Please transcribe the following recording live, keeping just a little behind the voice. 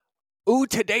Ooh,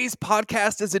 today's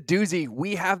podcast is a doozy.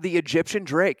 We have the Egyptian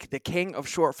Drake, the king of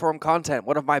short form content,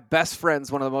 one of my best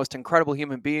friends, one of the most incredible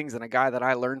human beings, and a guy that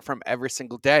I learn from every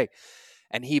single day.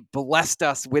 And he blessed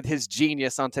us with his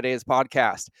genius on today's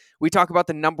podcast. We talk about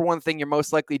the number one thing you're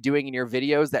most likely doing in your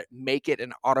videos that make it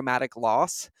an automatic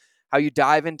loss, how you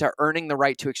dive into earning the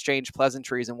right to exchange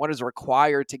pleasantries, and what is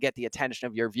required to get the attention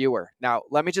of your viewer. Now,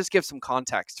 let me just give some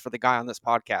context for the guy on this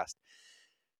podcast.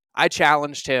 I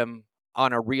challenged him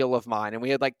on a reel of mine and we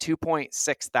had like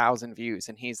 2.6 thousand views.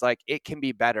 And he's like, it can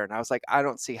be better. And I was like, I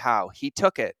don't see how. He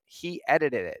took it. He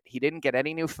edited it. He didn't get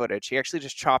any new footage. He actually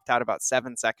just chopped out about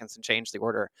 7 seconds and changed the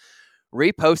order,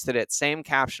 reposted it, same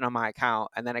caption on my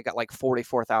account. And then it got like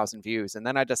 44,000 views. And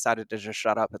then I decided to just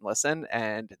shut up and listen.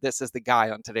 And this is the guy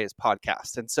on today's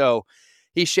podcast. And so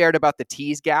he shared about the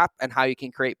tease gap and how you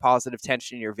can create positive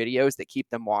tension in your videos that keep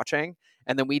them watching.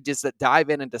 And then we just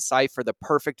dive in and decipher the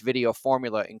perfect video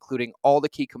formula, including all the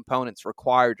key components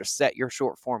required to set your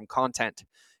short form content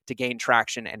to gain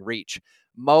traction and reach.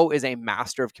 Mo is a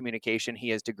master of communication. He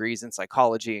has degrees in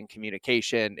psychology and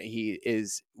communication. He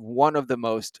is one of the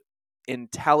most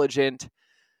intelligent,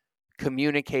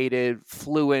 communicative,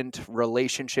 fluent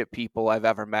relationship people I've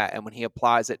ever met. And when he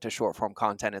applies it to short form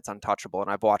content, it's untouchable.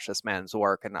 And I've watched this man's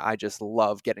work and I just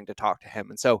love getting to talk to him.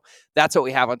 And so that's what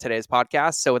we have on today's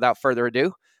podcast. So without further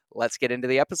ado, let's get into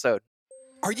the episode.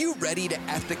 Are you ready to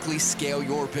ethically scale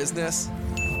your business?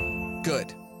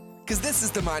 Good. Because this is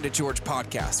the Mind of George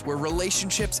podcast, where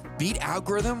relationships beat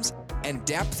algorithms and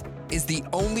depth is the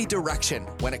only direction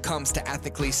when it comes to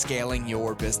ethically scaling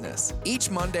your business. Each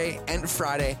Monday and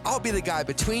Friday, I'll be the guy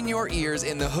between your ears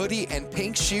in the hoodie and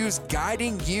pink shoes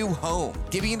guiding you home,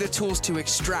 giving you the tools to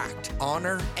extract,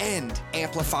 honor, and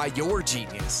amplify your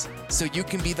genius so you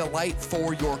can be the light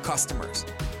for your customers.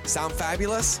 Sound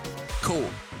fabulous? Cool.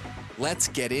 Let's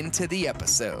get into the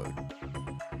episode.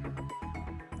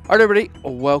 All right, everybody,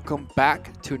 welcome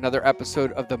back to another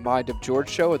episode of the Mind of George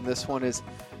show. And this one is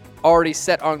already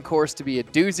set on course to be a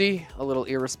doozy, a little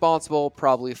irresponsible,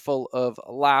 probably full of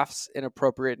laughs,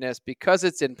 inappropriateness, because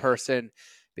it's in person,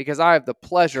 because I have the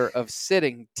pleasure of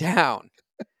sitting down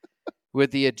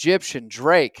with the Egyptian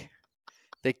Drake,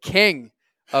 the king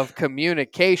of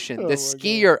communication, the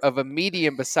skier of a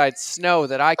medium besides snow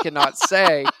that I cannot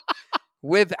say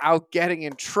without getting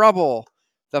in trouble,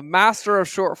 the master of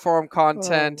short form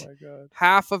content,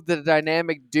 half of the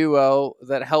dynamic duo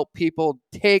that help people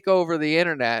take over the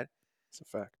internet. It's a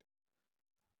fact.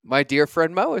 My dear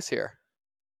friend Mo is here.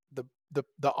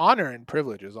 The honor and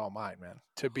privilege is all mine, man,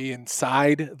 to be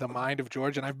inside the Mind of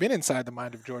George. And I've been inside the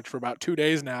Mind of George for about 2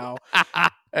 days now.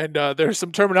 And there's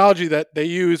some terminology that they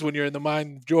use when you're in the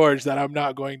Mind of George that I'm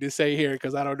not going to say here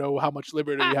because I don't know how much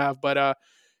liberty you have. But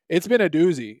it's been a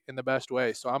doozy in the best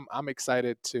way. So I'm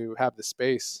excited to have the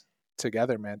space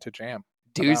together, man, to jam.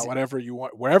 Doozy. Whatever you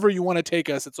want, wherever you want to take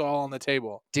us, it's all on the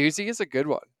table. Doozy is a good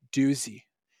one. Doozy.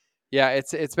 Yeah,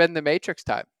 it's been the Matrix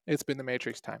time. It's been the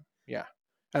Matrix time. Yeah.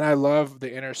 And I love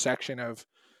the intersection of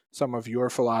some of your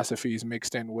philosophies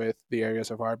mixed in with the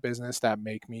areas of our business that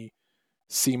make me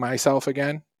see myself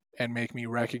again and make me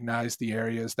recognize the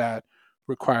areas that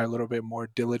require a little bit more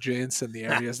diligence and the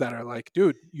areas that are like,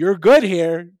 dude, you're good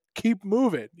here. Keep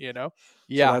moving, you know?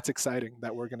 Yeah. So that's exciting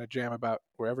that we're going to jam about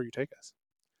wherever you take us.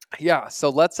 Yeah. So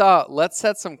let's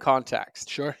set some context.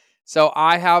 Sure. So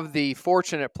I have the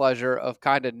fortunate pleasure of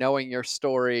kind of knowing your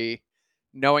story,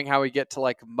 knowing how we get to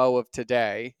like Mo of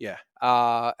today. Yeah.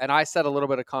 And I set a little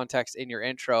bit of context in your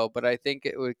intro, but I think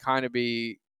it would kind of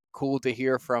be cool to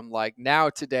hear from like now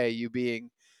today, you being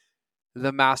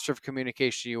the master of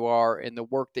communication you are in the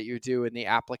work that you do in the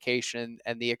application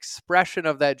and the expression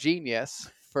of that genius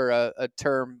for a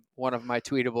term, one of my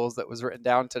tweetables that was written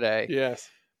down today. Yes.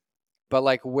 But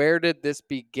like, where did this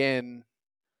begin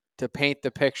to paint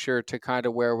the picture to kind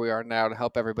of where we are now to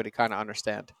help everybody kind of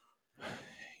understand?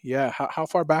 Yeah. How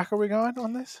far back are we going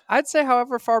on this? I'd say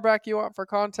however far back you want for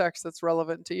context that's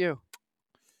relevant to you.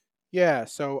 Yeah.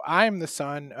 So I'm the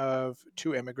son of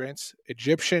 2 immigrants,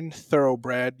 Egyptian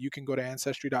thoroughbred. You can go to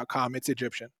ancestry.com. It's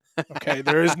Egyptian. Okay.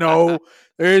 There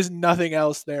is nothing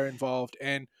else there involved.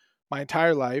 And my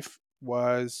entire life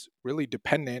was really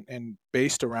dependent and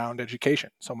based around education.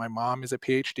 So my mom is a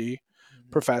PhD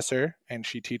professor, and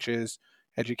she teaches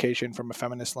education from a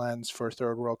feminist lens for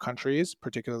third world countries,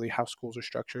 particularly how schools are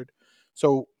structured.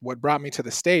 So what brought me to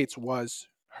the States was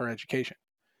her education.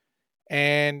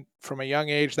 And from a young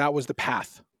age, that was the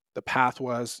path. The path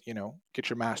was, get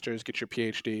your master's, get your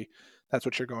PhD. That's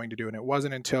what you're going to do. And it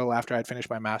wasn't until after I'd finished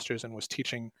my master's and was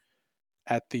teaching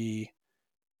at the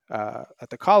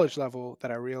college level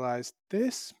that I realized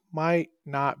this might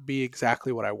not be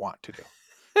exactly what I want to do.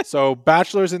 So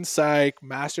bachelor's in psych,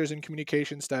 master's in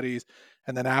communication studies.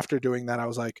 And then after doing that, I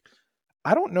was like,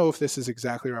 I don't know if this is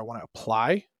exactly where I want to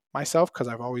apply myself because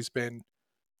I've always been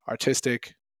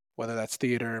artistic, whether that's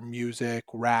theater, music,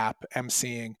 rap,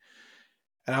 emceeing.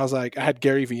 And I was like, I had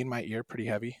Gary Vee in my ear pretty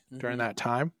heavy during that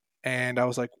time. And I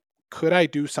was like, could I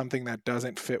do something that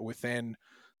doesn't fit within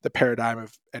the paradigm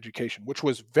of education, which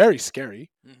was very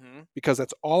scary because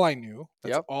that's all I knew.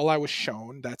 That's all I was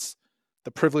shown. That's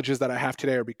the privileges that I have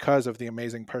today are because of the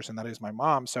amazing person that is my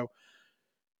mom. So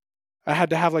I had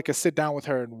to have like a sit down with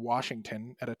her in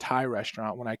Washington at a Thai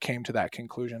restaurant when I came to that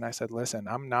conclusion. I said, listen,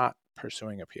 I'm not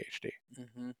pursuing a PhD.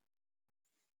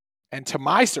 And to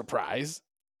my surprise,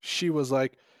 she was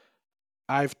like,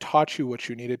 I've taught you what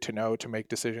you needed to know to make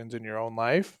decisions in your own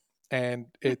life. And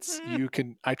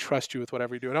I trust you with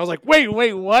whatever you do. And I was like, wait,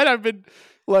 what? I've been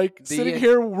like sitting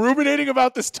here ruminating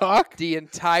about this talk. The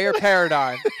entire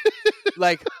paradigm.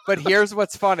 Like, but here's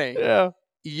what's funny. Yeah.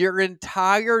 Your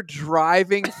entire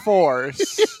driving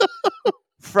force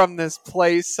from this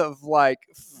place of like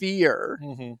fear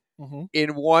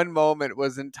in one moment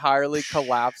was entirely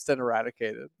collapsed and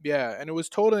eradicated. Yeah. And it was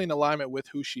totally in alignment with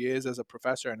who she is as a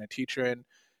professor and a teacher. And,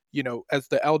 you know, as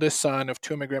the eldest son of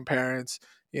 2 immigrant parents,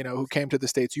 you know, who came to the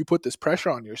States, you put this pressure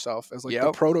on yourself as like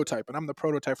the prototype. And I'm the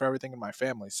prototype for everything in my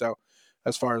family. So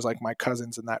as far as like my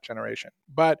cousins in that generation.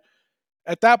 But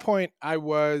at that point, I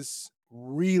was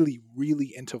really,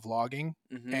 really into vlogging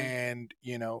and,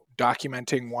 you know,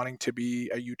 documenting, wanting to be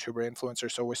a YouTuber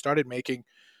influencer. So we started making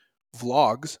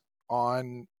vlogs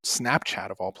on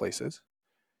Snapchat of all places,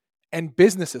 and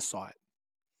businesses saw it.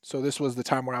 So this was the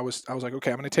time where I was like,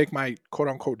 okay, I'm going to take my quote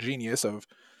unquote genius of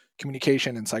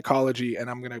communication and psychology, and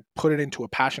I'm going to put it into a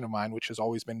passion of mine, which has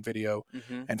always been video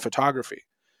and photography.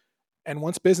 And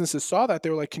once businesses saw that, they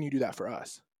were like, can you do that for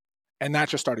us? And that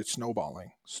just started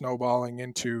snowballing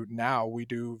into now we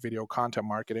do video content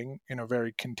marketing in a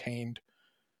very contained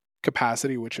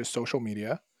capacity, which is social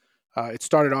media. It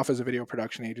started off as a video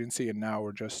production agency, and now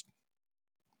we're just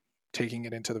taking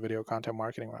it into the video content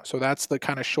marketing route. So that's the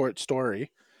kind of short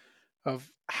story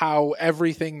of how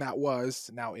everything that was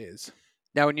now is.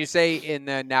 Now, when you say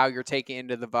now you're taking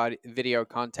into the video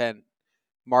content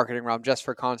marketing realm, just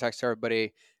for context to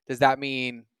everybody, does that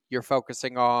mean you're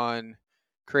focusing on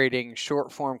creating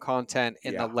short form content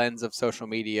in the lens of social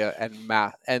media and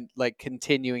math and like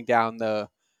continuing down the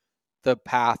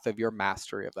path of your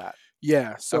mastery of that?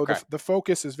 Yeah. So the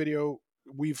focus is video.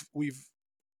 We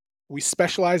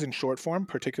specialize in short form,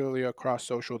 particularly across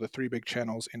social, the 3 big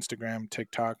channels, Instagram,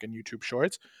 TikTok, and YouTube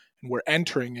Shorts. And we're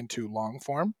entering into long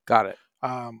form. Got it.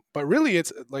 But really,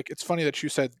 it's funny that you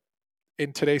said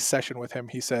in today's session with him,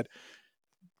 he said,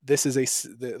 this is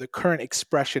the current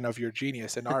expression of your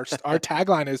genius. And our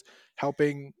tagline is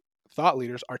helping thought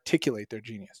leaders articulate their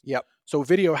genius. Yep. So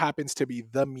video happens to be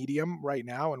the medium right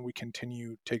now, and we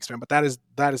continue to expand. But that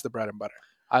is the bread and butter.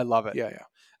 I love it. Yeah.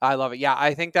 I love it. Yeah,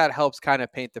 I think that helps kind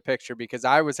of paint the picture because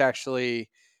I was actually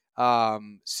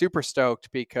super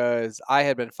stoked because I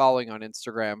had been following on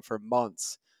Instagram for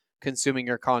months, consuming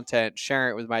your content,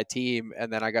 sharing it with my team,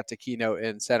 and then I got to keynote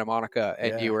in Santa Monica,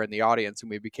 and you were in the audience,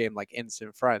 and we became like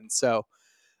instant friends. So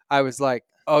I was like,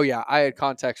 oh yeah, I had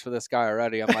context for this guy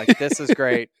already. I'm like, this is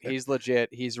great. He's legit.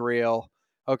 He's real.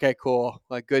 Okay, cool.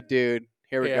 Like, good dude.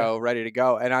 Here we go. Ready to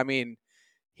go. And I mean,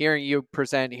 hearing you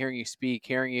present, hearing you speak,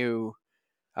 hearing you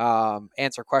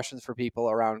answer questions for people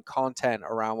around content,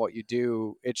 around what you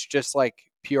do, it's just like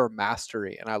pure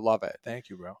mastery, and I love it. Thank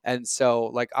you, bro. And so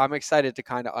like I'm excited to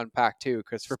kind of unpack too,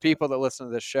 because for people that listen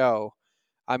to this show,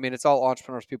 I mean, it's all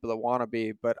entrepreneurs, people that want to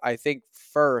be, but I think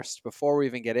first, before we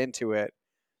even get into it,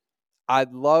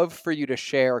 I'd love for you to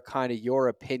share kind of your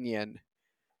opinion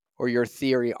or your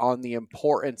theory on the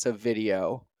importance of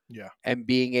video and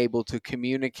being able to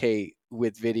communicate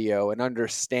with video and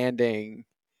understanding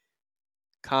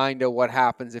kind of what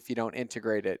happens if you don't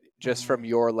integrate it, just from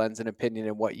your lens and opinion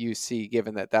and what you see,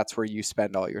 given that that's where you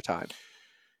spend all your time.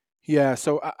 Yeah,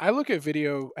 so I look at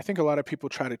video, I think a lot of people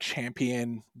try to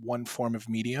champion one form of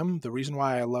medium. The reason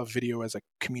why I love video as a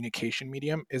communication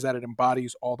medium is that it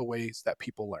embodies all the ways that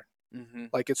people learn.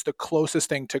 Like it's the closest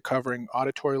thing to covering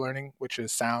auditory learning, which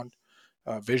is sound,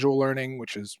 visual learning,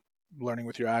 which is learning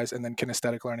with your eyes, and then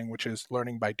kinesthetic learning, which is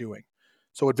learning by doing.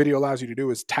 So what video allows you to do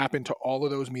is tap into all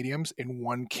of those mediums in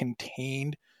one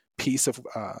contained piece of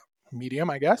medium,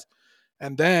 I guess.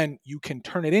 And then you can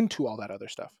turn it into all that other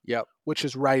stuff. Yep. Which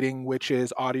is writing, which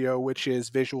is audio, which is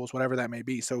visuals, whatever that may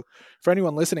be. So for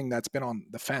anyone listening that's been on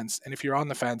the fence, and if you're on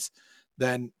the fence,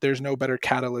 then there's no better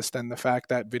catalyst than the fact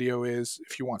that video is,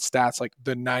 if you want stats, like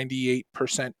the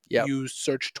 98% used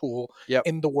search tool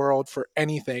in the world for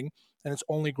anything. And it's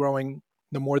only growing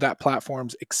the more that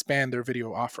platforms expand their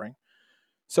video offering.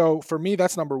 So for me,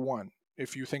 that's number one.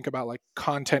 If you think about like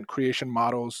content creation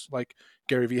models, like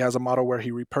Gary Vee has a model where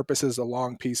he repurposes a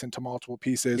long piece into multiple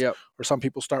pieces, Yep. or some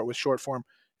people start with short form.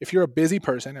 If you're a busy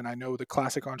person, and I know the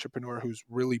classic entrepreneur who's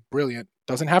really brilliant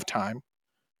doesn't have time,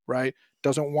 right?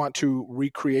 Doesn't want to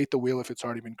recreate the wheel if it's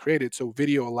already been created. So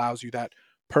video allows you that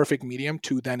perfect medium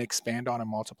to then expand on and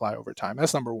multiply over time.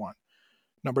 That's number one.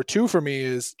 Number two for me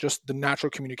is just the natural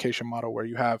communication model where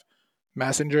you have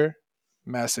messenger,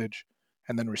 message,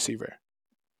 and then receiver.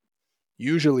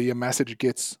 Usually a message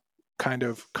gets kind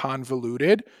of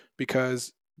convoluted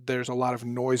because there's a lot of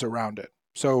noise around it.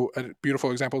 So a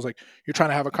beautiful example is like you're trying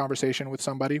to have a conversation with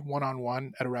somebody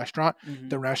one-on-one at a restaurant.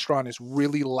 The restaurant is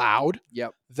really loud.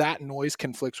 Yep. That noise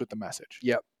conflicts with the message.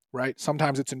 Yep. Right?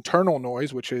 Sometimes it's internal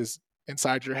noise, which is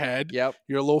inside your head. Yep.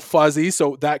 You're a little fuzzy,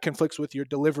 so that conflicts with your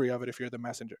delivery of it if you're the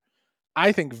messenger.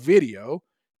 I think video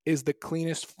is the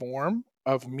cleanest form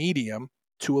of medium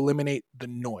to eliminate the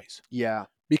noise. Yeah.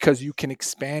 Because you can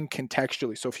expand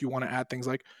contextually. So if you want to add things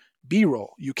like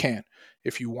B-roll, you can.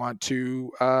 If you want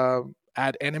to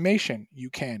add animation, you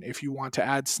can. If you want to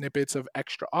add snippets of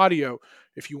extra audio,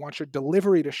 if you want your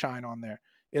delivery to shine on there,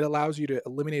 it allows you to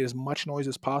eliminate as much noise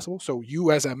as possible. So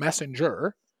you as a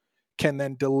messenger can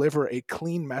then deliver a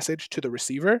clean message to the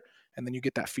receiver, and then you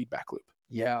get that feedback loop.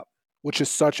 Yeah. Which is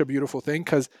such a beautiful thing,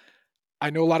 because I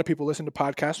know a lot of people listen to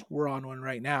podcasts. We're on one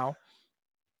right now.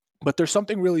 But there's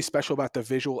something really special about the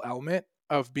visual element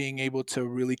of being able to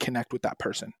really connect with that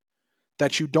person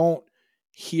that you don't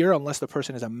hear unless the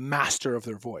person is a master of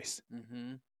their voice.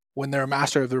 When they're a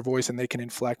master of their voice and they can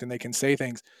inflect and they can say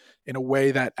things in a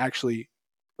way that actually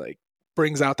like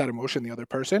brings out that emotion in the other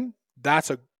person,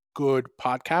 that's a good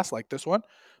podcast like this one.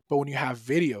 But when you have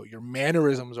video, your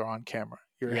mannerisms are on camera.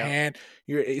 Your hand,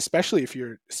 especially if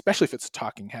it's a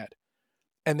talking head,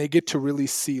 and they get to really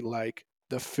see like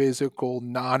the physical,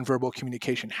 nonverbal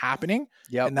communication happening,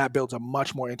 and that builds a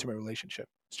much more intimate relationship.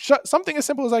 Something as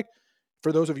simple as like,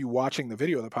 for those of you watching the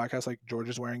video of the podcast, like George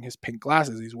is wearing his pink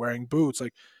glasses, he's wearing boots,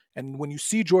 like, and when you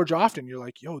see George often, you're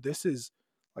like, yo, this is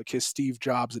like his Steve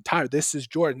Jobs attire. This is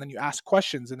George. And then you ask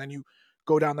questions, and then you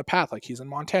go down the path, like he's in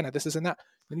Montana, this is and that.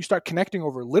 Then you start connecting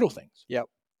over little things.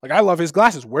 Like, I love his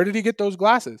glasses. Where did he get those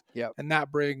glasses? And that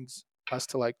brings us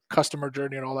to like customer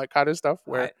journey and all that kind of stuff,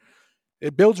 where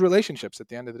it builds relationships at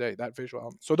the end of the day, that visual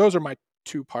element. So those are my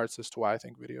two parts as to why I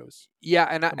think video is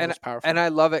most powerful. And I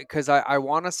love it because I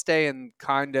want to stay in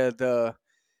kind of the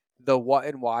what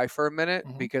and why for a minute,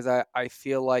 because I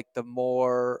feel like the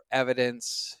more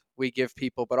evidence we give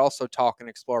people, but also talk and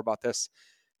explore about this,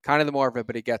 kind of the more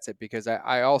everybody gets it, because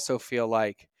I also feel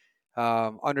like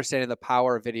understanding the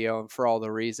power of video and for all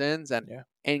the reasons, and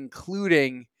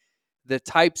including the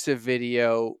types of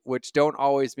video, which don't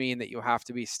always mean that you have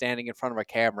to be standing in front of a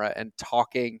camera and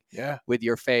talking with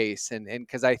your face. And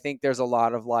because I think there's a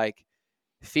lot of like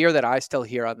fear that I still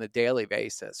hear on the daily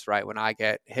basis, right? When I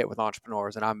get hit with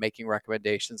entrepreneurs and I'm making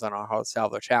recommendations on how to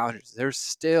solve their challenges, there's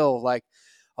still like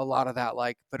a lot of that,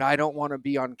 like, but I don't want to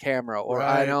be on camera, or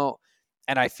I don't.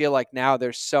 And I feel like now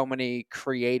there's so many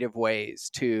creative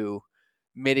ways to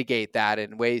mitigate that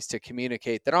and ways to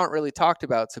communicate that aren't really talked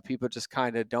about. So people just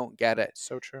kind of don't get it.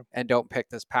 So true. And don't pick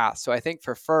this path. So I think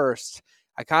for first,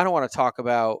 I kind of want to talk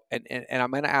about, and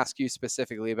I'm going to ask you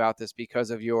specifically about this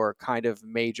because of your kind of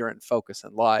major and focus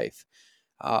in life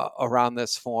around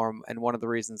this form. And one of the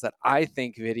reasons that I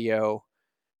think video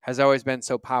has always been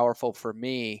so powerful for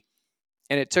me,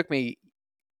 and it took me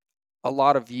a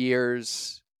lot of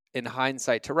years in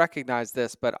hindsight to recognize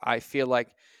this, but I feel like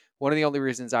one of the only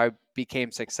reasons I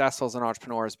became successful as an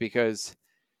entrepreneur is because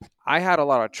I had a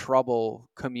lot of trouble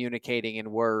communicating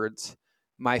in words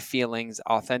my feelings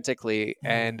authentically.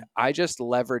 And I just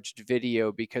leveraged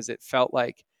video because it felt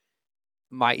like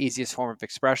my easiest form of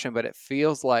expression, but it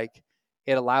feels like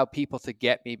it allowed people to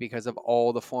get me because of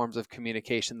all the forms of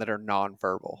communication that are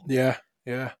nonverbal. Yeah.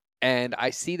 And I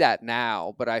see that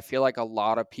now, but I feel like a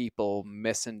lot of people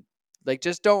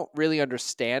just don't really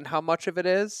understand how much of it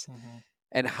is.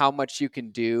 And how much you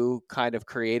can do kind of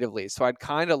creatively. So I'd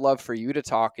kind of love for you to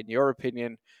talk, in your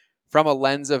opinion, from a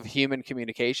lens of human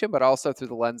communication, but also through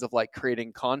the lens of like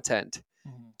creating content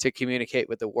to communicate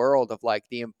with the world, of like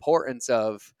the importance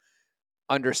of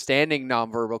understanding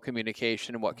nonverbal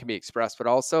communication and what can be expressed, but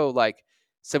also like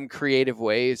some creative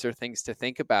ways or things to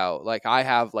think about. Like I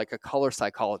have like a color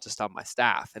psychologist on my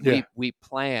staff, and we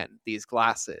plan these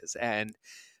glasses and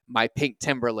my pink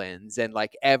Timberlands, and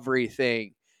like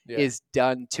everything is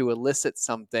done to elicit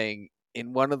something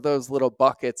in one of those little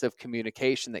buckets of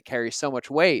communication that carry so much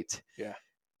weight,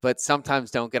 but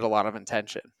sometimes don't get a lot of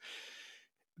attention.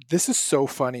 This is so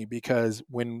funny because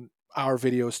when our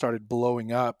videos started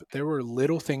blowing up, there were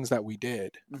little things that we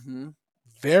did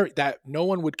that no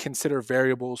one would consider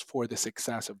variables for the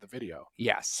success of the video.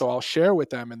 Yes. So I'll share with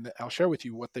them and I'll share with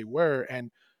you what they were. And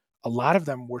a lot of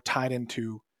them were tied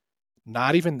into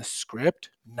not even the script,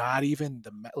 not even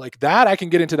like that. I can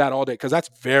get into that all day because that's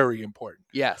very important.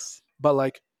 Yes. But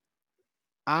like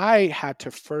I had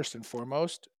to first and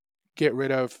foremost get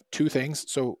rid of two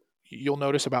things. So you'll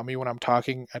notice about me when I'm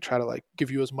talking, I try to like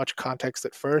give you as much context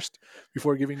at first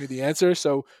before giving you the answer.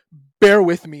 So bear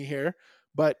with me here.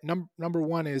 But number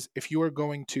one is if you are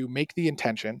going to make the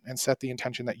intention and set the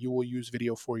intention that you will use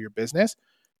video for your business,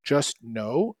 just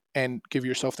know and give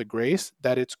yourself the grace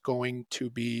that it's going to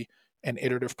be an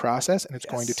iterative process and it's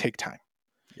going to take time.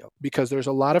 Yep. Because there's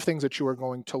a lot of things that you are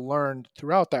going to learn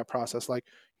throughout that process, like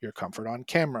your comfort on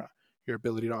camera, your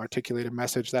ability to articulate a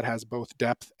message that has both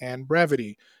depth and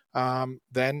brevity.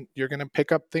 Then you're going to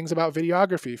pick up things about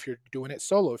videography if you're doing it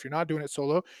solo. If you're not doing it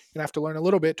solo, you're going to have to learn a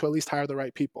little bit to at least hire the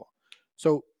right people.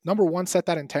 So number one, set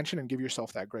that intention and give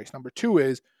yourself that grace. Number two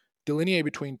is delineate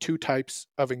between two types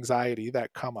of anxiety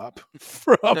that come up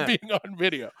from being on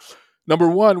video. Number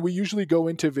one, we usually go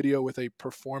into video with a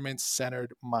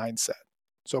performance-centered mindset.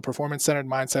 So a performance-centered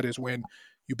mindset is when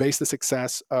you base the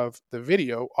success of the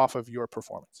video off of your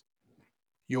performance,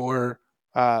 the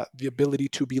ability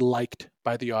to be liked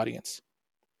by the audience.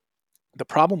 The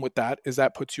problem with that is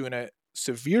that puts you in a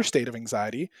severe state of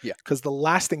anxiety because the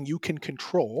last thing you can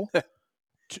control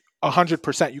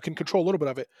 100%, you can control a little bit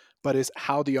of it, but is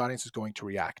how the audience is going to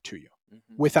react to you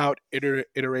without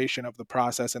iteration of the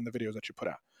process and the videos that you put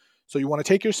out. So you want to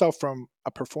take yourself from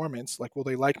a performance, like, will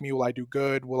they like me? Will I do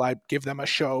good? Will I give them a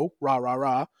show? Rah, rah,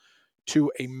 rah,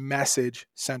 to a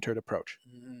message-centered approach.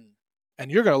 And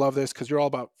you're going to love this because you're all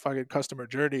about fucking customer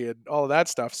journey and all of that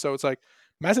stuff. So it's like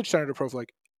message-centered approach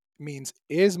like means,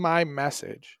 is my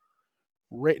message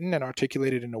written and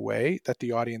articulated in a way that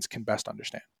the audience can best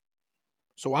understand?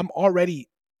 So I'm already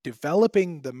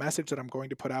developing the message that I'm going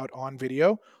to put out on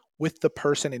video with the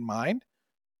person in mind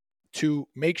to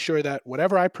make sure that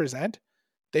whatever I present,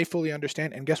 they fully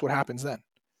understand. And guess what happens then?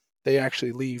 They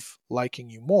actually leave liking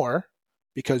you more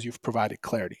because you've provided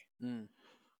clarity.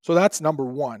 So that's number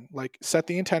one, like set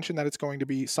the intention that it's going to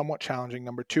be somewhat challenging.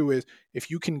 Number two is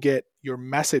if you can get your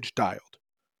message dialed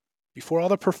before all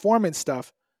the performance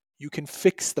stuff, you can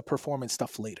fix the performance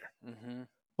stuff later.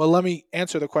 Well, let me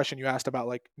answer the question you asked about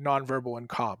like nonverbal and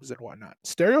comms and whatnot.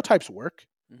 Stereotypes work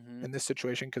in this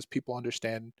situation because people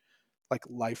understand like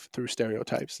life through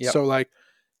stereotypes. So like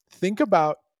think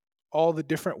about all the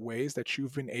different ways that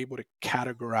you've been able to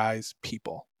categorize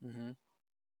people,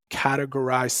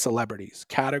 categorize celebrities,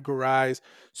 categorize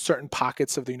certain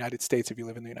pockets of the United States if you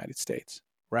live in the United States,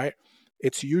 right?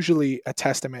 It's usually a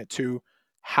testament to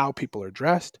how people are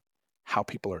dressed, how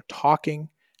people are talking,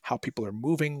 how people are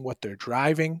moving, what they're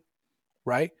driving,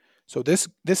 right? So this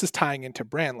is tying into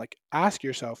brand. Like ask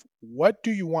yourself, what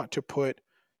do you want to put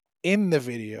in the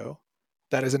video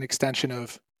that is an extension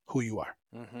of who you are?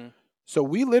 So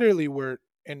we literally were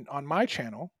on my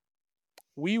channel,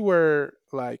 we were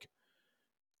like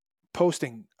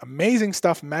posting amazing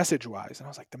stuff message-wise. And I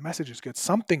was like, the message is good.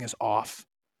 Something is off,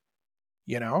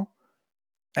 you know?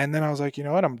 And then I was like, you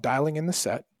know what? I'm dialing in the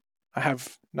set. I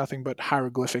have nothing but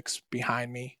hieroglyphics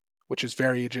behind me, which is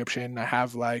very Egyptian. I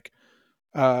have like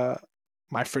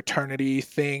my fraternity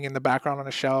thing in the background on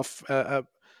a shelf, a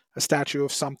statue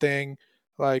of something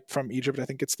like from Egypt. I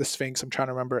think it's the Sphinx. I'm trying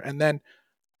to remember. And then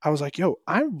I was like, yo,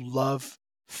 I love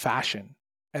fashion.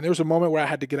 And there was a moment where I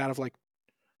had to get out of like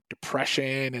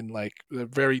depression and like a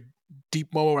very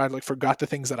deep moment where I like forgot the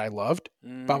things that I loved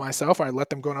by myself, or I let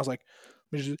them go. And I was like,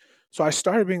 so I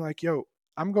started being like, yo,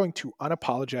 I'm going to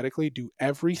unapologetically do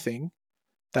everything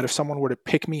that if someone were to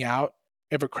pick me out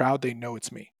of a crowd, they know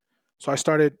it's me. So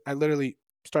I literally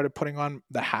started putting on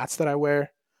the hats that I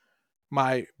wear.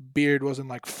 My beard was in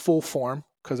like full form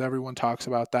because everyone talks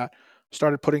about that.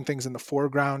 Started putting things in the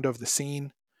foreground of the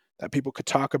scene that people could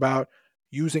talk about,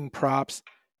 using props.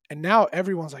 And now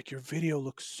everyone's like, your video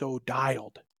looks so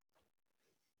dialed.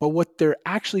 But what they're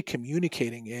actually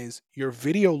communicating is your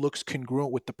video looks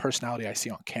congruent with the personality I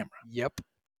see on camera.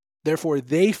 Therefore,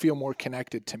 they feel more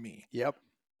connected to me.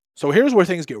 So here's where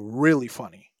things get really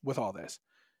funny with all this.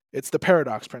 It's the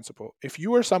paradox principle. If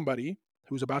you are somebody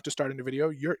who's about to start in a video,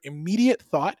 your immediate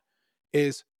thought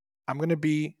is, I'm going to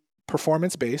be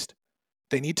performance-based.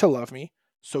 They need to love me.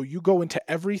 So you go into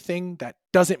everything that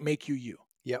doesn't make you you.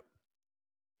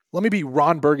 Let me be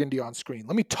Ron Burgundy on screen.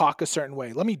 Let me talk a certain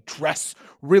way. Let me dress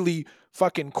really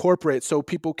fucking corporate so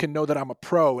people can know that I'm a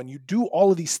pro. And you do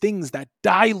all of these things that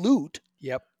dilute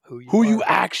who you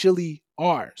actually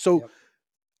are. So Yep.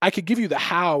 I could give you the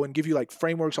how and give you like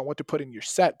frameworks on what to put in your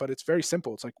set, but it's very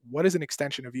simple. It's like, what is an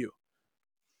extension of you?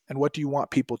 And what do you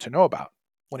want people to know about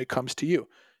when it comes to you?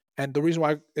 And the reason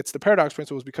why it's the paradox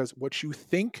principle is because what you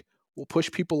think will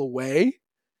push people away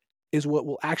is what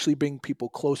will actually bring people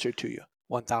closer to you.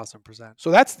 1000%. So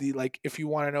that's the, like, if you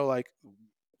want to know like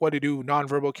what to do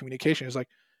nonverbal communication is like,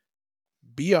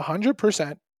 be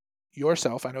 100%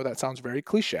 yourself. I know that sounds very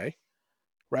cliche,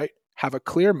 right? Have a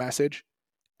clear message.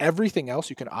 Everything else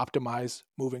you can optimize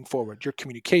moving forward. Your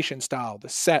communication style, the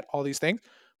set, all these things,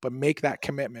 but make that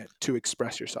commitment to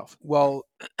express yourself. Well,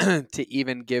 to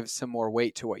even give some more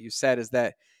weight to what you said is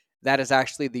that is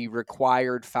actually the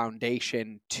required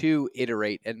foundation to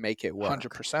iterate and make it work.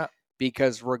 100%.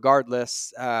 Because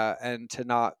regardless, and to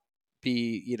not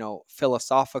be,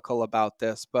 philosophical about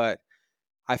this, but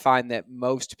I find that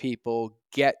most people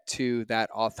get to that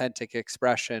authentic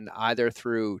expression either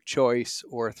through choice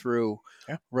or through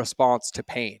response to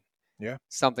pain. Yeah.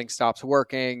 Something stops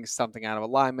working, something out of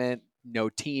alignment, no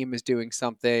team is doing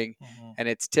something, and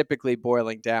it's typically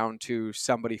boiling down to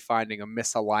somebody finding a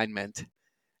misalignment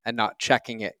and not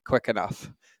checking it quick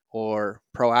enough or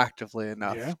proactively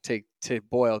enough to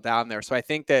boil down there. So I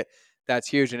think that that's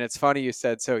huge. And it's funny you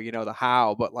said, so, the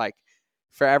how, but like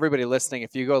for everybody listening,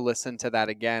 if you go listen to that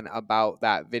again about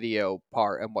that video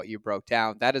part and what you broke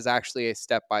down, that is actually a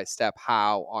step-by-step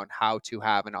how on how to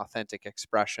have an authentic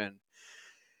expression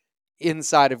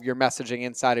inside of your messaging,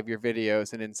 inside of your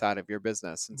videos, and inside of your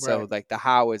business. And so like the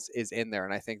how is in there.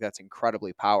 And I think that's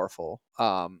incredibly powerful.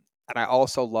 And I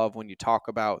also love when you talk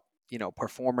about,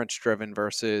 performance driven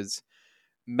versus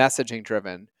messaging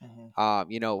driven.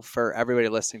 For everybody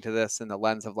listening to this in the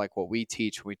lens of like what we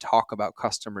teach, when we talk about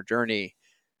customer journey,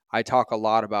 I talk a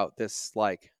lot about this,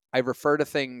 like I refer to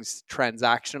things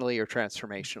transactionally or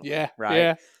transformationally. Yeah. Right.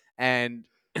 Yeah. And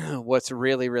what's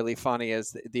really, really funny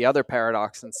is the other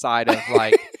paradox inside of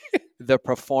like the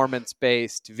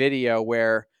performance-based video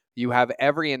where you have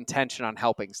every intention on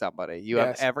helping somebody. You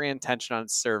have every intention on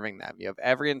serving them. You have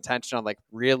every intention on like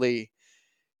really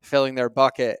filling their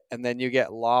bucket. And then you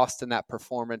get lost in that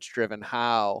performance-driven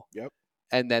how. Yep.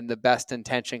 And then the best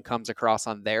intention comes across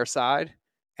on their side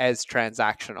as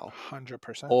transactional.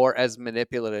 100%. Or as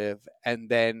manipulative. And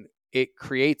then it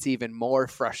creates even more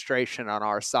frustration on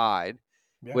our side,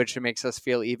 which makes us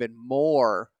feel even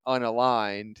more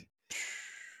unaligned.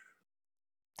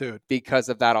 Dude, because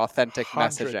of that authentic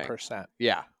 100%. messaging.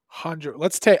 Yeah. 100.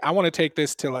 I want to take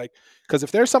this to like, because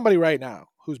if there's somebody right now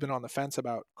who's been on the fence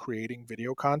about creating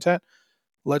video content,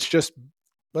 let's just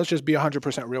be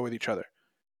 100% real with each other.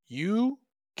 You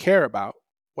care about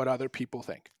what other people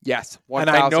think. Yes. 1000%. And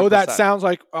I know that sounds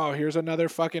like, oh, here's another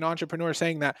fucking entrepreneur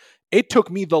saying that. It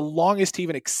took me the longest to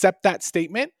even accept that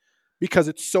statement because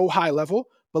it's so high level,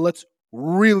 but let's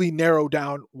really narrow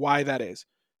down why that is.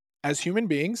 As human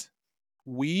beings,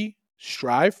 we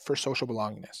strive for social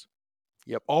belongingness.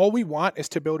 Yep. All we want is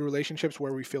to build relationships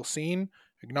where we feel seen,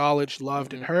 acknowledged,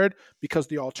 loved, and heard, because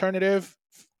the alternative,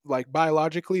 like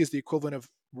biologically, is the equivalent of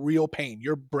real pain.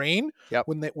 Your brain,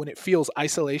 when it feels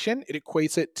isolation, it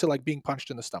equates it to like being punched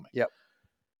in the stomach. Yep.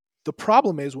 The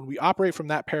problem is when we operate from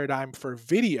that paradigm for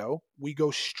video, we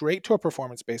go straight to a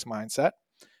performance-based mindset,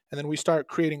 and then we start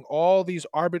creating all these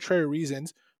arbitrary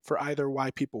reasons for either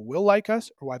why people will like us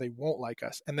or why they won't like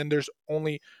us. And then there's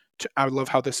only, I love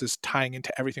how this is tying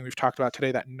into everything we've talked about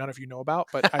today that none of you know about,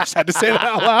 but I just had to say that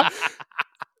out loud.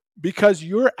 Because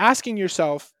you're asking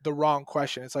yourself the wrong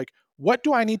question. It's like, what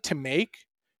do I need to make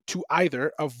to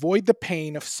either avoid the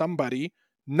pain of somebody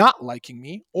not liking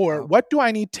me, or what do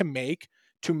I need to make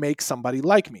somebody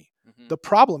like me? Mm-hmm. The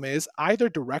problem is either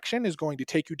direction is going to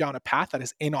take you down a path that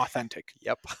is inauthentic.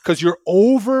 Yep. Because you're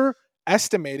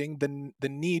overestimating the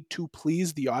need to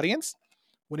please the audience,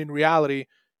 when in reality,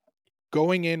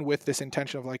 going in with this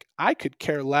intention of like, I could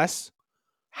care less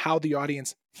how the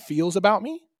audience feels about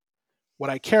me. What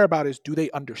I care about is, do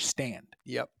they understand?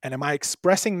 Yep. And am I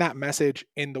expressing that message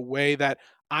in the way that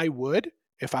I would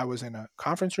if I was in a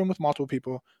conference room with multiple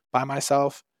people by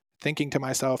myself, thinking to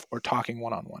myself, or talking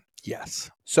one-on-one? Yes.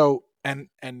 So, and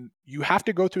you have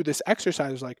to go through this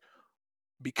exercise, like,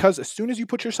 because as soon as you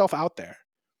put yourself out there,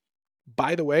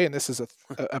 by the way, and this is a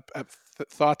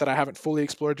thought that I haven't fully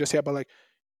explored just yet, but like,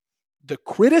 the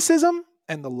criticism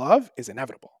and the love is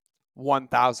inevitable.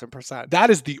 1000%. That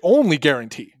is the only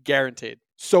guarantee. Guaranteed.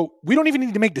 So we don't even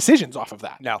need to make decisions off of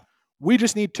that. No. We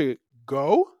just need to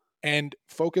go and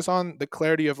focus on the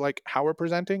clarity of like how we're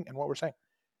presenting and what we're saying.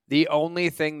 The only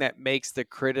thing that makes the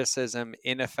criticism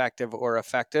ineffective or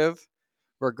effective,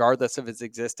 regardless of its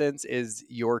existence, is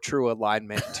your true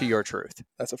alignment to your truth.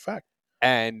 That's a fact.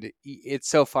 And it's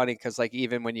so funny because, like,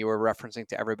 even when you were referencing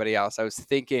to everybody else, I was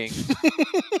thinking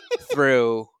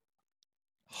through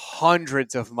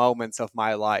hundreds of moments of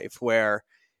my life where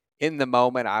in the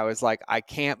moment I was like, I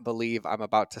can't believe I'm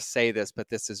about to say this, but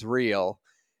this is real.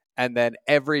 And then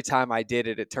every time I did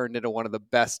it, it turned into one of the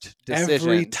best decisions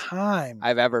Every time.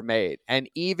 I've ever made. And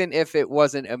even if it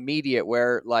wasn't immediate,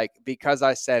 where, like, because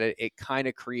I said it, it kind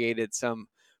of created some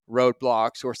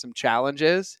roadblocks or some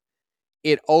challenges,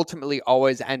 it ultimately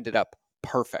always ended up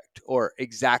perfect or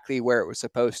exactly where it was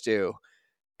supposed to.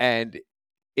 And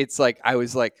it's like, I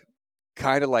was like,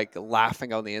 kind of like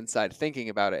laughing on the inside thinking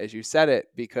about it as you said it,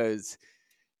 because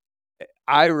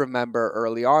I remember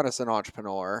early on as an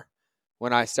entrepreneur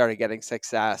when I started getting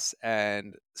success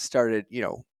and started,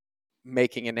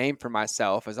 making a name for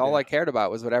myself, as all I cared about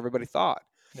was what everybody thought.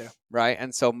 Yeah. Right.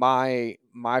 And so my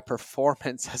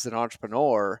performance as an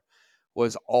entrepreneur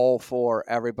was all for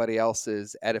everybody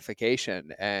else's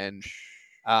edification. And,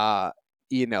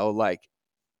 like,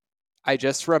 I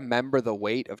just remember the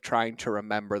weight of trying to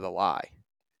remember the lie.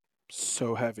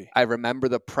 So heavy. I remember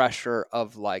the pressure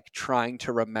of, like, trying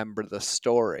to remember the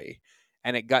story.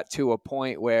 And it got to a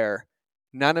point where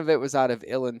none of it was out of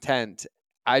ill intent.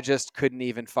 I just couldn't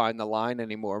even find the line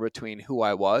anymore between who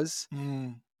I was,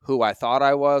 who I thought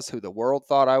I was, who the world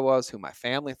thought I was, who my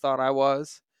family thought I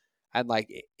was. And, like,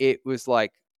 it was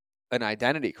like an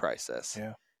identity crisis.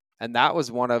 Yeah. And that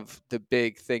was one of the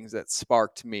big things that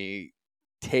sparked me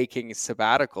taking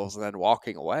sabbaticals and then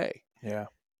walking away. Yeah.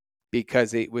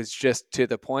 Because it was just to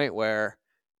the point where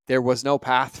there was no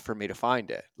path for me to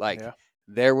find it. Like,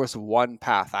 there was one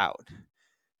path out,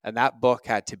 and that book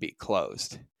had to be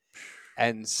closed.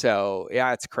 And so,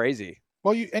 yeah, it's crazy.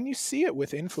 Well, you see it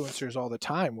with influencers all the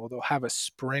time. Well, they'll have a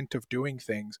sprint of doing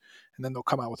things, and then they'll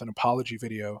come out with an apology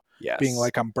video, being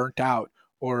like, "I'm burnt out,"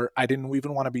 or "I didn't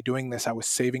even want to be doing this. I was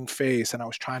saving face, and I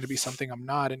was trying to be something I'm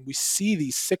not." And we see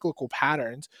these cyclical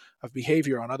patterns of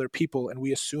behavior on other people, and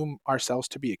we assume ourselves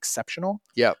to be exceptional.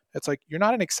 Yep. It's like, you're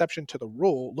not an exception to the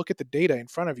rule. Look at the data in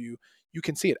front of you. You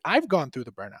can see it. I've gone through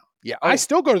the burnout. Yeah. I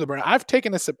still go to the burnout. I've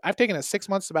taken a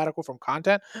 6-month sabbatical from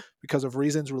content because of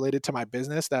reasons related to my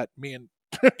business that me and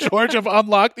George have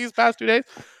unlocked these past 2 days.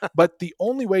 But the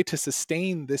only way to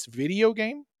sustain this video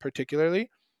game, particularly,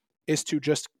 is to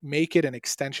just make it an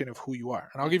extension of who you are.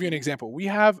 And I'll give you an example. We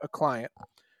have a client,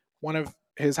 one of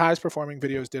his highest performing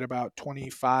videos did about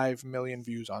 25 million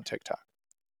views on TikTok,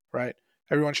 right?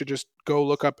 Everyone should just go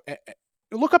look up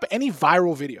any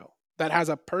viral video that has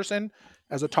a person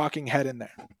as a talking head in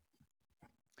there.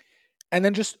 And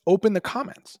then just open the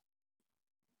comments.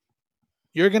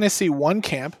 You're going to see one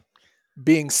camp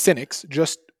being cynics,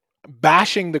 just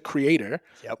bashing the creator.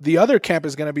 Yep. The other camp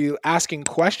is going to be asking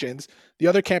questions. The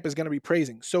other camp is going to be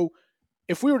praising. So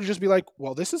if we were to just be like,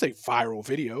 well, this is a viral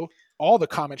video, all the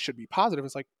comments should be positive.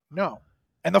 It's like, no.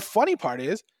 And the funny part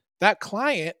is that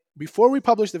client, before we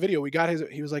published the video,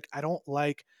 he was like, I don't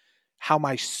like how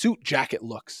my suit jacket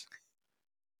looks.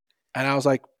 And I was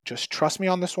like, just trust me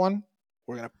on this one.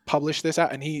 We're going to publish this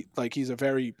out. And he's a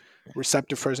very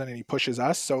receptive person and he pushes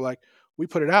us. So, like, we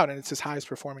put it out and it's his highest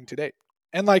performing to date.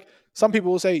 And, like, some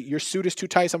people will say your suit is too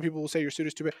tight. Some people will say your suit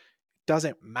is too big. It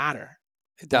doesn't matter.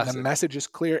 It doesn't. The message is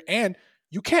clear and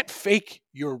you can't fake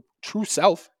your true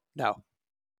self. No.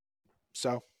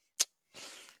 So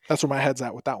that's where my head's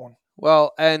at with that one.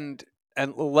 Well, and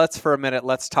let's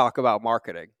talk about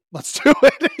marketing. Let's do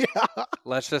it. Yeah.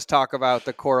 Let's just talk about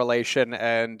the correlation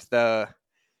and the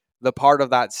part of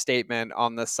that statement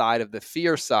on the side of the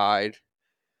fear side,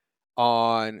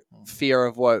 on fear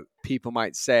of what people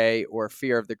might say or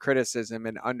fear of the criticism,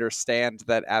 and understand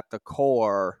that at the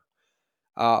core,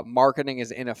 marketing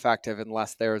is ineffective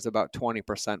unless there is about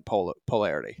 20%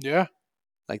 polarity. Yeah.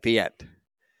 Like the end.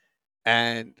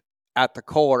 And at the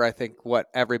core, I think what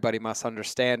everybody must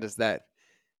understand is that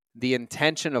the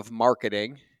intention of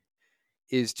marketing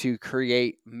is to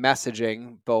create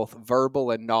messaging, both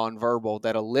verbal and nonverbal,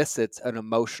 that elicits an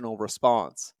emotional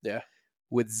response. Yeah.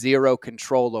 With zero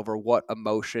control over what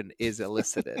emotion is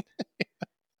elicited.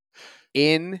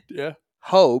 In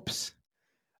hopes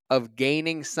of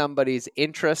gaining somebody's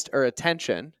interest or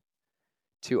attention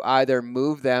to either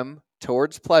move them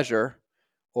towards pleasure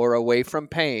or away from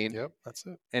pain. Yep, that's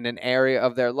it. In an area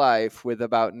of their life, with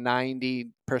about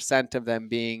 90% of them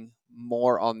being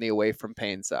more on the away from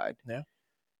pain side. Yeah.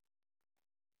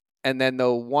 And then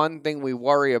the one thing we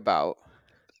worry about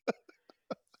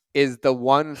is the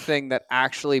one thing that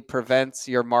actually prevents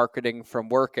your marketing from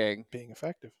working. Being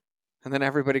effective. And then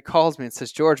everybody calls me and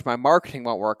says, George, my marketing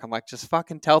won't work. I'm like, just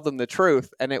fucking tell them the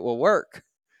truth and it will work.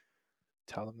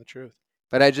 Tell them the truth.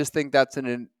 But I just think that's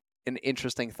an an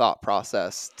interesting thought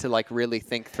process to like really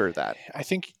think through that. I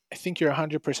think you're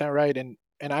 100% right, and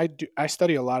I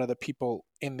study a lot of the people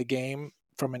in the game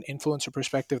from an influencer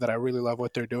perspective that I really love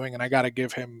what they're doing, and I got to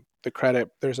give him the credit.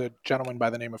 There's a gentleman by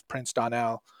the name of Prince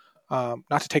Donnell.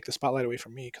 Not to take the spotlight away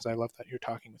from me because I love that you're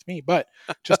talking with me, but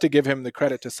just to give him the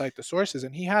credit to cite the sources.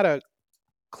 And he had a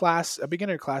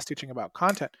beginner class teaching about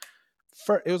content.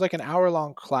 It was like an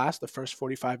hour-long class. The first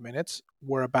 45 minutes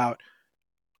were about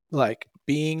like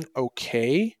being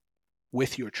okay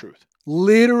with your truth.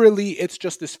 Literally, it's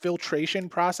just this filtration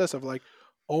process of like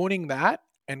owning that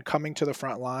and coming to the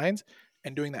front lines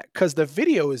and doing that. Because the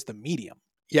video is the medium.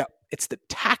 Yeah. It's the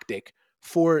tactic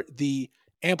for the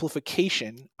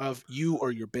amplification of you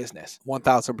or your business.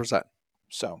 1000%.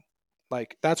 So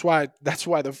like that's why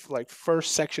the like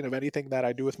first section of anything that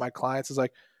I do with my clients is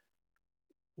like,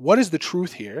 what is the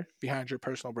truth here behind your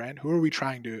personal brand? Who are we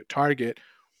trying to target?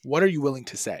 What are you willing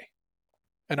to say?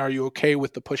 And are you okay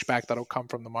with the pushback that'll come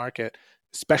from the market,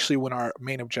 especially when our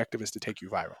main objective is to take you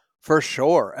viral? For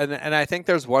sure. And I think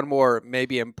there's one more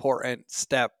maybe important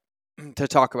step to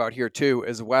talk about here too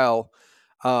as well.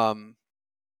 And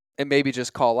maybe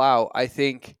just call out. I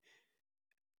think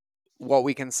what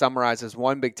we can summarize as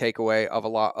one big takeaway of a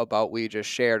lot about what we just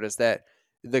shared is that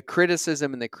the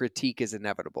criticism and the critique is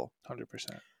inevitable. 100%.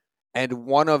 And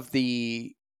one of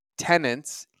the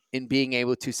tenets in being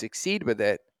able to succeed with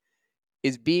it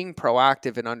is being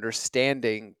proactive and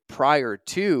understanding prior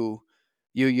to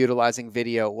you utilizing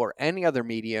video or any other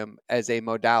medium as a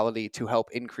modality to help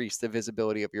increase the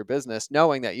visibility of your business,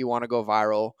 knowing that you want to go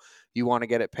viral, you want to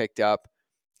get it picked up,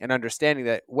 and understanding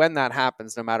that when that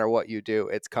happens, no matter what you do,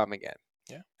 it's coming in.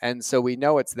 Yeah. And so we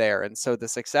know it's there. And so the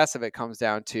success of it comes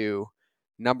down to,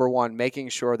 number one, making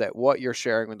sure that what you're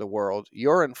sharing with the world,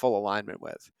 you're in full alignment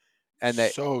with. And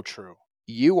that so true.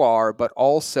 You are, but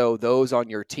also those on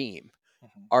your team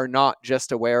are not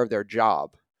just aware of their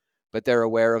job, but they're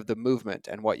aware of the movement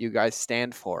and what you guys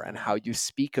stand for and how you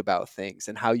speak about things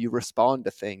and how you respond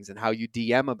to things and how you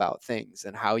DM about things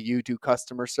and how you do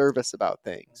customer service about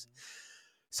things.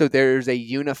 So there's a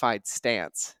unified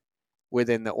stance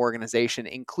within the organization,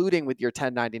 including with your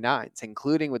 1099s,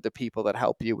 including with the people that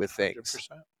help you with things,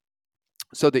 100%.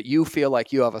 So that you feel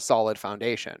like you have a solid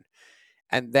foundation.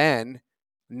 And then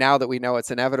now that we know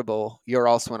it's inevitable, you're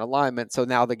also in alignment. So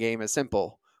now the game is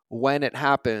simple. When it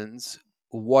happens,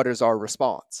 what is our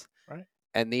response? Right.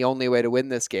 And the only way to win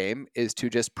this game is to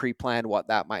just pre-plan what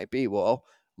that might be. Well,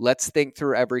 let's think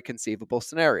through every conceivable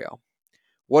scenario.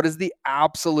 What is the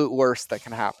absolute worst that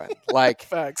can happen? Like,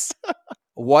 facts.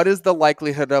 What is the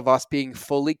likelihood of us being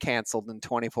fully canceled in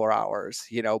 24 hours?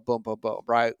 You know, boom, boom, boom,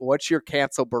 right? What's your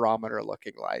cancel barometer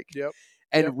looking like? Yep.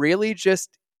 And really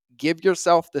just give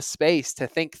yourself the space to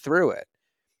think through it.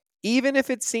 Even if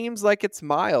it seems like it's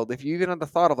mild, if you even have the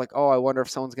thought of like, oh, I wonder if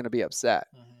someone's going to be upset.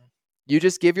 You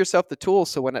just give yourself the tools.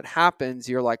 So when it happens,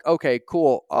 you're like, okay,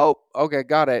 cool. Oh, okay,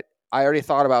 got it. I already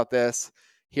thought about this.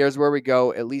 Here's where we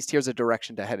go. At least here's a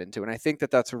direction to head into. And I think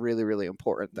that that's a really, really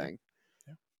important thing.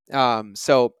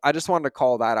 So I just wanted to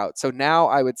call that out. So now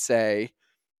I would say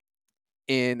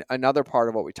in another part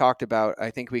of what we talked about,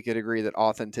 I think we could agree that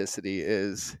authenticity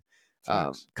is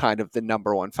kind of the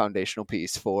number one foundational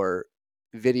piece for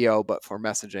video, but for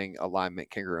messaging, alignment,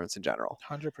 congruence in general.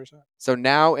 100%. So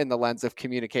now in the lens of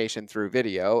communication through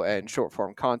video and short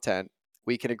form content,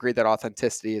 we can agree that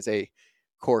authenticity is a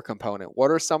core component. What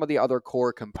are some of the other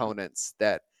core components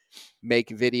that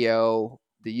make video,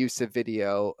 the use of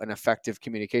video, an effective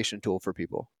communication tool for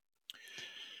people?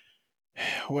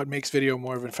 What makes video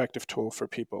more of an effective tool for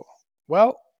people?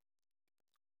 Well,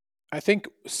 I think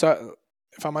so.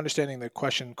 If I'm understanding the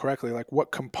question correctly, like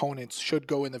what components should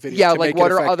go in the video? Yeah, to like make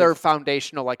what it are effective? other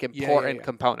foundational, like important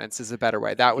components is a better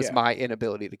way. That was my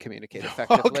inability to communicate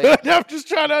effectively. Oh, good. I'm just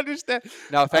trying to understand.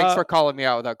 No, thanks for calling me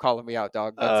out without calling me out,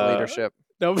 dog. That's leadership.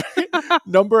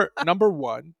 Number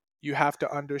one, you have to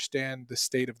understand the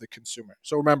state of the consumer.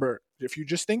 So remember, if you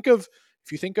think of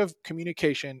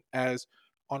communication as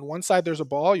on one side there's a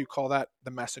ball, you call that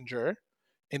the messenger.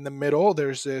 In the middle,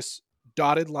 there's this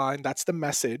dotted line, that's the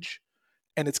message,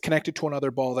 and it's connected to another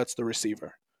ball, that's the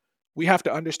receiver. We have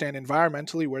to understand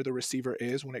environmentally where the receiver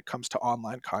is when it comes to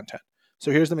online content.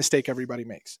 So here's the mistake everybody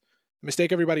makes. The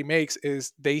mistake everybody makes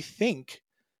is they think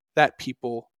that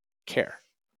people care.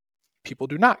 People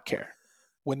do not care.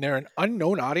 When they're an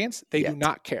unknown audience, they do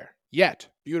not care. Yet.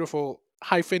 Beautiful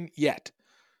hyphen yet.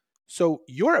 So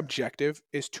your objective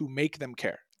is to make them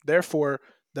care. Therefore,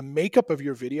 the makeup of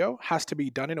your video has to be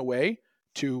done in a way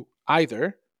to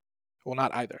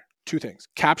two things.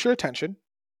 Capture attention,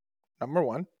 number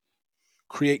one.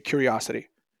 Create curiosity.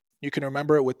 You can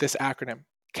remember it with this acronym,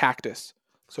 CACTUS.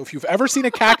 So if you've ever seen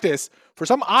a cactus, for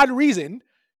some odd reason,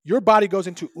 your body goes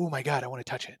into, oh my God, I want to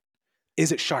touch it.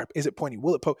 Is it sharp? Is it pointy?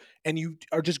 Will it poke? And you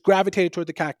are just gravitated toward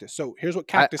the cactus. So here's what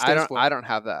cactus stands for. I don't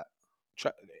have that.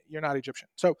 You're not Egyptian.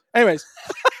 So anyways,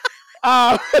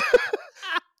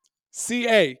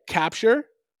 CA, capture,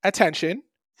 attention.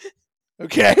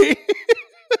 Okay.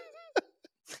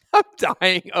 I'm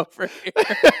dying over here.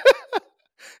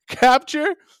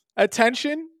 Capture,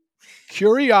 attention,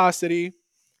 curiosity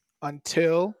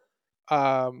until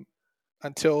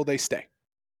they stay.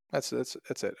 That's it.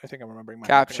 I think I'm remembering my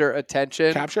Capture acronym.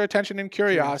 attention. Capture attention and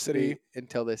curiosity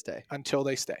until they stay. Until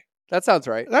they stay. That sounds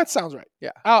right. That sounds right.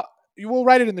 Yeah. You will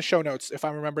write it in the show notes if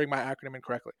I'm remembering my acronym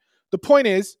incorrectly. The point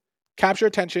is capture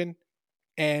attention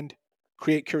and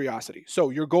create curiosity. So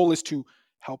your goal is to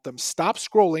help them stop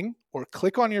scrolling or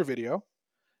click on your video.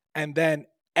 And then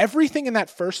everything in that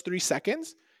first 3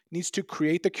 seconds needs to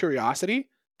create the curiosity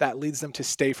that leads them to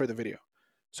stay for the video.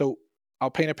 So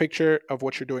I'll paint a picture of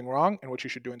what you're doing wrong and what you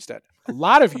should do instead. A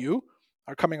lot of you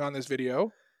are coming on this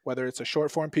video, whether it's a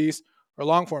short form piece or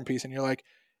long form piece, and you're like,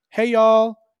 hey,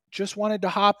 y'all, just wanted to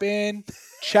hop in,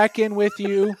 check in with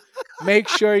you, make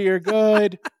sure you're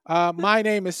good. My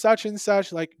name is such and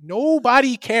such. Like,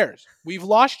 nobody cares. We've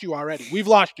lost you already. We've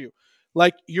lost you.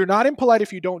 Like, you're not impolite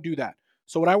if you don't do that.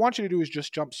 So what I want you to do is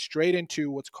just jump straight into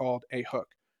what's called a hook.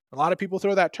 A lot of people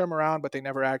throw that term around, but they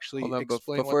never actually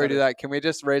explain. Before we do that, can we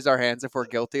just raise our hands if we're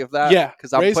guilty of that? Yeah.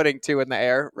 Because I'm putting 2 in the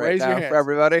air right now for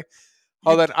everybody.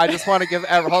 Hold on. I just want to give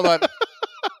hold on.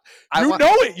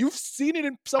 Know it. You've seen it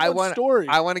in someone's story.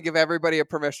 I want to give everybody a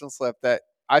permission slip that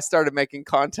I started making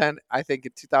content, I think,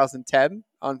 in 2010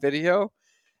 on video.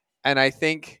 And I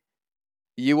think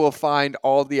you will find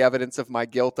all the evidence of my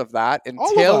guilt of that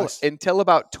until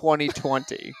about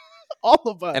 2020. All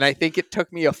of us. And I think it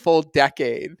took me a full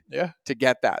decade to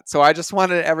get that. So I just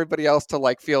wanted everybody else to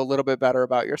like feel a little bit better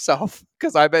about yourself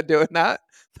because I've been doing that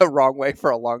the wrong way for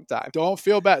a long time. Don't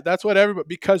feel bad. That's what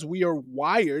because we are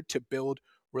wired to build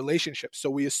relationships. So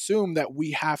we assume that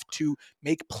we have to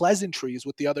make pleasantries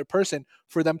with the other person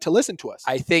for them to listen to us.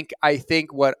 I think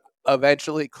what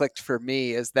eventually clicked for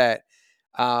me is that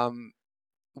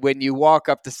when you walk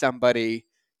up to somebody,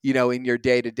 you know, in your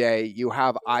day-to-day, you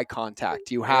have eye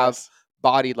contact, you have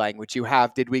body language, you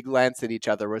have, did we glance at each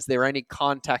other? Was there any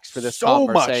context for this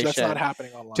conversation? Much that's not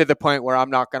happening online. To the point where I'm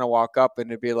not going to walk up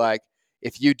and it'd be like,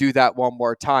 if you do that one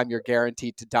more time, you're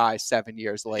guaranteed to die 7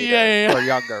 years later or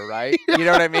younger, right? You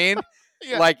know what I mean?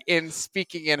 Like in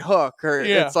speaking in hook, or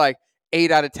it's like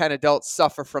 8 out of 10 adults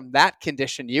suffer from that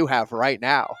condition you have right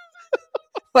now.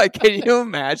 Like, can you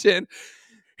imagine?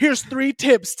 Here's 3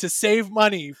 tips to save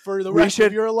money for the rest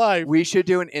of your life. We should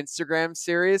do an Instagram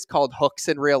series called Hooks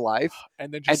in Real Life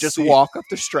and then just walk up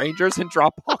to strangers and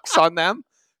drop hooks on them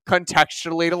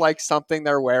contextually to like something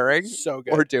they're wearing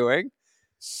or doing.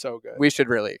 So good. We should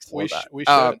really explore that. We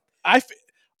should.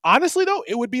 Honestly, though,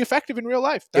 it would be effective in real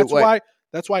life. That's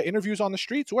why interviews on the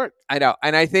streets work. I know.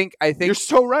 And I think you're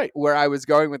so right. Where I was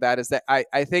going with that is that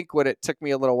I think what it took me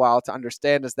a little while to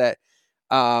understand is that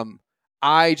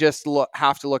I just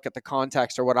have to look at the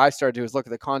context, or what I started to do is look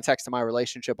at the context of my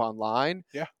relationship online,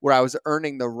 where I was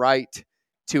earning the right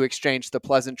to exchange the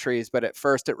pleasantries, but at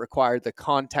first it required the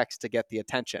context to get the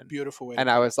attention. Beautiful way. And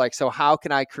I was like, so how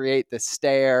can I create the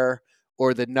stare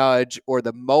or the nudge or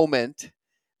the moment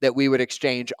that we would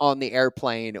exchange on the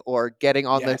airplane or getting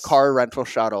on the car rental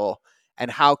shuttle? And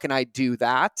how can I do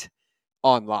that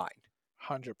online?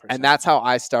 100%. And that's how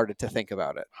I started to think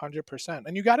about it. 100%.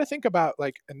 And you got to think about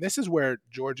and this is where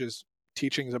George's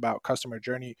teachings about customer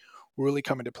journey really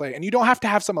come into play. And you don't have to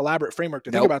have some elaborate framework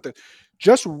to think about this.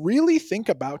 Just really think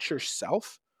about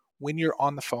yourself when you're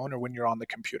on the phone or when you're on the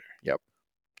computer. Yep.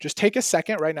 Just take a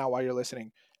second right now while you're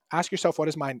listening. Ask yourself, what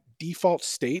is my default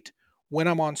state when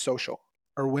I'm on social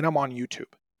or when I'm on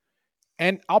YouTube?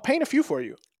 And I'll paint a few for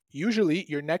you. Usually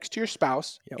you're next to your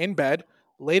spouse in bed,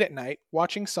 late at night,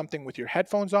 watching something with your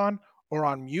headphones on or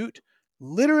on mute,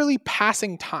 literally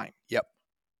passing time. Yep.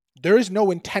 There is no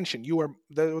intention. You are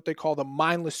what they call the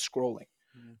mindless scrolling,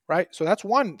 right? So that's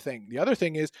one thing. The other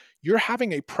thing is you're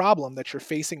having a problem that you're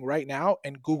facing right now,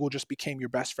 and Google just became your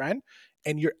best friend,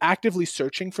 and you're actively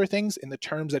searching for things in the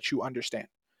terms that you understand.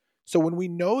 So when we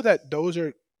know that those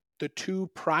are the 2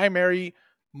 primary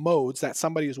modes that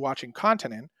somebody is watching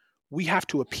content in, we have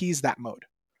to appease that mode.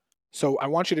 So I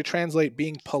want you to translate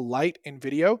being polite in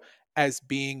video as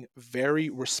being very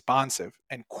responsive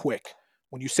and quick.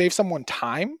 When you save someone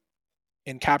time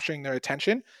in capturing their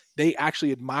attention, they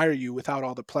actually admire you without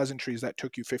all the pleasantries that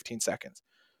took you 15 seconds.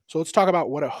 So let's talk about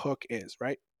what a hook is,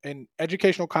 right? in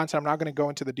educational content, I'm not going to go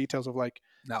into the details of like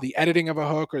No. the editing of a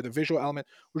hook or the visual element.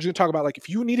 We're just going to talk about like if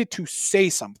you needed to say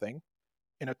something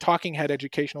in a talking head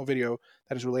educational video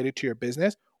that is related to your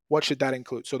business, what should that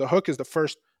include? So the hook is the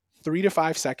first 3 to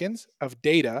 5 seconds of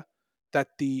data that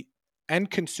the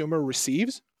end consumer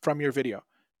receives from your video.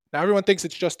 Now everyone thinks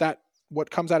it's just that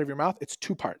what comes out of your mouth. It's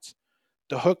 2 parts.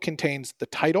 The hook contains the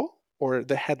title or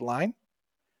the headline,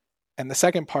 and the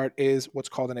second part is what's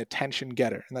called an attention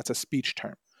getter, and that's a speech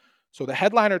term. So the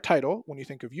headline or title, when you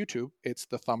think of YouTube, it's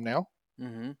the thumbnail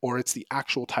or it's the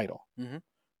actual title.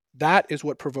 That is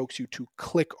what provokes you to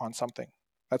click on something.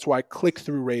 That's why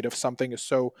click-through rate of something is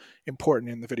so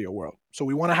important in the video world. So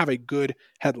we want to have a good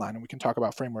headline, and we can talk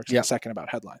about frameworks in a second about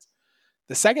headlines.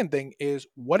 The second thing is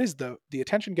what is the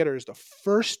attention getter is the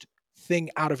first thing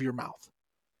out of your mouth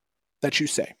that you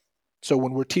say. So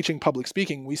when we're teaching public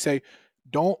speaking, we say,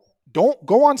 don't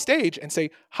go on stage and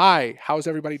say, hi, how's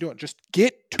everybody doing? Just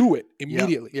get to it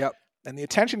immediately. Yep. And the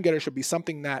attention getter should be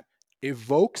something that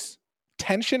evokes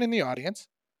tension in the audience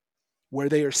where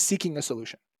they are seeking a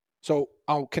solution. So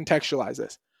I'll contextualize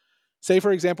this. Say,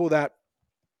 for example, that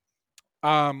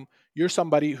you're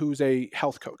somebody who's a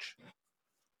health coach,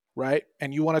 right?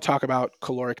 And you want to talk about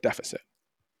caloric deficit.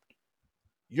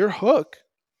 Your hook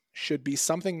should be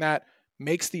something that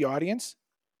makes the audience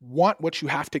want what you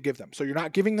have to give them. So you're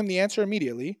not giving them the answer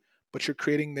immediately, but you're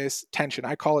creating this tension.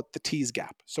 I call it the tease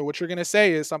gap. So what you're going to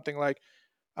say is something like,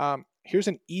 here's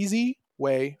an easy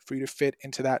way for you to fit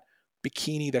into that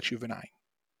bikini that you've been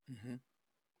eyeing.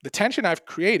 The tension I've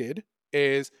created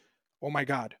is, oh my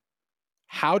God,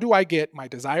 how do I get my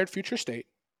desired future state,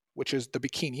 which is the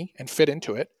bikini, and fit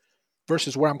into it,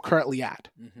 versus where I'm currently at?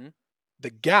 The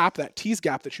gap, that tease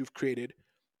gap that you've created,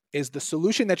 is the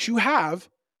solution that you have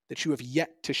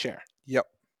yet to share. Yep.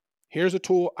 Here's a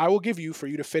tool I will give you for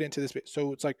you to fit into this bit.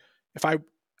 So it's like, if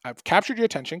I've captured your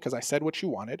attention because I said what you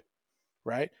wanted,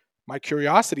 right? My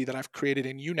curiosity that I've created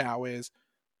in you now is,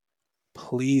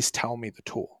 please tell me the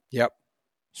tool. Yep.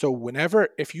 So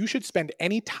if you should spend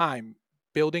any time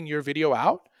building your video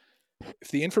out, if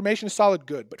the information is solid,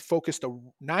 good, but focus the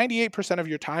 98% of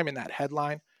your time in that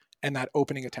headline and that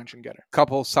opening attention getter.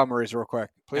 Couple summaries real quick.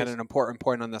 Please. And an important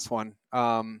point on this one.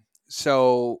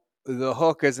 So the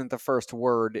hook isn't the first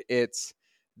word. It's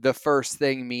the first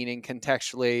thing, meaning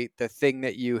contextually the thing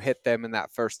that you hit them in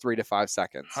that first 3 to 5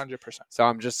 seconds. 100%. So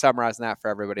I'm just summarizing that for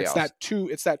everybody else.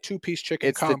 It's that two-piece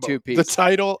chicken combo. It's the two-piece. The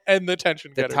title and the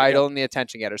attention getter. The title and the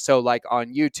attention getter. So like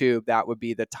on YouTube, that would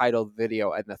be the title of the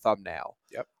video and the thumbnail.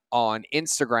 Yep. On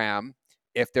Instagram,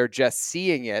 if they're just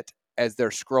seeing it as they're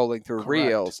scrolling through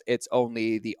Reels, it's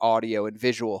only the audio and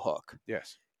visual hook.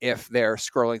 Yes. If they're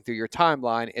scrolling through your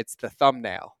timeline, it's the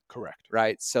thumbnail. Correct.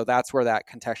 Right? So that's where that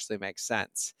contextually makes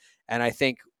sense. And I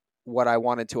think what I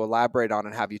wanted to elaborate on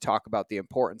and have you talk about the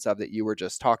importance of that, you were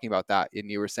just talking about that, and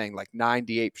you were saying like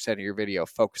 98% of your video,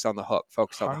 focus on the hook,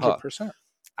 focus on the hook. 100%.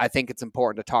 I think it's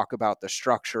important to talk about the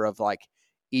structure of like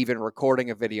even recording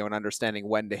a video and understanding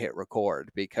when to hit record,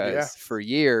 because for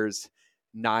years,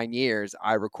 9 years,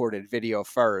 I recorded video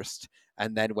first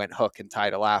and then went hook and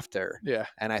title after. Yeah.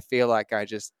 And I feel like I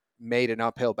just made an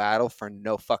uphill battle for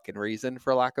no fucking reason,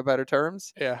 for lack of better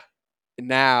terms. Yeah.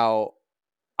 Now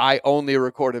I only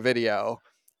record a video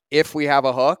if we have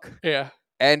a hook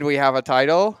and we have a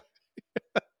title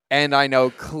and I know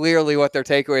clearly what their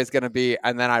takeaway is going to be,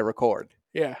 and then I record.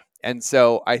 Yeah. And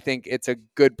so I think it's a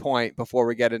good point before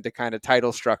we get into kind of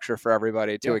title structure for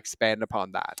everybody to expand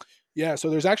upon that. Yeah, so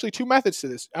there's actually 2 methods to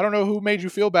this. I don't know who made you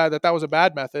feel bad that was a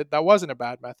bad method. That wasn't a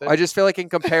bad method. I just feel like in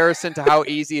comparison to how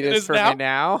easy it is for me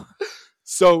now.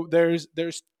 So there's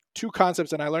 2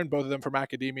 concepts, and I learned both of them from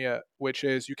academia, which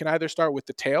is you can either start with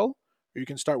the tail or you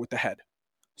can start with the head.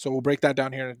 So we'll break that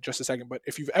down here in just a second. But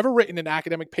if you've ever written an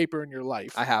academic paper in your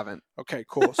life. I haven't. Okay,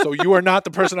 cool. So you are not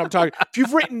the person I'm talking. If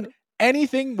you've written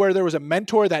anything where there was a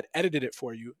mentor that edited it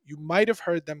for you, you might have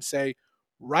heard them say,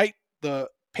 write the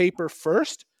paper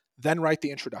first, then write the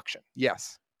introduction.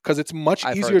 Yes. Because it's much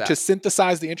easier to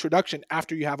synthesize the introduction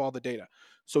after you have all the data.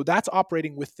 So that's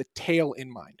operating with the tail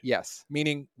in mind. Yes.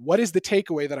 Meaning, what is the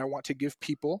takeaway that I want to give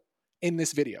people in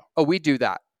this video? Oh, we do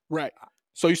that. Right.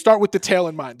 So you start with the tail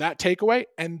in mind, that takeaway,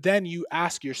 and then you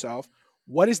ask yourself,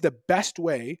 what is the best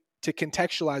way to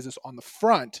contextualize this on the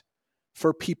front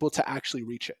for people to actually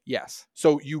reach it? Yes.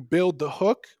 So you build the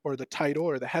hook or the title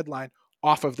or the headline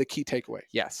off of the key takeaway.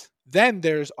 Yes. Then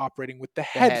there's operating with the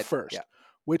head first,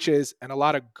 which is, and a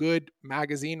lot of good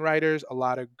magazine writers, a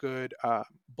lot of good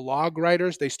blog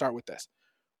writers, they start with this.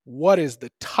 What is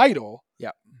the title?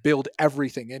 Build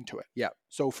everything into it.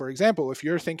 So for example, if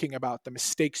you're thinking about the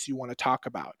mistakes you want to talk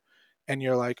about, and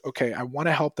you're like, okay, I want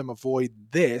to help them avoid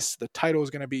this. The title is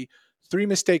going to be 3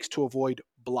 mistakes to avoid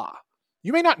blah.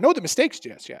 You may not know the mistakes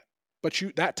just yet, but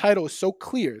that title is so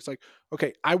clear. It's like,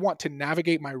 okay, I want to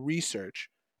navigate my research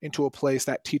into a place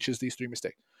that teaches these 3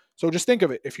 mistakes. So just think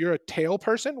of it. If you're a tail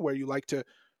person where you like to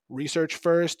research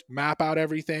first, map out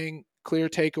everything, clear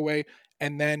takeaway,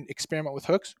 and then experiment with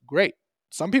hooks, great.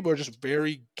 Some people are just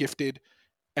very gifted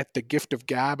at the gift of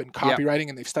gab and copywriting,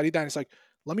 and they've studied that. And it's like,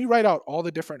 let me write out all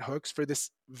the different hooks for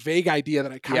this vague idea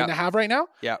that I kind of have right now.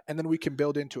 Yeah. And then we can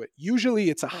build into it.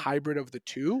 Usually it's a hybrid of the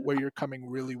two where you're coming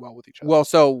really well with each other. Well,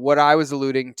 so what I was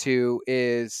alluding to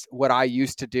is what I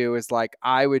used to do is like,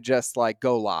 I would just like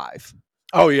go live.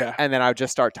 Oh yeah. And then I would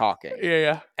just start talking.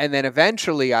 Yeah. And then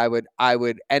eventually I would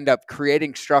end up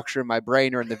creating structure in my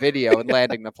brain or in the video and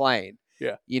landing the plane.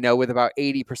 Yeah. You know, with about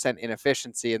 80%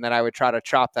 inefficiency. And then I would try to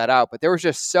chop that out. But there was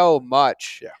just so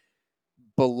much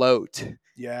bloat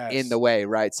in the way,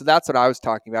 right? So that's what I was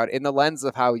talking about. In the lens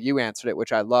of how you answered it,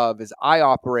 which I love, is I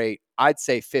operate, I'd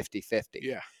say 50-50.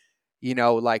 Yeah. You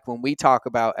know, like when we talk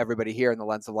about everybody here in the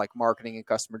lens of like marketing and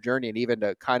customer journey, and even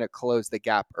to kind of close the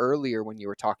gap earlier when you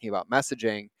were talking about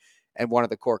messaging, and one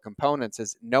of the core components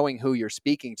is knowing who you're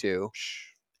speaking to.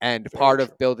 And part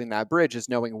of building that bridge is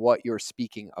knowing what you're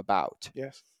speaking about.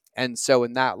 Yes. And so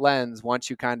in that lens, once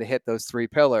you kind of hit those 3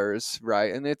 pillars,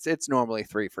 right? And it's normally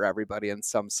 3 for everybody in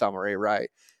some summary,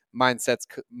 right?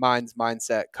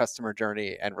 Mindset, customer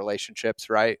journey, and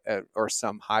relationships, right? Or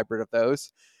some hybrid of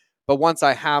those. But once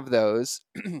I have those,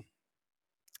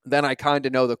 then I kind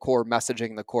of know the core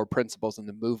messaging, the core principles, and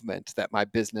the movement that my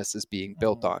business is being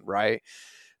built on, right?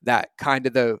 That kind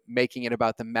of the making it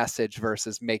about the message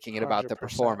versus making it about the 100%.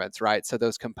 performance, right? So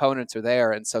those components are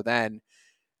there. And so then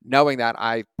knowing that,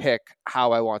 I pick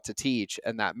how I want to teach,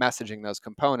 and that messaging, those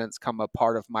components come a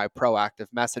part of my proactive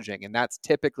messaging. And that's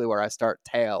typically where I start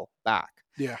tail back.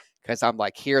 Yeah. Because I'm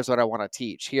like, here's what I want to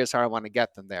teach. Here's how I want to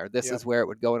get them there. This is where it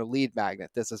would go in a lead magnet.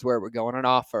 This is where it would go in an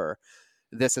offer.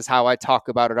 This is how I talk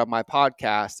about it on my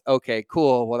podcast. Okay,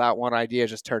 cool. Well, that one idea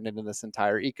just turned into this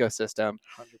entire ecosystem.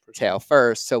 100%. Tail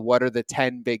first. So what are the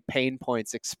 10 big pain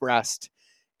points expressed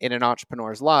in an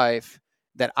entrepreneur's life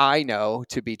that I know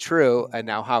to be true? And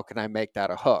now how can I make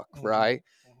that a hook, right?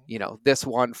 You know, this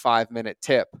one 5-minute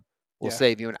tip will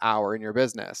save you an hour in your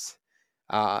business.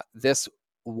 This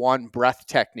one breath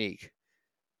technique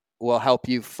will help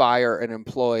you fire an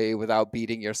employee without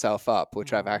beating yourself up,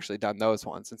 which I've actually done those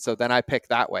ones. And so then I pick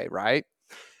that way, right?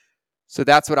 So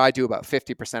that's what I do about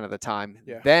 50% of the time.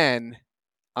 Then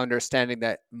understanding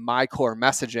that my core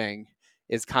messaging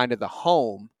is kind of the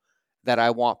home that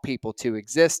I want people to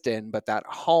exist in, but that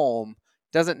home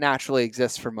doesn't naturally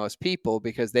exist for most people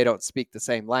because they don't speak the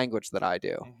same language that I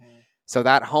do. So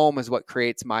that home is what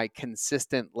creates my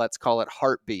consistent, let's call it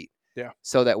heartbeat.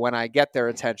 So that when I get their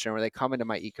attention or they come into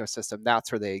my ecosystem,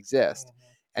 that's where they exist.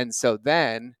 And so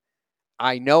then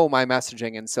I know my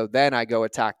messaging. And so then I go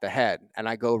attack the head, and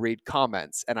I go read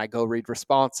comments, and I go read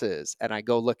responses, and I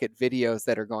go look at videos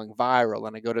that are going viral,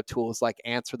 and I go to tools like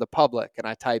Answer the Public, and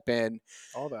I type in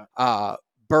all that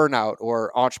burnout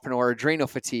or entrepreneur adrenal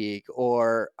fatigue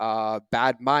or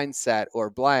bad mindset or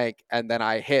blank. And then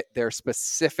I hit their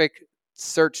specific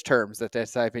search terms that they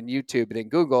type in YouTube and in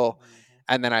Google.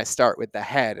 And then I start with the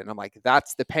head, and I'm like,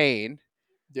 that's the pain.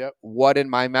 What in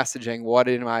my messaging, what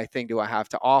in my thing do I have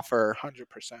to offer 100%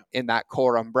 in that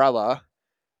core umbrella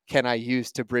can I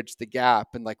use to bridge the gap?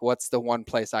 And like, what's the one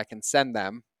place I can send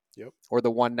them or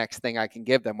the one next thing I can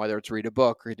give them, whether it's read a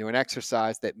book or do an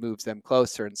exercise that moves them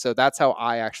closer. And so that's how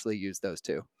I actually use those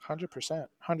two.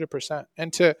 100%.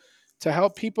 And to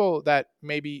help people that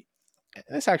maybe,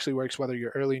 this actually works whether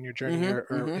you're early in your journey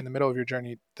or in the middle of your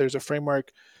journey, there's a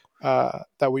framework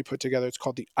that we put together. It's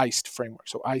called the ICED framework.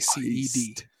 So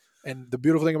ICED. And the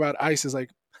beautiful thing about ICE is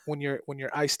like when you're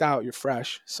iced out, you're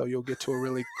fresh. So you'll get to a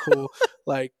really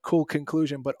cool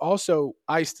conclusion. But also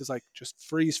ICED is like just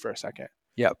freeze for a second.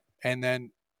 And then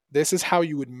this is how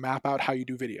you would map out how you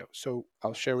do video. So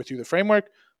I'll share with you the framework,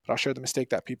 but I'll share the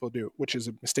mistake that people do, which is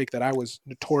a mistake that I was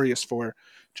notorious for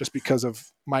just because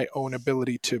of my own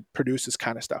ability to produce this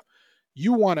kind of stuff.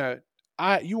 You want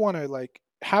to like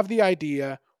have the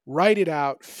idea, write it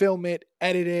out, film it,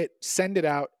 edit it, send it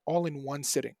out all in one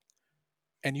sitting.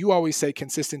 And you always say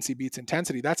consistency beats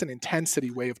intensity. That's an intensity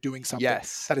way of doing something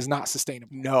that is not sustainable.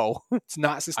 No, it's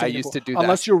not sustainable. I used to do that.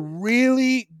 Unless you're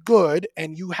really good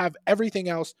and you have everything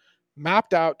else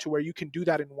mapped out to where you can do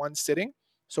that in one sitting.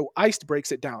 So ICED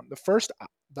breaks it down.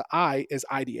 The I is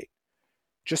ideate.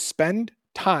 Just spend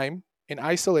time in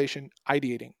isolation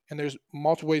ideating. And there's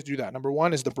multiple ways to do that. Number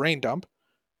one is the brain dump.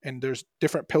 And there's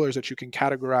different pillars that you can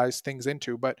categorize things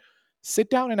into. But sit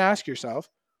down and ask yourself,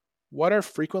 what are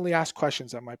frequently asked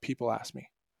questions that my people ask me?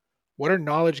 What are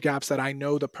knowledge gaps that I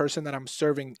know the person that I'm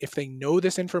serving, if they know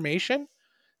this information,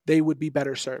 they would be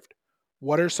better served?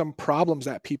 What are some problems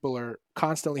that people are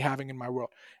constantly having in my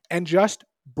world? And just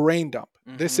brain dump.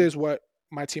 This is what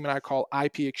my team and I call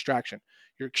IP extraction.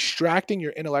 You're extracting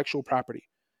your intellectual property.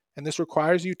 And this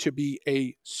requires you to be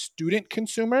a student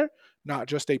consumer, not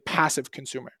just a passive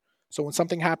consumer. So when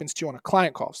something happens to you on a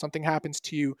client call, something happens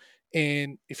to you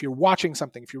if you're watching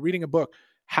something, if you're reading a book,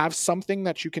 have something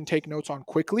that you can take notes on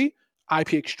quickly,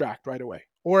 IP extract right away,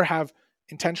 or have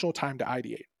intentional time to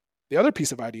ideate. The other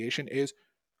piece of ideation is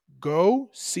go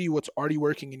see what's already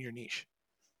working in your niche.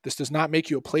 This does not make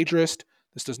you a plagiarist.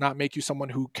 This does not make you someone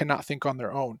who cannot think on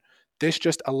their own. This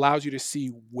just allows you to see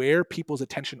where people's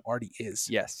attention already is.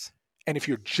 Yes. And if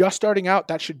you're just starting out,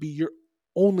 that should be your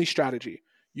only strategy.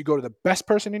 You go to the best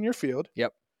person in your field.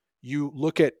 Yep. You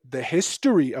look at the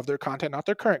history of their content, not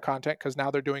their current content, because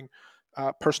now they're doing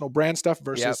personal brand stuff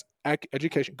versus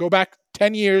education. Go back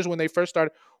 10 years when they first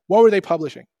started. What were they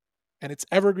publishing? And it's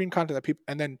evergreen content that people,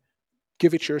 and then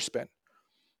give it your spin.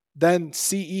 Then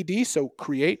CED, so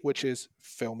create, which is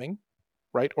filming,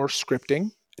 right? Or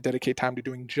scripting. Dedicate time to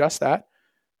doing just that.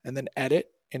 And then edit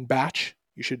in batch.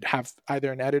 You should have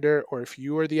either an editor, or if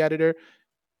you are the editor,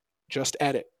 just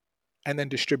edit. And then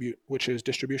distribute, which is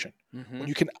distribution. When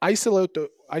you can isolate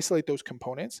those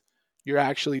components, you're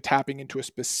actually tapping into a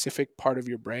specific part of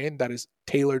your brain that is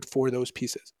tailored for those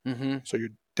pieces. So you're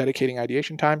dedicating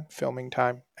ideation time, filming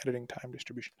time, editing time,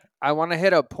 distribution time. I want to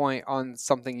hit a point on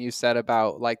something you said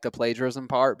about like the plagiarism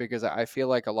part, because I feel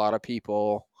like a lot of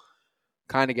people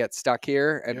kind of get stuck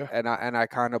here, and I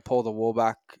kind of pull the wool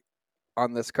back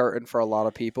on this curtain for a lot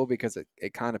of people because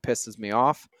it kind of pisses me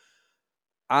off.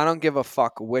 I don't give a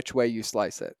fuck which way you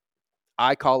slice it.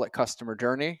 I call it customer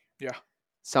journey. Yeah.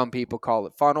 Some people call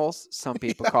it funnels. Some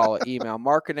people call it email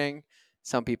marketing.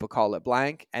 Some people call it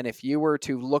blank. And if you were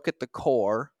to look at the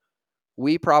core,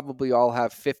 we probably all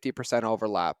have 50%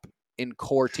 overlap in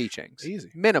core teachings.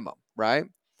 Easy. Minimum, right?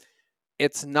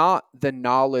 It's not the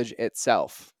knowledge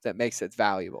itself that makes it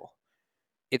valuable.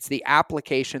 It's the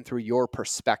application through your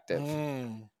perspective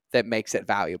that makes it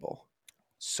valuable.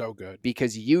 So good.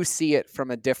 Because you see it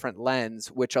from a different lens,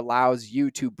 which allows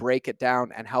you to break it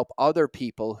down and help other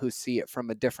people who see it from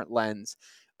a different lens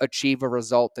achieve a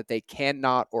result that they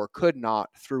cannot or could not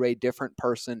through a different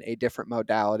person, a different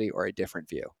modality, or a different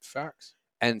view. Facts.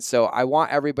 And so I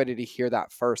want everybody to hear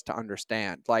that first to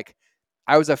understand. Like,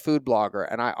 I was a food blogger,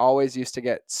 and I always used to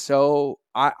get so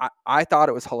I thought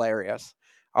it was hilarious.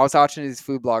 I was watching these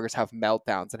food bloggers have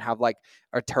meltdowns and have like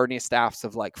attorney staffs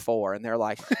of like 4. And they're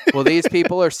like, well, these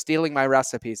people are stealing my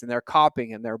recipes and they're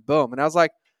copying and they're boom. And I was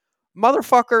like,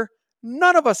 motherfucker,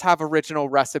 none of us have original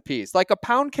recipes. Like, a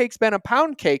pound cake's been a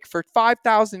pound cake for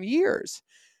 5,000 years.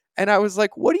 And I was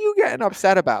like, what are you getting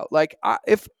upset about? Like,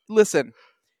 if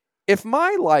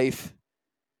my life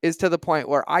is to the point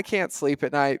where I can't sleep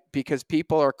at night because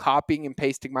people are copying and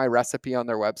pasting my recipe on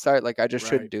their website, like, I just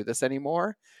shouldn't do this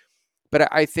anymore. But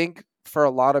I think for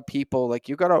a lot of people, like,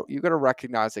 you gotta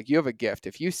recognize, like, you have a gift.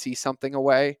 If you see something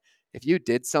away, if you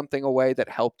did something away that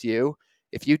helped you,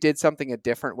 if you did something a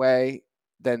different way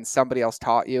than somebody else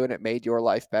taught you and it made your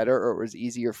life better or it was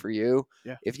easier for you,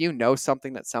 if you know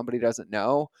something that somebody doesn't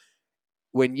know,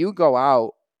 when you go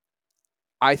out,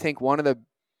 I think one of the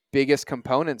biggest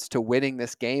components to winning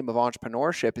this game of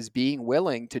entrepreneurship is being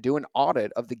willing to do an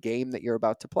audit of the game that you're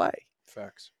about to play.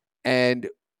 Facts. And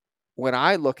when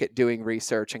I look at doing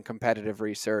research and competitive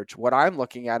research, what I'm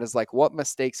looking at is like, what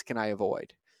mistakes can I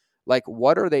avoid? Like,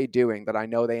 what are they doing that I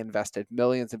know they invested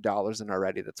millions of dollars in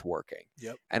already that's working?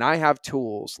 Yep. And I have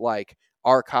tools like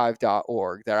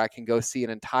archive.org that I can go see an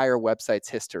entire website's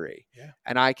history. Yeah.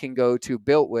 And I can go to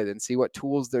BuiltWith and see what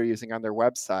tools they're using on their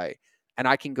website. And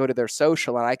I can go to their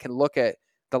social and I can look at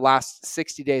the last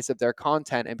 60 days of their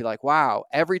content and be like, wow,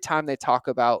 every time they talk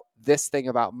about this thing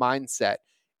about mindset,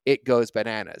 it goes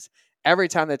bananas. Every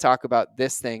time they talk about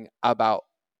this thing about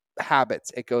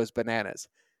habits, it goes bananas.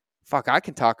 Fuck, I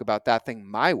can talk about that thing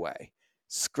my way.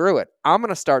 Screw it. I'm going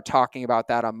to start talking about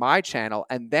that on my channel.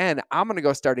 And then I'm going to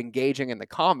go start engaging in the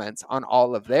comments on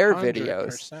all of their 100%.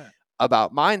 videos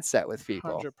about mindset with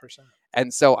people. 100%.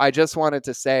 And so I just wanted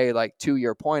to say, like, to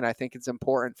your point, I think it's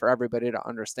important for everybody to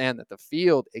understand that the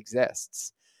field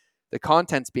exists. The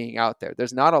content's being out there.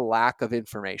 There's not a lack of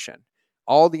information.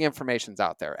 All the information's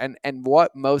out there. And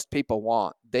what most people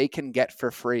want, they can get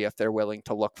for free if they're willing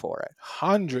to look for it.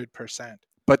 100%.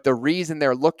 But the reason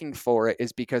they're looking for it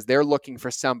is because they're looking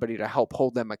for somebody to help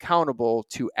hold them accountable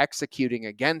to executing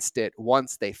against it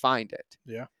once they find it.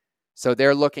 Yeah. So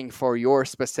they're looking for your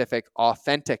specific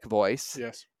authentic voice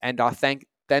Yes. and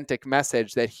authentic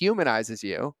message that humanizes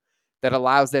you, that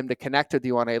allows them to connect with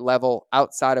you on a level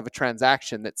outside of a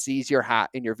transaction, that sees your hat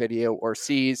in your video or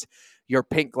sees your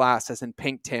pink glasses and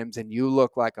pink Tims and you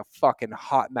look like a fucking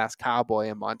hot mess cowboy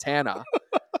in Montana.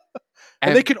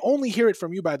 And they can only hear it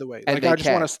from you, by the way. Like, I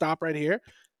just want to stop right here.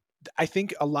 I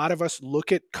think a lot of us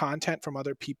look at content from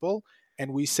other people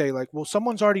and we say like, well,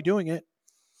 someone's already doing it.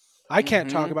 I can't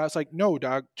talk about it. It's like, no,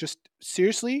 dog, just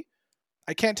seriously.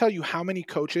 I can't tell you how many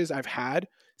coaches I've had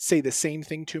say the same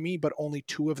thing to me, but only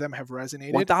 2 of them have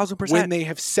resonated. 1000%. When they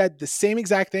have said the same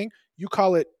exact thing. You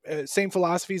call it same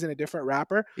philosophies in a different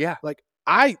wrapper. Yeah. Like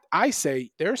I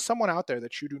say there's someone out there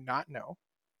that you do not know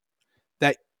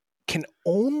that can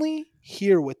only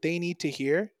hear what they need to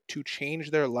hear to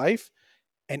change their life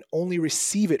and only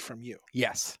receive it from you.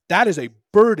 Yes. That is a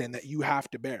burden that you have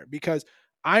to bear, because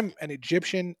I'm an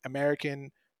Egyptian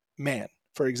American man,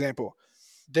 for example.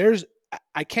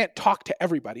 I can't talk to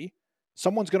everybody.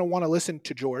 Someone's going to want to listen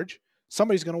to George.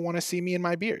 Somebody's going to want to see me in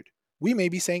my beard. We may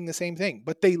be saying the same thing,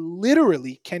 but they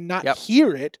literally cannot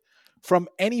hear it from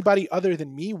anybody other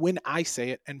than me when I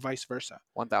say it, and vice versa.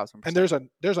 1000%. And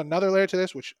there's another layer to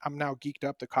this, which I'm now geeked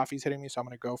up. The coffee's hitting me, so I'm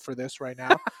going to go for this right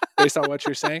now based on what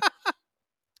you're saying.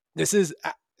 This is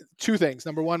 2 things.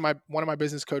 Number one, one of my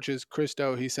business coaches,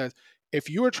 Christo, he says, if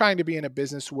you are trying to be in a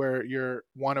business where you're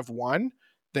one of one,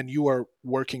 then you are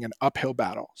working an uphill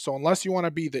battle. So unless you want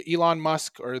to be the Elon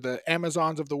Musk or the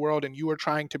Amazons of the world and you are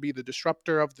trying to be the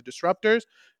disruptor of the disruptors,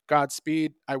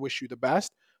 Godspeed, I wish you the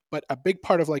best. But a big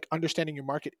part of like understanding your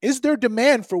market is there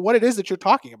demand for what it is that you're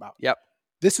talking about. Yep.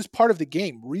 This is part of the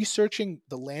game. Researching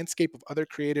the landscape of other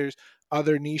creators,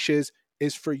 other niches,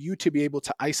 is for you to be able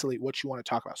to isolate what you want to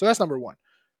talk about. So that's number one.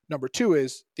 Number 2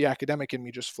 is the academic in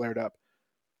me just flared up.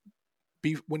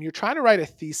 When you're trying to write a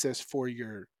thesis for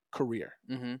your career,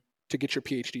 to get your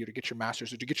PhD or to get your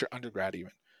master's or to get your undergrad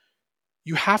even,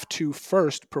 you have to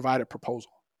first provide a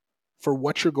proposal for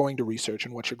what you're going to research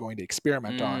and what you're going to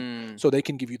experiment on, so they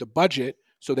can give you the budget,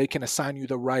 so they can assign you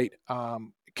the right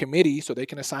committee, so they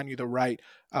can assign you the right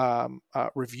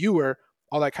reviewer,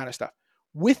 all that kind of stuff.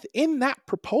 Within that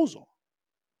proposal,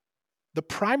 the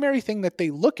primary thing that they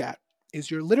look at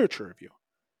is your literature review.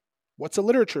 What's a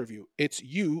literature review? It's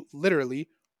you literally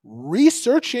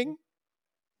researching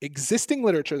existing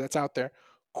literature that's out there,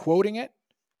 quoting it,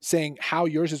 saying how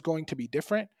yours is going to be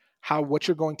different, what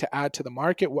you're going to add to the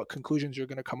market, what conclusions you're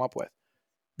going to come up with.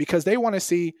 Because they want to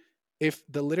see if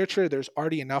the literature, there's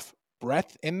already enough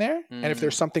breadth in there, and if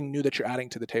there's something new that you're adding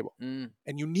to the table. And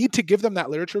you need to give them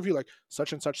that literature review, like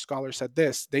such and such scholar said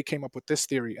this, they came up with this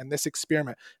theory and this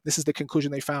experiment, this is the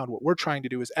conclusion they found, what we're trying to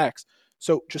do is X.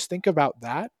 So just think about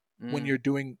that when you're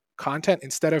doing content,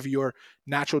 instead of your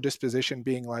natural disposition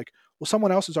being like, well,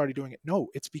 someone else is already doing it. No,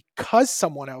 it's because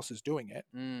someone else is doing it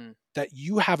that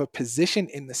you have a position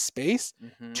in the space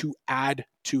to add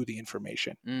to the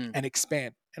information and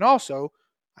expand. And also,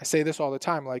 I say this all the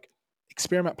time, like,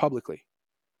 experiment publicly,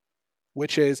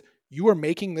 which is you are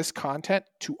making this content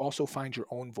to also find your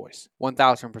own voice.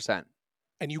 1000%.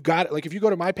 And you got it. Like, if you go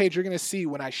to my page, you're going to see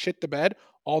when I shit the bed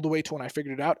all the way to when I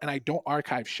figured it out, and I don't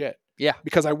archive shit. Yeah.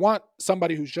 Because I want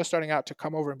somebody who's just starting out to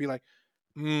come over and be like,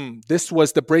 this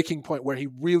was the breaking point where he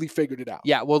really figured it out.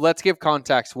 Yeah. Well, let's give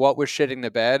context. What was shitting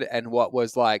the bed and what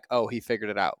was like, oh, he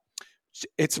figured it out.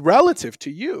 It's relative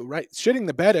to you, right? Shitting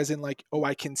the bed as in like, oh,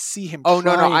 I can see him. Oh,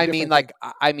 no. I mean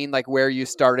like where you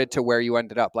started to where you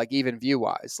ended up, like even view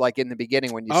wise, like in the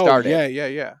beginning when you started.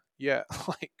 Yeah.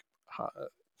 Like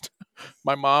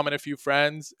my mom and a few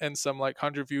friends and some like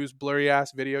 100 views, blurry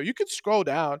ass video. You could scroll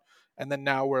down and then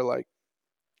now we're like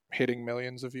hitting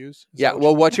millions of views. Yeah.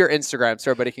 Well, what's your Instagram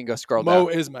so everybody can go scroll down? Mo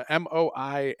Ismail,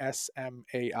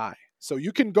 Moismai. So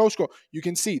you can go scroll. You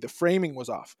can see the framing was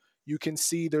off. You can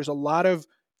see there's a lot of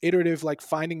iterative, like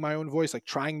finding my own voice, like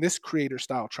trying this creator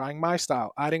style, trying my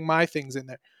style, adding my things in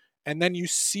there. And then you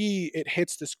see it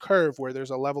hits this curve where there's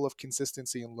a level of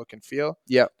consistency in look and feel.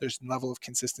 Yeah. There's a level of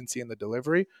consistency in the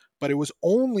delivery. But it was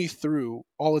only through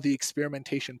all of the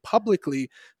experimentation publicly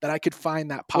that I could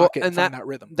find that pocket and find that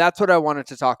rhythm. That's what I wanted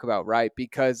to talk about, right?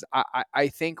 Because I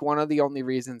think one of the only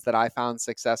reasons that I found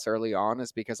success early on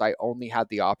is because I only had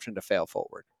the option to fail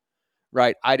forward.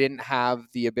 Right. I didn't have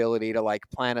the ability to like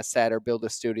plan a set or build a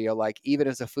studio, like even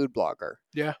as a food blogger.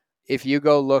 Yeah. If you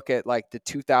go look at like the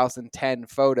 2010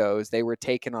 photos, they were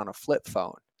taken on a flip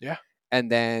phone. Yeah.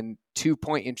 And then 2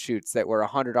 point-and-shoots that were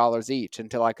 $100 each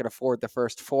until I could afford the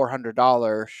first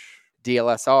 $400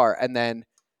 DLSR. And then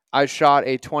I shot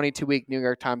a 22-week New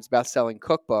York Times bestselling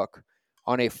cookbook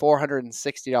on a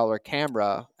 $460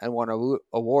 camera and won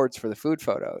awards for the food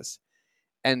photos.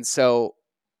 And so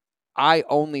I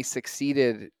only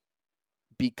succeeded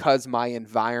because my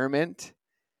environment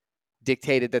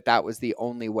dictated that was the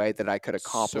only way that I could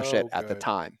accomplish it at the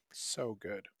time. So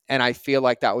good. And I feel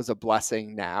like that was a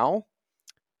blessing now,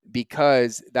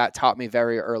 because that taught me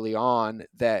very early on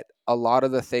that a lot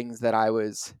of the things that I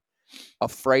was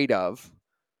afraid of,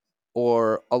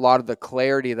 or a lot of the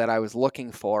clarity that I was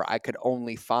looking for, I could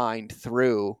only find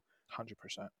through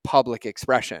 100%. public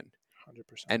expression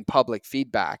 100%. and public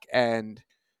feedback. And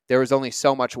there was only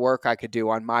so much work I could do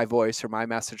on my voice or my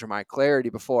message or my clarity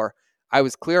before I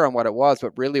was clear on what it was.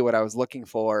 But really what I was looking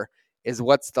for is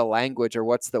what's the language, or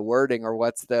what's the wording, or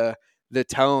what's the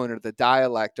tone or the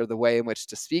dialect or the way in which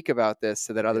to speak about this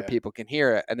so that other people can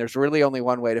hear it. And there's really only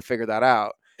one way to figure that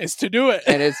out. It's to do it.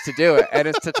 And it's to do it. And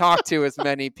it's to talk to as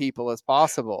many people as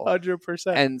possible.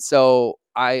 100%. And so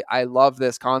I love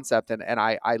this concept, and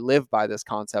I live by this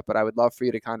concept, but I would love for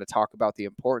you to kind of talk about the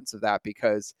importance of that,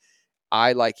 because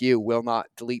I, like you, will not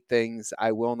delete things.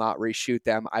 I will not reshoot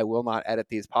them. I will not edit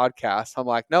these podcasts. I'm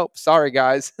like, nope, sorry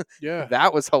guys. Yeah.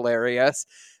 That was hilarious.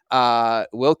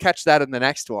 We'll catch that in the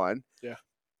next one. Yeah.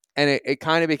 And it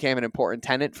kind of became an important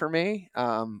tenet for me,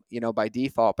 by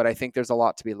default. But I think there's a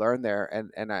lot to be learned there,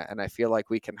 and I feel like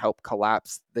we can help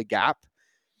collapse the gap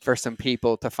for some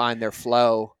people to find their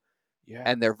flow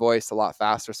and their voice a lot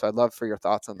faster. So I'd love for your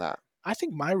thoughts on that. I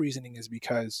think my reasoning is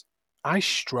because I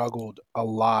struggled a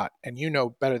lot, and you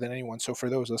know better than anyone. So for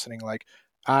those listening, like,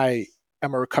 I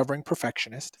am a recovering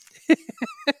perfectionist.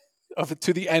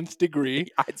 To the nth degree.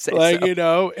 I'd say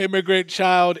so. Immigrant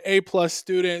child, A+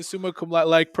 student, summa cum laude.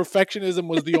 Like, perfectionism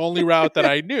was the only route that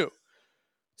I knew.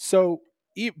 So,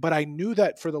 but I knew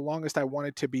that for the longest I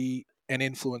wanted to be an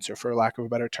influencer, for lack of a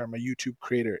better term, a YouTube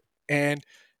creator. And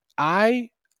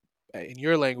in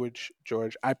your language,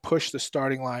 George, I push the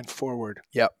starting line forward.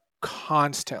 Yep.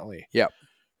 Constantly. Yep.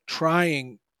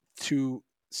 Trying to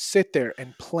sit there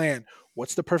and plan,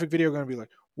 what's the perfect video going to be like?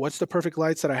 What's the perfect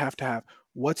lights that I have to have?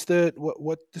 What does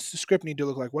the script need to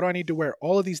look like? What do I need to wear?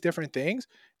 All of these different things,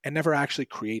 and never actually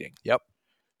creating. Yep.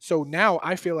 So now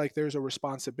I feel like there's a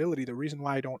responsibility. The reason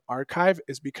why I don't archive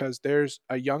is because there's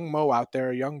a young Mo out there,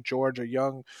 a young George, a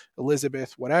young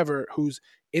Elizabeth, whatever, who's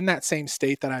in that same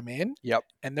state that I'm in. Yep.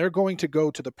 And they're going to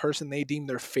go to the person they deem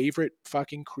their favorite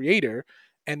fucking creator,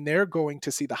 and they're going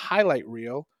to see the highlight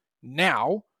reel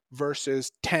now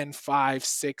versus 10, 5,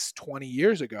 6, 20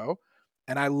 years ago.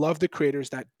 And I love the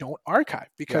creators that don't archive,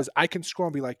 because I can scroll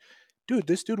and be like, dude,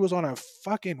 this dude was on a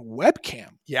fucking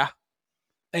webcam. Yeah.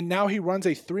 And now he runs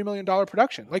a $3 million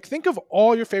production. Like, think of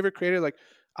all your favorite creators. Like,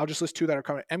 I'll just list two that are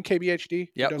coming. MKBHD,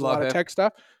 who does a lot of tech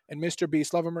stuff, and Mr.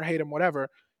 Beast, love him or hate him, whatever.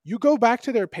 You go back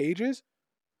to their pages,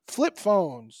 flip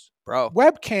phones,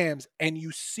 webcams, and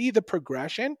you see the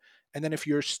progression. And then if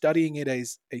you're studying it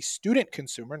as a student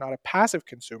consumer, not a passive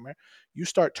consumer, you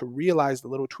start to realize the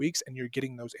little tweaks, and you're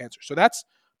getting those answers. So that's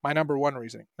my number one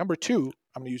reasoning. Number two,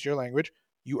 I'm going to use your language.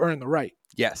 You earn the right.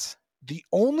 Yes. The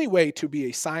only way to be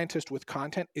a scientist with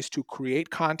content is to create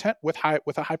content with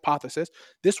a hypothesis.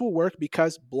 This will work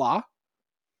because blah,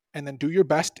 and then do your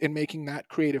best in making that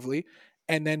creatively,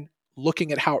 and then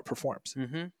looking at how it performs.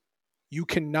 Mm-hmm. You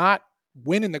cannot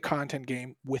win in the content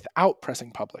game without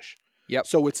pressing publish. Yep.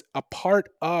 So it's a part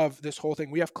of this whole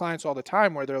thing. We have clients all the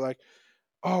time where they're like,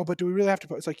 oh, but do we really have to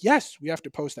post? It's like, yes, we have to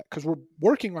post that, because we're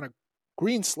working on a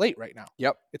green slate right now.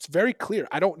 Yep. It's very clear.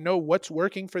 I don't know what's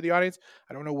working for the audience.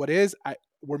 I don't know what is.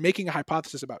 We're making a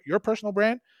hypothesis about your personal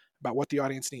brand, about what the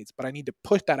audience needs, but I need to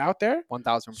put that out there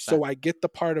 1,000%. So I get the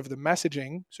part of the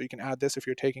messaging. So you can add this if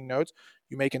you're taking notes.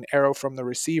 You make an arrow from the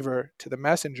receiver to the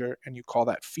messenger, and you call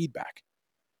that feedback.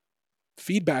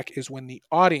 Feedback is when the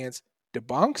audience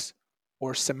debunks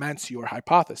or cements your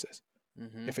hypothesis.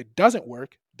 Mm-hmm. If it doesn't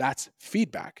work, that's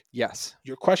feedback. Yes.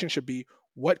 Your question should be,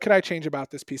 what could I change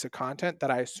about this piece of content that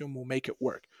I assume will make it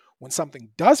work? When something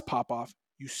does pop off,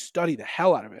 you study the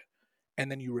hell out of it,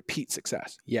 and then you repeat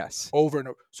success. Yes. Over and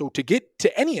over. So to get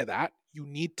to any of that, you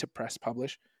need to press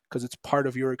publish, because it's part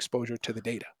of your exposure to the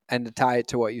data. And to tie it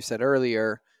to what you said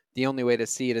earlier, the only way to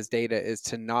see it as data is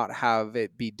to not have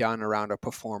it be done around a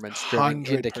performance-driven 100%.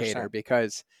 indicator.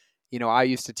 Because, I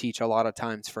used to teach a lot of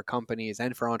times for companies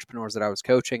and for entrepreneurs that I was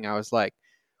coaching. I was like,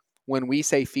 when we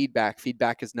say feedback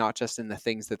is not just in the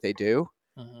things that they do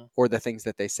or the things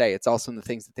that they say. It's also in the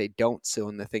things that they don't do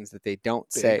and the things that they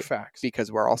don't say. Facts.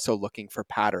 Because we're also looking for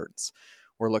patterns.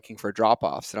 We're looking for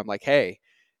drop-offs. And I'm like, hey,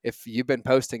 if you've been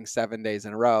posting 7 days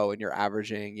in a row and you're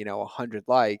averaging, 100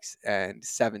 likes and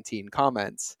 17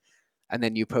 comments, and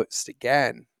then you post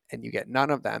again and you get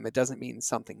none of them, it doesn't mean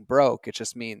something broke. It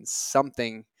just means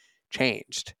something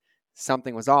changed.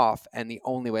 Something was off, and the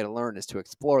only way to learn is to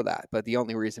explore that. But the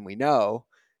only reason we know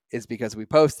is because we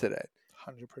posted it.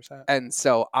 100%. And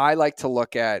so I like to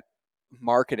look at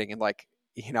marketing and like,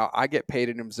 I get paid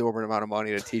an absorbent amount of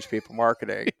money to teach people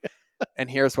marketing. And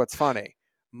here's what's funny.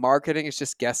 Marketing is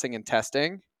just guessing and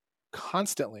testing.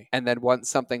 Constantly. And then once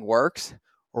something works,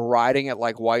 riding it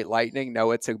like white lightning,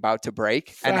 know it's about to break,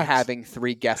 Facts. and having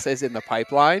 3 guesses in the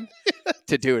pipeline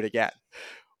to do it again.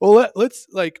 Well,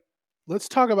 let's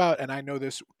talk about, and I know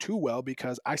this too well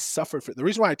because I suffered the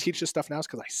reason why I teach this stuff now is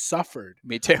because I suffered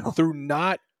Me too. through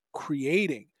not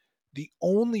creating. The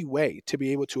only way to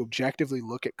be able to objectively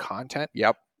look at content,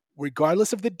 Yep.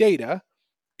 regardless of the data,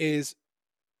 is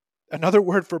another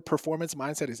word for performance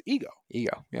mindset is ego.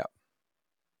 Ego. Yep.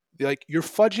 Like you're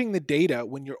fudging the data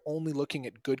when you're only looking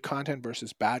at good content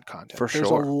versus bad content. For There's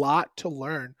sure. a lot to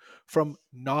learn from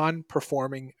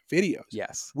non-performing videos.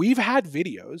 Yes. We've had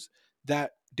videos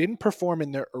that didn't perform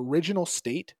in their original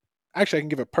state. Actually, I can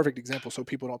give a perfect example so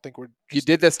people don't think we're just, you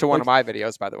did this to one of my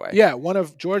videos, by the way. Yeah, one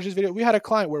of George's videos. We had a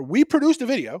client where we produced a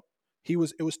video. It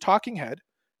was talking head,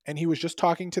 and he was just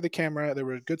talking to the camera. There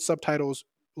were good subtitles,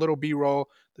 little B-roll,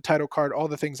 the title card, all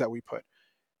the things that we put.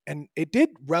 And it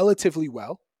did relatively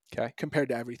well. Okay. Compared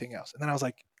to everything else. And then I was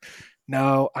like,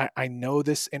 no, I know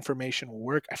this information will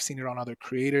work. I've seen it on other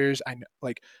creators. I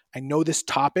know this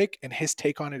topic and his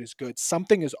take on it is good.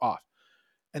 Something is off.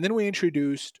 And then we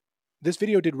introduced, this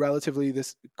video did relatively,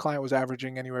 this client was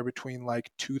averaging anywhere between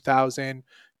like 2,000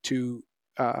 to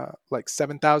like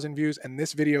 7,000 views. And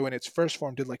this video in its first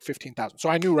form did like 15,000. So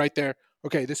I knew right there,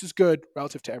 okay, this is good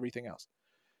relative to everything else.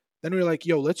 Then we were like,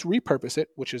 yo, let's repurpose it,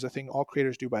 which is a thing all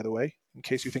creators do, by the way, in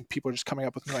case you think people are just coming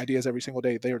up with new ideas every single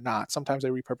day. They are not. Sometimes they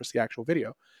repurpose the actual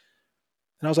video.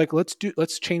 And I was like,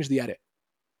 let's change the edit.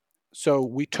 So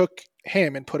we took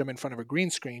him and put him in front of a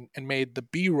green screen and made the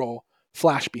B-roll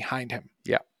flash behind him.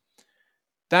 Yeah.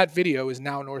 That video is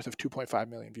now north of 2.5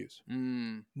 million views.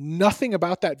 Nothing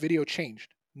about that video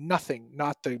changed. Nothing.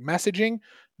 Not the messaging,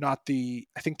 I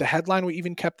think the headline we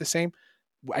even kept the same.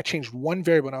 I changed one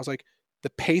variable and I was like, the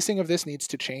pacing of this needs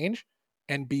to change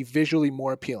and be visually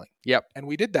more appealing. Yep. And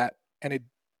we did that. And it,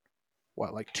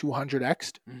 like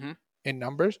 200x'd in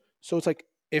numbers. So it's like,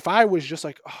 if I was just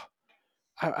like, oh,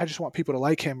 I just want people to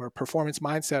like him or performance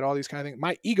mindset, all these kind of things,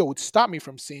 my ego would stop me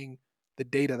from seeing the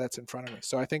data that's in front of me.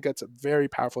 So I think that's a very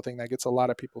powerful thing that gets a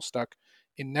lot of people stuck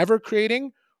in never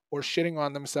creating or shitting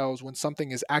on themselves when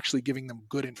something is actually giving them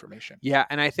good information. Yeah,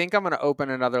 and I think I'm going to open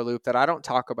another loop that I don't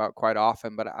talk about quite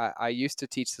often, but I used to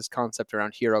teach this concept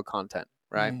around hero content,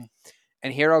 right?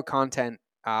 And hero content,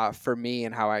 for me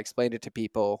and how I explained it to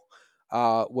people,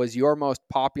 was your most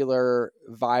popular,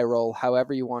 viral,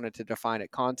 however you wanted to define it,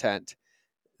 content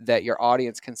that your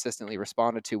audience consistently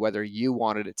responded to, whether you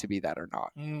wanted it to be that or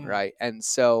not, right? And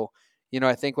so,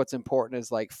 I think what's important is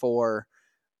like for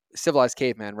Civilized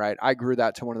Caveman, right? I grew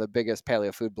that to one of the biggest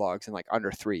paleo food blogs in like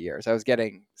under 3 years. I was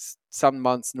getting some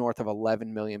months north of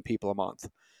 11 million people a month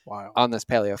on this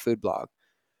paleo food blog.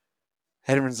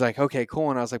 And everyone's like, okay, cool.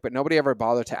 And I was like, but nobody ever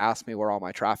bothered to ask me where all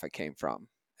my traffic came from.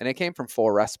 And it came from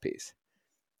 4 recipes.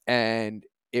 And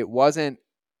it wasn't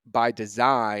by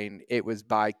design, it was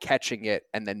by catching it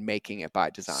and then making it by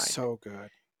design. So good.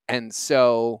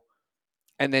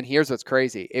 And then here's what's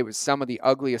crazy. It was some of the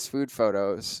ugliest food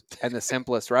photos and the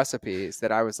simplest recipes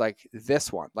that I was like,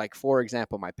 this one, like for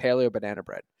example, my paleo banana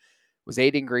bread was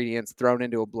 8 ingredients thrown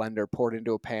into a blender, poured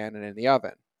into a pan and in the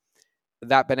oven.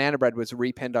 That banana bread was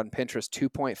repinned on Pinterest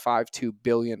 2.52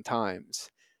 billion times.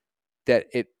 That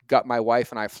it got my wife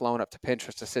and I flown up to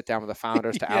Pinterest to sit down with the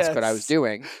founders to ask what I was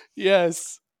doing.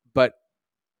 Yes. But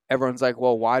everyone's like,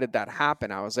 well, why did that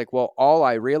happen? I was like, well, all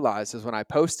I realized is when I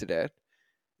posted it,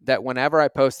 that whenever I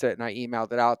posted it and I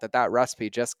emailed it out, that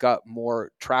recipe just got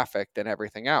more traffic than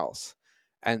everything else.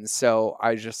 And so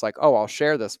I was just like, oh, I'll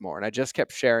share this more. And I just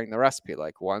kept sharing the recipe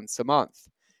like once a month.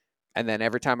 And then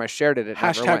every time I shared it,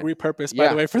 hashtag repurpose, by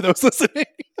the way, for those listening.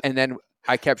 And then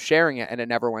I kept sharing it and it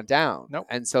never went down. Nope.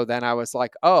 And so then I was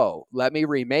like, oh, let me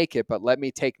remake it, but let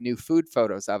me take new food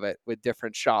photos of it with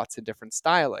different shots and different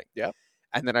styling. Yep.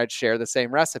 And then I'd share the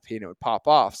same recipe and it would pop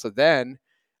off. So then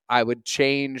I would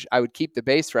keep the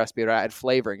base recipe, but I add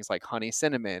flavorings like honey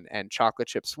cinnamon and chocolate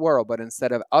chip swirl. But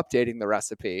instead of updating the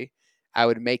recipe, I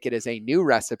would make it as a new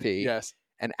recipe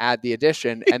and add the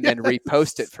addition and then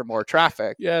repost it for more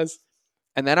traffic. Yes.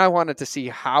 And then I wanted to see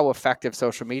how effective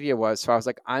social media was. So I was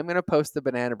like, I'm going to post the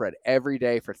banana bread every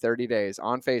day for 30 days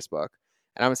on Facebook.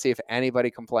 And I'm going to see if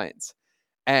anybody complains.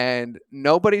 And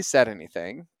nobody said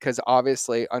anything because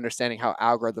obviously understanding how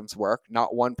algorithms work,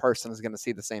 not one person is going to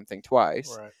see the same thing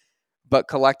twice. Right. But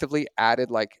collectively added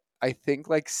I think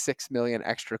 6 million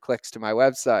extra clicks to my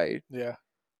website. Yeah.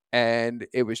 And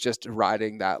it was just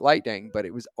riding that lightning, but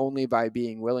it was only by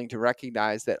being willing to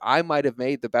recognize that I might have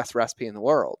made the best recipe in the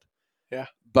world. Yeah.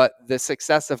 But the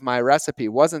success of my recipe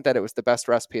wasn't that it was the best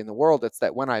recipe in the world. It's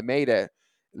that when I made it,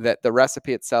 that the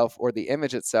recipe itself or the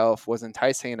image itself was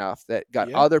enticing enough that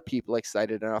got other people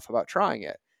excited enough about trying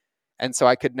it. And so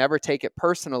I could never take it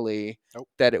personally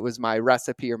that it was my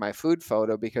recipe or my food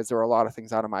photo, because there were a lot of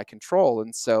things out of my control.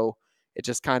 And so it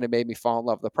just kind of made me fall in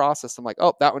love with the process. I'm like,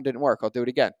 oh, that one didn't work. I'll do it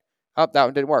again. Oh, that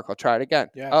one didn't work. I'll try it again.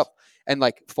 Yes. Oh, and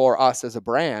like for us as a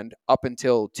brand, up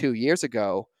until 2 years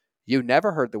ago, you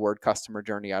never heard the word customer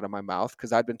journey out of my mouth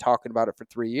because I'd been talking about it for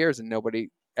 3 years and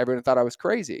everyone thought I was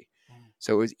crazy.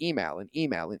 So it was email and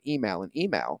email and email and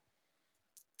email.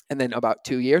 And then about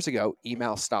 2 years ago,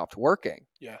 email stopped working.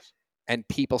 Yes. And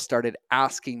people started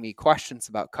asking me questions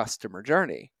about customer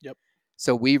journey. Yep.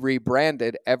 So we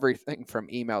rebranded everything from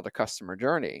email to customer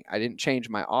journey. I didn't change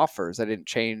my offers. I didn't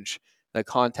change the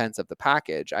contents of the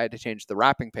package. I had to change the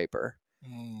wrapping paper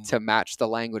to match the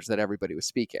language that everybody was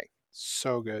speaking.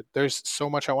 So good. There's so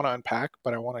much I want to unpack,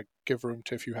 but I want to give room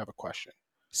to if you have a question.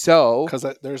 So, because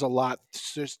there's a lot.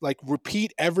 Just like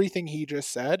repeat everything he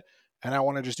just said, and I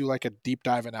want to just do like a deep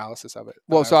dive analysis of it.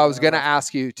 Well, so I was going to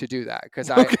ask you to do that because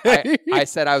I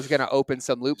said I was going to open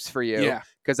some loops for you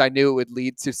because I knew it would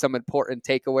lead to some important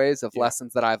takeaways of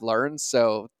lessons that I've learned.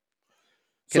 So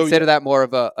consider that more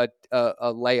of a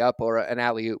layup or an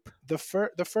alley-oop. The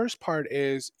first part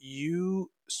is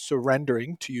you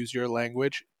surrendering, to use your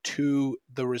language, to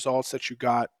the results that you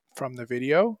got from the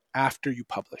video after you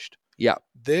published. Yeah.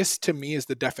 This to me is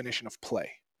the definition of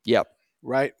play. Yep.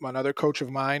 Right? Another coach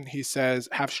of mine, he says,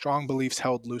 have strong beliefs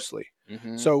held loosely.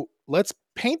 Mm-hmm. So let's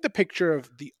paint the picture of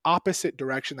the opposite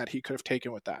direction that he could have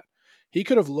taken with that. He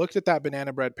could have looked at that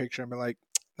banana bread picture and been like,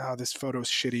 no, this photo's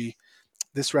shitty.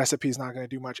 This recipe is not going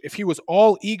to do much. If he was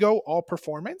all ego, all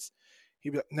performance,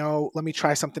 he'd be like, no, let me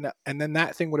try something else. And then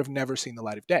that thing would have never seen the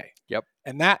light of day. Yep.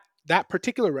 And that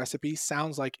particular recipe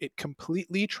sounds like it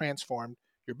completely transformed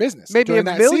your business. Maybe a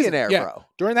millionaire, bro.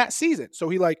 During that season. So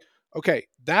he like, okay,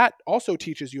 that also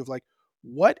teaches you of like,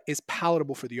 what is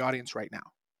palatable for the audience right now?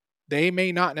 They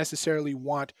may not necessarily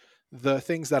want the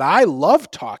things that I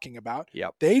love talking about.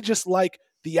 Yep. They just like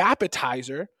the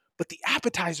appetizer, but the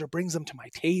appetizer brings them to my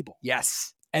table.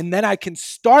 Yes. And then I can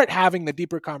start having the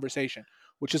deeper conversation,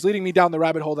 which is leading me down the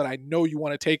rabbit hole that I know you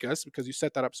want to take us because you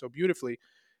set that up so beautifully.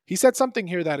 He said something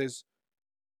here that is,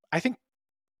 I think,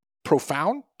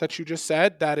 profound that you just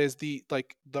said. That is the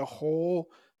whole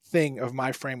thing of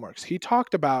my frameworks. He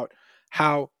talked about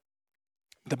how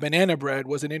the banana bread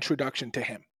was an introduction to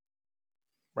him,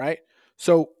 right?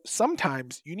 So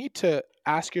sometimes you need to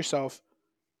ask yourself,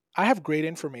 I have great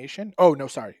information. Oh, no,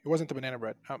 sorry. It wasn't the banana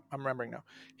bread. I'm remembering now.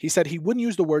 He said he wouldn't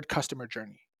use the word customer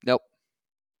journey. Nope.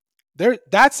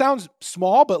 That sounds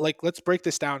small, but like, let's break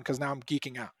this down because now I'm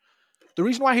geeking out. The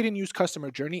reason why he didn't use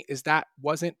customer journey is that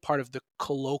wasn't part of the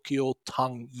colloquial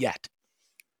tongue yet,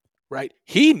 right?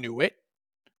 He knew it,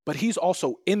 but he's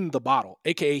also in the bottle,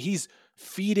 aka he's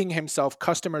feeding himself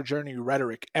customer journey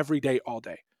rhetoric every day, all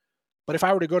day. But if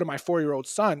I were to go to my 4-year-old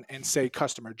son and say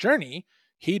customer journey,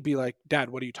 he'd be like, Dad,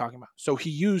 what are you talking about? So he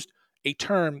used a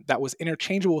term that was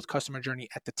interchangeable with customer journey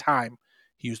at the time.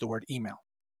 He used the word email.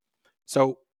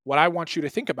 So what I want you to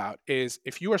think about is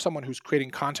if you are someone who's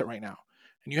creating content right now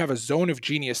and you have a zone of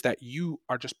genius that you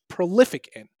are just prolific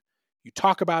in, you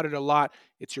talk about it a lot,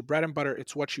 it's your bread and butter,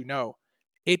 it's what you know,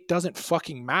 it doesn't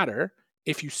fucking matter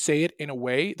if you say it in a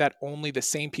way that only the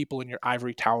same people in your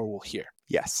ivory tower will hear.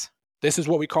 Yes. This is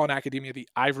what we call in academia the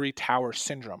ivory tower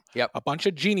syndrome. Yep. A bunch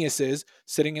of geniuses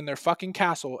sitting in their fucking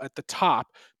castle at the top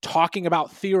talking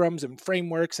about theorems and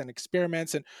frameworks and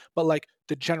experiments, but like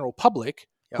the general public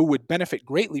who would benefit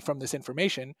greatly from this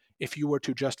information if you were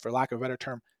to just, for lack of a better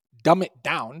term, dumb it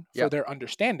down for their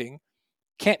understanding,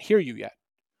 can't hear you yet.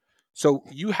 So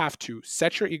you have to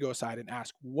set your ego aside and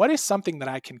ask, what is something that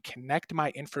I can connect my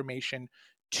information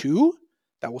to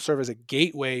that will serve as a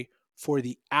gateway for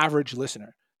the average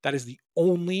listener? That is the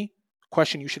only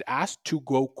question you should ask to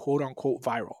go quote unquote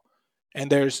viral.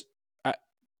 And there's,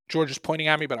 George is pointing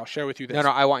at me, but I'll share with you this. No,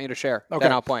 I want you to share. Okay.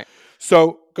 Then I'll point.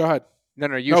 So go ahead.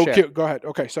 No, you share. Go ahead.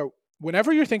 Okay. So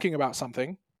whenever you're thinking about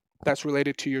something that's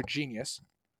related to your genius,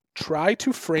 try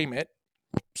to frame it,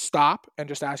 stop and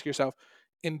just ask yourself,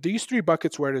 in these 3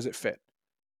 buckets, where does it fit?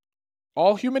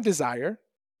 All human desire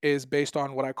is based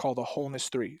on what I call the wholeness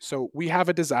 3. So we have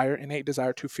a desire, innate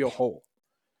desire to feel whole.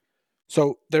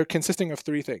 So they're consisting of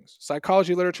 3 things.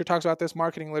 Psychology literature talks about this.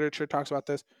 Marketing literature talks about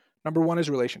this. Number 1 is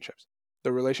relationships.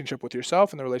 The relationship with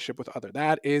yourself and the relationship with other.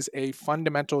 That is a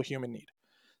fundamental human need.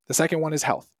 The second one is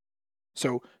health.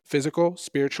 So physical,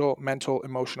 spiritual, mental,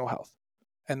 emotional health.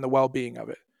 and the well-being of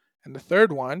it. And the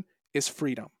third one is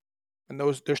freedom. And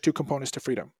there's two components to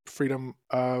freedom. Freedom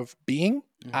of being,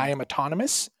 I am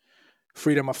autonomous.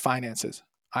 Freedom of finances,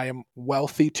 I am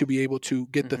wealthy to be able to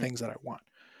get the things that I want.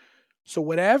 So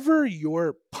whatever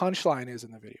your punchline is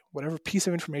in the video, whatever piece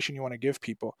of information you want to give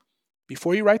people,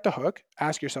 before you write the hook,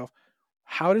 ask yourself,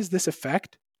 how does this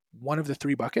affect one of the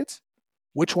three buckets?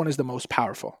 Which one is the most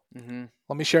powerful?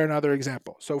 Let me share another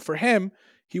example. So for him,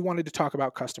 he wanted to talk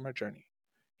about customer journey.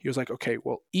 He was like, okay,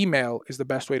 well, email is the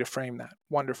best way to frame that.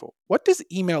 Wonderful. What does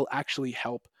email actually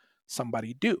help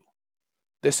somebody do?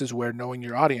 This is where knowing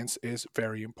your audience is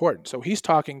very important. So he's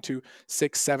talking to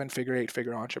 6, 7 figure, 8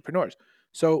 figure entrepreneurs.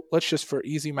 So let's just, for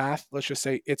easy math, let's just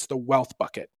say it's the wealth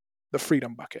bucket, the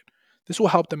freedom bucket. This will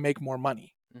help them make more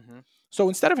money. So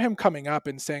instead of him coming up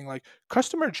and saying like,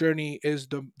 customer journey is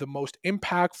the most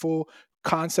impactful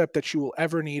concept that you will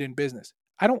ever need in business,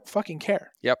 I don't fucking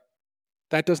care. Yep.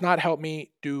 That does not help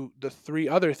me do the 3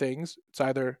 other things. It's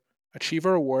either achieve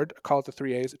or reward, call it the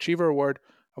 3 A's, achieve or reward,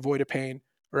 avoid a pain,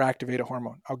 or activate a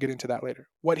hormone. I'll get into that later.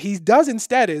 What he does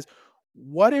instead is,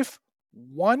 what if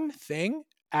one thing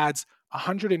adds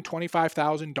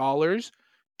 $125,000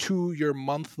 to your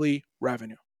monthly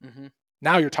revenue?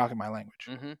 Now you're talking my language.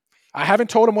 I haven't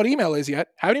told him what email is yet.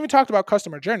 Haven't even talked about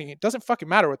customer journey. It doesn't fucking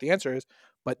matter what the answer is,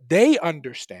 but they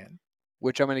understand.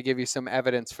 Which I'm going to give you some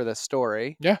evidence for this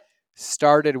story. Yeah.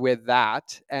 Started with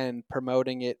that and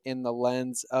promoting it in the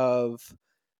lens of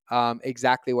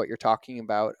exactly what you're talking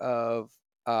about, of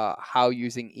how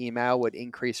using email would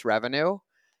increase revenue.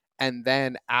 And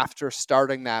then after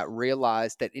starting that,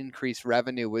 realized that increased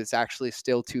revenue was actually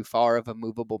still too far of a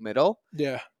movable middle.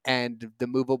 Yeah. And the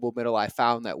movable middle I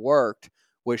found that worked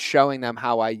was showing them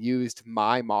how I used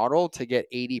my model to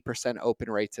get 80%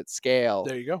 open rates at scale.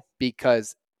 There you go.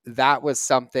 Because that was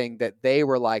something that they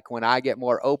were like, when I get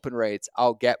more open rates,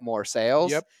 I'll get more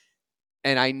sales. Yep.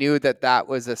 And I knew that that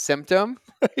was a symptom,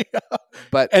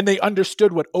 and they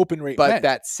understood what open rate meant. But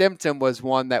that symptom was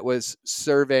one that was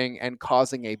serving and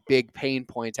causing a big pain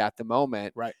point at the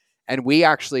moment. Right. And we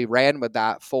actually ran with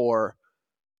that for,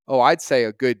 I'd say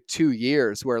a good 2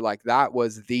 years, where like that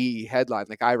was the headline.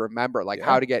 Like I remember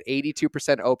how to get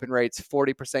 82% open rates,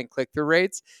 40% click-through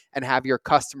rates, and have your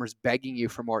customers begging you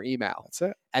for more email. That's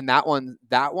it. And that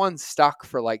one stuck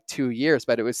for like 2 years,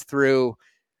 but it was through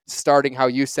starting how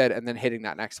you said and then hitting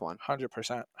that next one.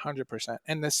 100%.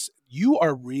 And you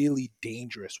are really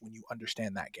dangerous when you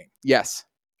understand that game. Yes.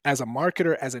 As a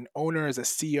marketer, as an owner, as a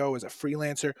CEO, as a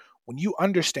freelancer, when you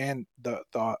understand the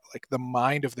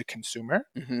mind of the consumer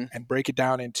and break it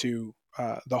down into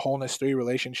the wholeness 3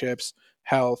 relationships,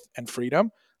 health, and freedom,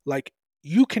 like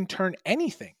you can turn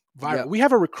anything viral. Yep. We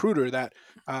have a recruiter that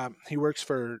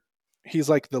he's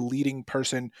like the leading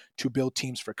person to build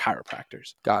teams for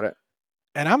chiropractors. Got it.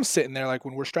 And I'm sitting there like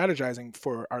when we're strategizing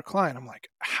for our client, I'm like,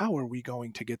 how are we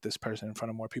going to get this person in front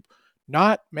of more people?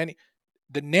 Not many.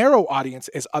 The narrow audience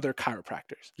is other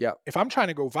chiropractors. Yeah. If I'm trying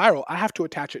to go viral, I have to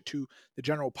attach it to the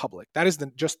general public. That is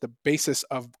just the basis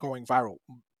of going viral.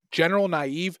 General,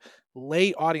 naive,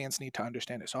 lay audience need to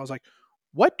understand it. So I was like,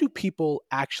 what do people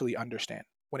actually understand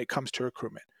when it comes to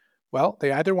recruitment? Well,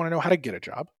 they either want to know how to get a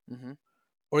job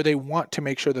or they want to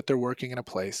make sure that they're working in a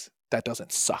place that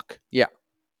doesn't suck. Yeah.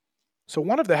 So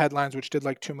one of the headlines, which did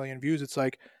like 2 million views, it's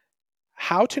like,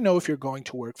 how to know if you're going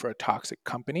to work for a toxic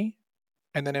company,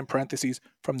 and then in parentheses,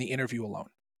 from the interview alone.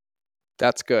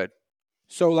 That's good.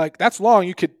 So like, that's long.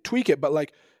 You could tweak it, but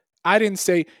like, I didn't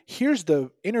say, here's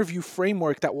the interview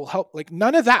framework that will help. Like,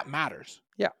 none of that matters.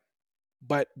 Yeah.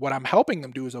 But what I'm helping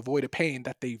them do is avoid a pain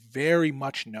that they very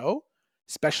much know,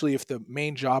 especially if the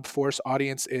main job force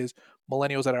audience is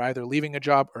millennials that are either leaving a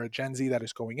job or a Gen Z that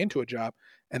is going into a job.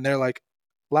 And they're like,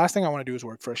 last thing I want to do is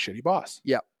work for a shitty boss.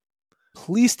 Yeah.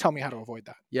 Please tell me how to avoid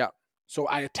that. Yeah. So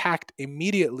I attacked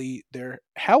immediately their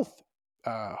health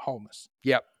wholeness.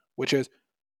 Yep. Which is,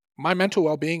 my mental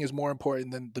well-being is more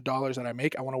important than the dollars that I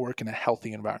make. I want to work in a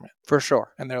healthy environment. For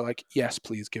sure. And they're like, yes,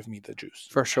 please give me the juice.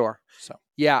 For sure. So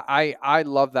yeah, I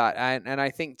love that. And I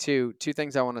think two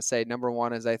things I want to say. Number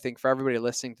one is, I think for everybody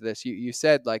listening to this, you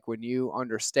said like, when you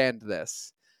understand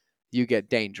this, you get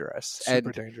dangerous.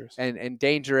 Super dangerous. And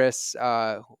dangerous,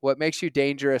 what makes you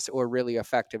dangerous or really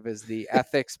effective is the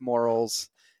ethics, morals,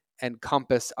 and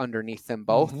compass underneath them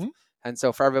both. And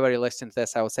so for everybody listening to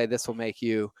this, I will say this will make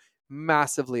you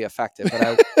massively effective.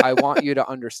 But I want you to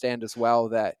understand as well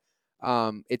that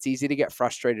it's easy to get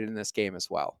frustrated in this game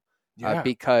as well.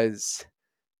 Because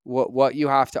what you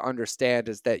have to understand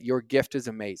is that your gift is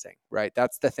amazing, right?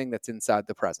 That's the thing that's inside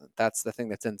the present. That's the thing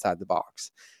that's inside the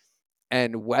box.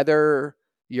 And whether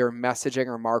your messaging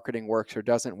or marketing works or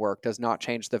doesn't work does not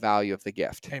change the value of the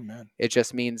gift. Amen. It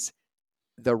just means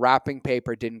the wrapping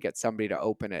paper didn't get somebody to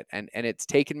open it. And it's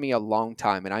taken me a long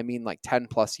time, and I mean like 10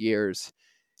 plus years,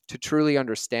 to truly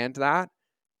understand that.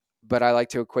 But I like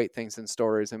to equate things in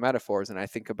stories and metaphors. And I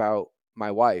think about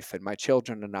my wife and my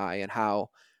children and I, and how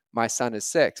my son is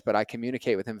 6, but I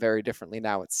communicate with him very differently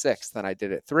now at 6 than I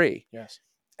did at 3. Yes.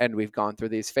 And we've gone through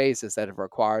these phases that have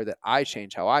required that I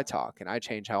change how I talk, and I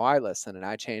change how I listen, and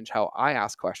I change how I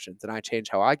ask questions, and I change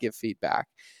how I give feedback.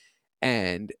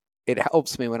 And it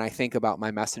helps me when I think about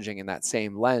my messaging in that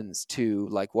same lens to,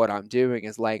 like, what I'm doing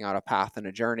is laying out a path and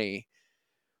a journey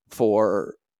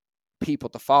for people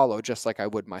to follow, just like I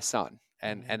would my son.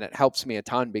 And it helps me a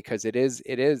ton, because it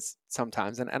is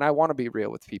sometimes, and I want to be real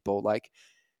with people, like,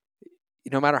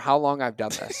 no matter how long I've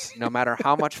done this, no matter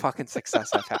how much fucking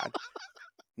success I've had,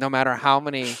 no matter how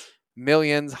many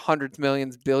millions, hundreds,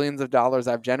 millions, billions of dollars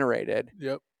I've generated,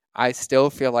 Yep. I still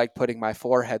feel like putting my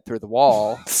forehead through the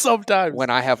wall sometimes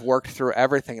when I have worked through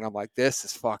everything, and I'm like, this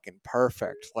is fucking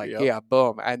perfect. Like, Yep. yeah,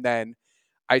 boom. And then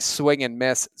I swing and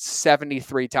miss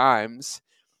 73 times,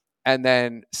 and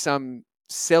then some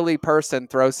silly person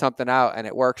throws something out and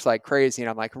it works like crazy. And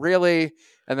I'm like, really?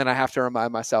 And then I have to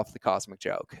remind myself of the cosmic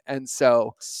joke. And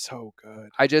so good.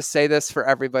 I just say this for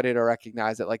everybody to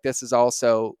recognize it. Like, this is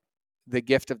also the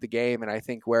gift of the game. And I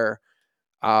think where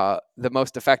the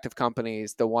most effective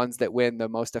companies, the ones that win, the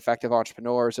most effective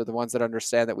entrepreneurs, are the ones that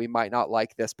understand that we might not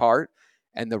like this part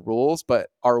and the rules, but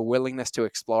our willingness to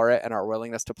explore it and our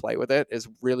willingness to play with it is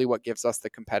really what gives us the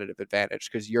competitive advantage.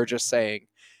 Because you're just saying,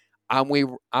 I'm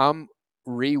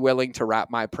willing to wrap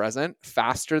my present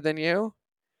faster than you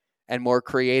and more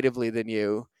creatively than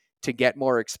you, to get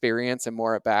more experience and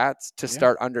more at bats, to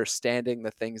start understanding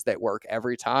the things that work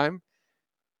every time,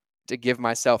 to give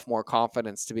myself more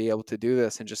confidence to be able to do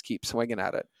this and just keep swinging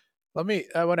at it.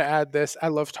 I want to add this. I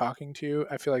love talking to you.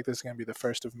 I feel like this is going to be the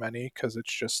first of many, because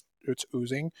it's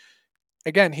oozing.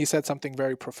 Again, he said something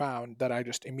very profound that I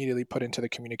just immediately put into the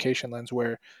communication lens,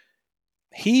 where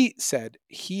he said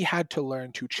he had to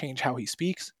learn to change how he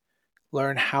speaks,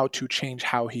 learn how to change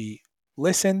how he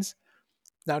listens.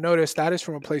 Now, notice that is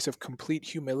from a place of complete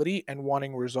humility and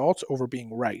wanting results over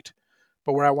being right.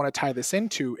 But where I want to tie this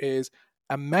into is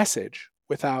a message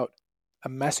without a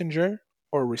messenger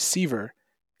or receiver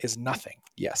is nothing.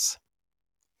 Yes.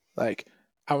 Like,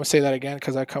 I would say that again,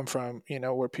 because I come from,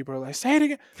 where people are like, say it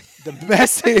again. The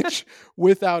message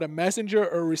without a messenger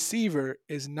or receiver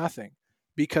is nothing,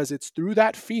 because it's through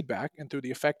that feedback and through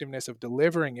the effectiveness of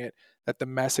delivering it that the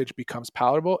message becomes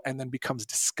palatable and then becomes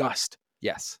discussed.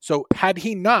 Yes. So had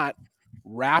he not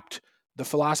wrapped the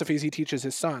philosophies he teaches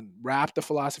his son, wrapped the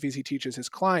philosophies he teaches his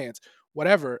clients,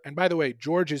 whatever, and by the way,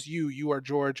 George is you are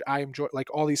George, I am George, like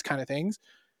all these kind of things,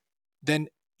 then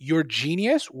your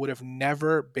genius would have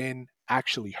never been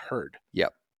actually heard.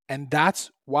 Yep. And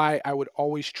that's why I would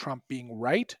always trump being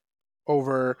right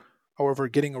over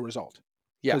getting a result.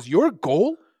 Because your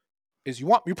goal is you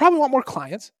probably want more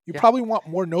clients. You probably want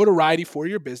more notoriety for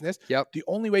your business. Yep. The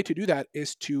only way to do that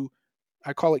is to,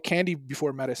 I call it candy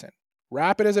before medicine.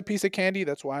 Wrap it as a piece of candy.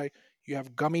 That's why you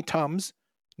have gummy Tums.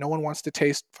 No one wants to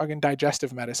taste fucking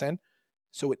digestive medicine.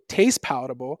 So it tastes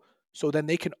palatable. So then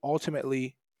they can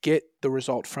ultimately get the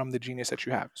result from the genius that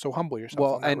you have. So humble yourself.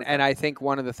 Well, and I think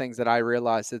one of the things that I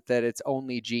realized is that it's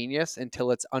only genius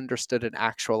until it's understood and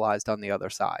actualized on the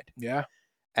other side. Yeah.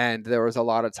 And there was a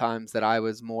lot of times that I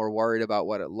was more worried about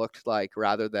what it looked like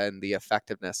rather than the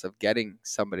effectiveness of getting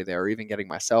somebody there, or even getting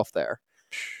myself there.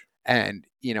 And,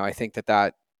 I think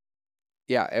that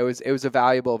it was a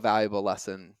valuable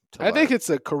lesson to learn. I think it's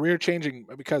a career changing,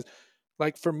 because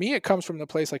like for me, it comes from the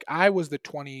place, like I was the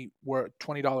 $20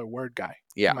 word guy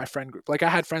in my friend group. Like I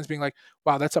had friends being like,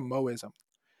 wow, that's a Moism.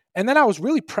 And then I was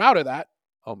really proud of that.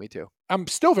 Oh, me too. I'm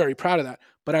still very proud of that.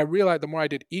 But I realized the more I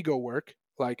did ego work,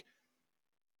 like,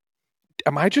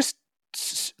 am I just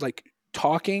like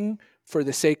talking for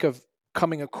the sake of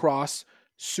coming across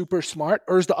super smart,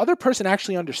 or is the other person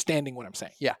actually understanding what I'm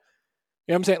saying? Yeah.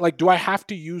 You know what I'm saying? Like, do I have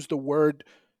to use the word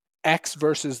X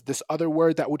versus this other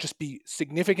word that would just be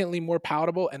significantly more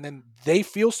palatable, and then they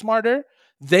feel smarter,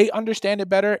 they understand it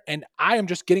better, and I am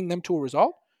just getting them to a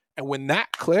result? And when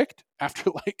that clicked after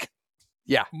like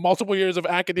multiple years of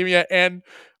academia and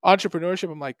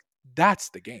entrepreneurship, I'm like, that's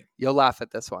the game. You'll laugh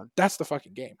at this one. That's the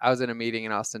fucking game. I was in a meeting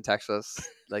in Austin, Texas,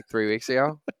 like 3 weeks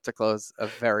ago to close a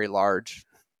very large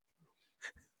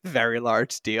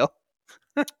deal.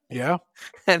 Yeah.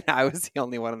 And I was the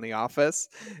only one in the office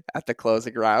at the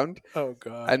closing round. Oh,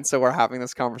 God. And so we're having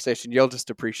this conversation. You'll just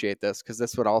appreciate this, because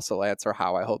this would also answer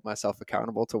how I hold myself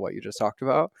accountable to what you just talked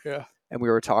about. Yeah. and we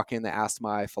were talking, and they asked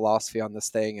my philosophy on this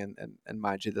thing. And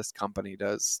mind you, this company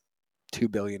does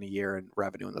 $2 billion a year in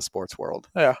revenue in the sports world.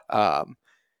 Yeah.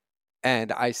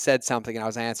 And I said something, and I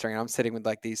was answering, and I'm sitting with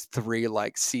like these three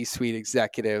like C-suite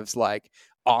executives, like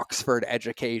Oxford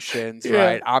educations, Yeah.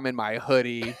 right? I'm in my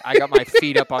hoodie. I got my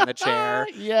feet up on the chair.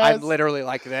 Yes. I'm literally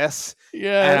like this.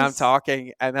 Yes. And I'm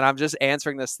talking, and then I'm just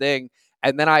answering this thing.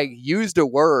 And then I used a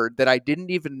word that I didn't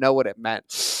even know what it meant.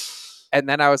 And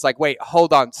then I was like, wait,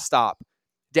 hold on, stop.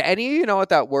 Do any of you know what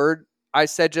that word I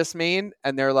said just mean?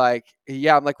 And they're like,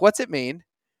 yeah. I'm like, what's it mean?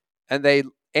 And they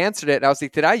answered it, and I was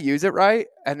like, did I use it right?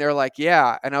 And they're like,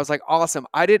 yeah. And I was like, awesome.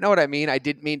 I didn't know what I mean. I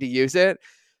didn't mean to use it.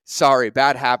 Sorry,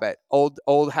 bad habit. Old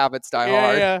habits die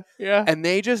hard. Yeah. And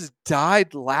they just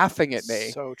died laughing at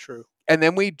me. So true. And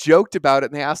then we joked about it,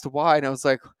 and they asked why. And I was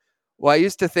like, well, I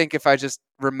used to think if I just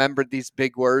remembered these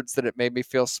big words that it made me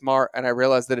feel smart. And I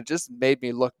realized that it just made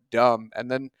me look dumb. And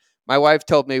then my wife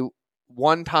told me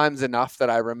one time's enough that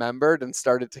I remembered and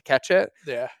started to catch it.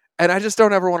 Yeah. And I just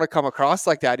don't ever want to come across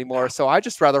like that anymore. No. So I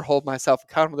just rather hold myself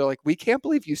accountable. They're like, we can't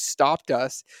believe you stopped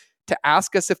us to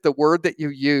ask us if the word that you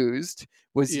used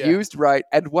was used right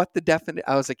and what the definition.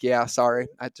 I was like, yeah, sorry.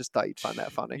 I just thought you'd find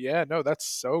that funny. Yeah, no, that's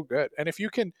so good. And if you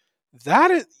can,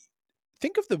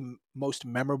 think of the most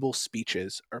memorable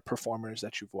speeches or performers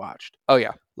that you've watched. Oh,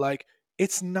 yeah. Like,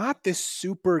 it's not this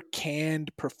super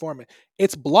canned performance.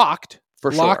 It's blocked. For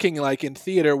blocking, sure. like in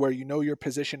theater where you know your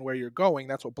position where you're going.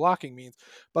 That's what blocking means.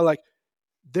 But like,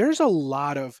 there's a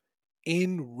lot of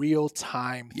in real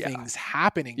time things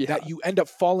happening that you end up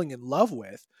falling in love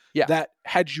with. Yeah. That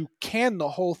had you canned the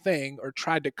whole thing or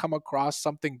tried to come across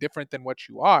something different than what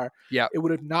you are, it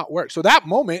would have not worked. So that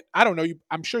moment, I don't know,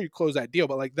 I'm sure you closed that deal,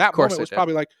 but like that moment was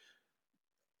probably like,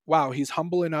 wow, he's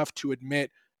humble enough to admit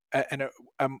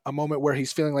a moment where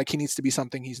he's feeling like he needs to be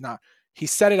something he's not. He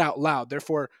said it out loud.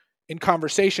 Therefore, in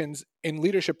conversations in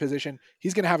leadership position,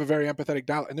 he's going to have a very empathetic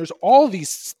dialogue. And there's all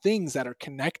these things that are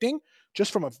connecting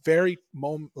just from a very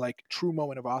true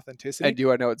moment of authenticity. And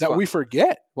do I know it's that we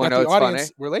forget that the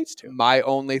audience relates to? My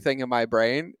only thing in my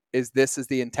brain is this is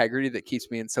the integrity that keeps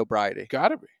me in sobriety.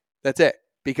 Gotta be. That's it.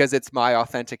 Because it's my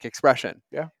authentic expression.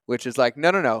 Yeah. Which is like,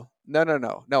 no,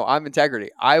 I'm integrity.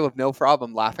 I have no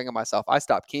problem laughing at myself. I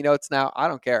stop keynotes now. I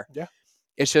don't care. Yeah.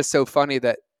 It's just so funny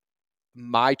that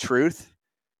my truth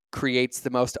creates the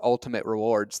most ultimate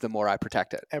rewards the more I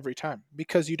protect it. Every time.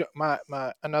 Because you don't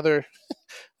another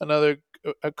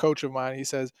a coach of mine, he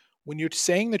says, when you're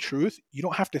saying the truth, you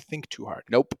don't have to think too hard.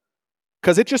 Nope.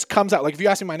 Because it just comes out. Like if you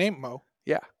ask me my name, Mo.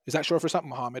 Yeah. Is that short for something,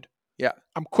 Muhammad? Yeah.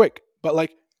 I'm quick. But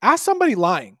like ask somebody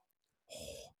lying.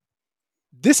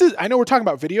 I know we're talking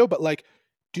about video, but like,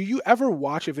 do you ever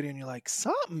watch a video and you're like,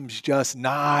 something's just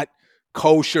not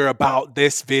kosher about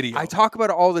this video? I talk about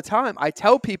it all the time. I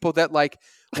tell people that like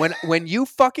when you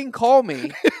fucking call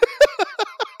me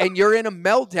and you're in a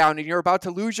meltdown and you're about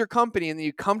to lose your company and then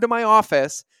you come to my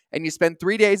office and you spend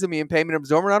 3 days with me and pay me an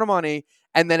absorbent amount of money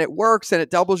and then it works and it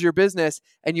doubles your business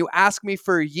and you ask me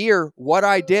for a year what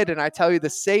I did and I tell you the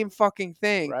same fucking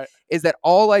thing, is that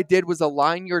all I did was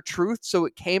align your truth so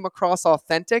it came across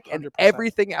authentic 100%. And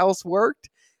everything else worked.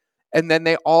 And then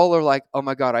they all are like, oh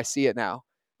my God, I see it now.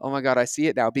 Oh my God, I see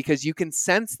it now. Because you can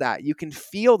sense that. You can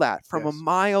feel that from a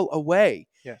mile away.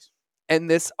 Yes. And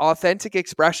this authentic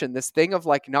expression, this thing of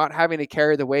like not having to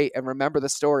carry the weight and remember the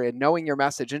story and knowing your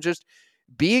message and just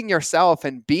being yourself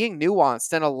and being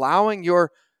nuanced and allowing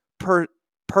your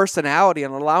personality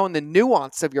and allowing the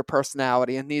nuance of your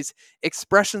personality and these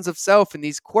expressions of self and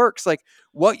these quirks. Like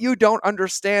what you don't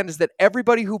understand is that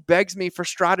everybody who begs me for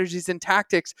strategies and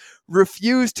tactics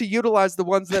refuse to utilize the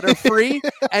ones that are free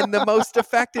and the most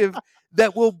effective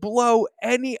that will blow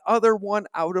any other one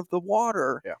out of the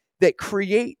water, that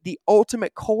create the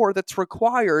ultimate core that's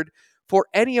required for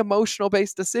any emotional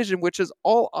based decision, which is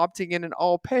all opting in and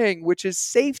all paying, which is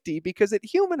safety because it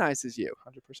humanizes you.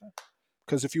 100%.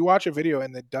 Because if you watch a video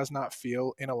and it does not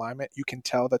feel in alignment, you can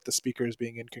tell that the speaker is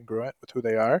being incongruent with who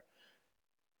they are.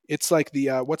 It's like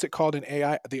the, what's it called in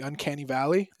AI? The uncanny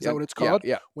valley? Is that what it's called?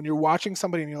 Yeah. When you're watching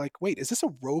somebody and you're like, wait, is this a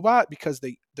robot? Because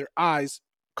their eyes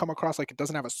come across like it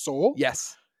doesn't have a soul.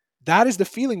 Yes. That is the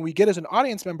feeling we get as an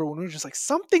audience member when we're just like,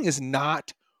 something is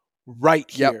not right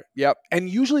here. Yep. And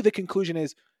usually the conclusion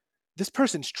is, this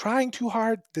person's trying too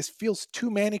hard. This feels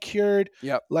too manicured.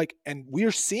 Yep. Like, and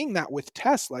we're seeing that with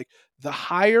tests. Like the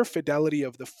higher fidelity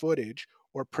of the footage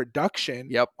or production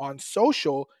on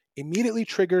social immediately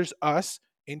triggers us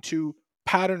into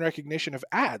pattern recognition of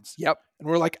ads. Yep. And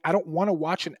we're like, I don't want to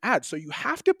watch an ad. So you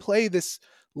have to play this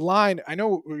line. I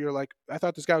know you're like, I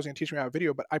thought this guy was going to teach me how to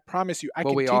video, but I promise you, I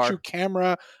can teach you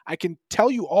camera. I can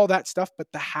tell you all that stuff, but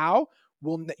the how,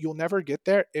 you'll never get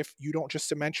there if you don't just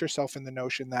cement yourself in the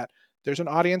notion that there's an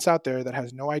audience out there that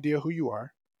has no idea who you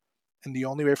are, and the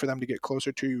only way for them to get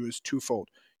closer to you is twofold.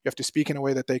 You have to speak in a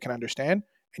way that they can understand,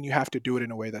 and you have to do it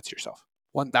in a way that's yourself.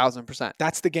 1000%.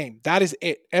 That's the game. That is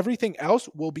it. Everything else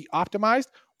will be optimized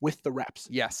with the reps.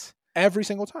 Yes. Every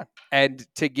single time. And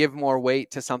to give more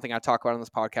weight to something I talk about on this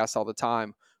podcast all the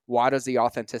time, why does the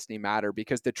authenticity matter?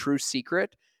 Because the true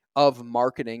secret of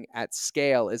marketing at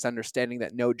scale is understanding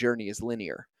that no journey is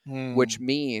linear, which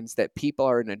means that people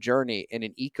are in a journey in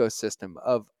an ecosystem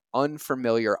of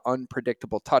unfamiliar,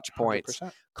 unpredictable touch points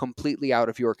 100%. completely out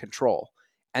of your control.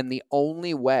 And the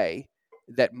only way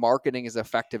that marketing is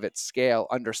effective at scale,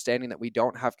 understanding that we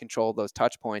don't have control of those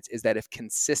touch points, is that if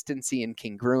consistency and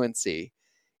congruency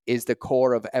is the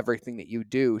core of everything that you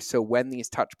do. So when these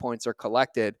touch points are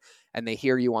collected and they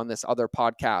hear you on this other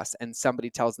podcast and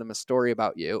somebody tells them a story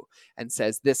about you and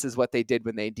says, this is what they did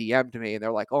when they DM'd me. And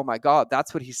they're like, oh my God,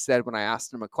 that's what he said when I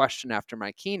asked him a question after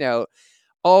my keynote.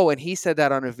 Oh, and he said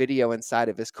that on a video inside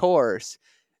of his course.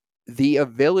 The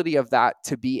ability of that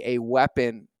to be a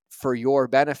weapon for your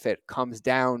benefit comes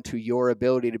down to your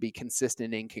ability to be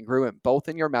consistent and congruent, both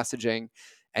in your messaging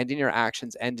and in your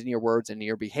actions and in your words and in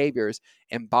your behaviors,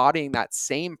 embodying that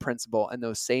same principle and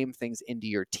those same things into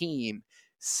your team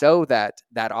so that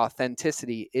that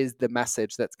authenticity is the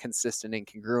message that's consistent and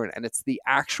congruent. And it's the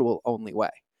actual only way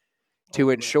to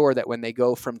ensure that when they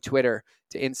go from Twitter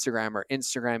to Instagram or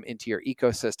Instagram into your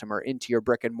ecosystem or into your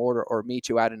brick and mortar or meet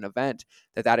you at an event,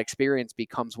 that experience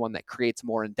becomes one that creates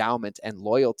more endowment and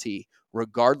loyalty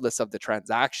regardless of the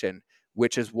transaction,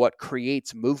 which is what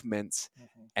creates movements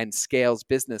and scales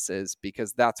businesses,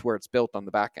 because that's where it's built on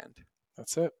the back end.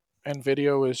 That's it. And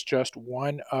video is just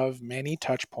one of many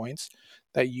touch points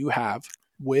that you have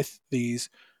with these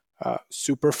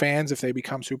super fans, if they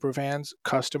become super fans,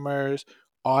 customers,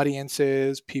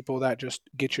 audiences, people that just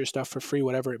get your stuff for free,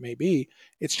 whatever it may be.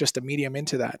 It's just a medium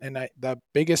into that. And the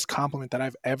biggest compliment that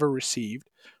I've ever received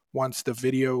once the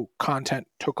video content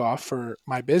took off for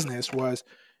my business was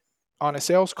on a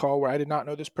sales call where I did not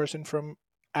know this person from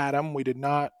Adam. We did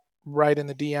not write in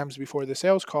the DMs before the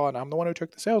sales call, and I'm the one who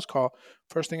took the sales call.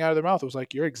 First thing out of their mouth was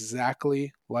like, you're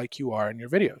exactly like you are in your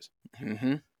videos.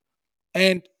 Mm-hmm.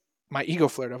 And my ego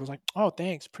flared. I was like, oh,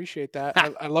 thanks. Appreciate that.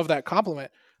 I love that compliment.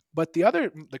 But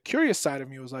the curious side of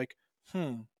me was like,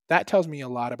 that tells me a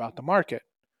lot about the market.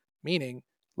 Meaning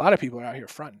a lot of people are out here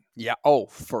fronting. Yeah. Oh,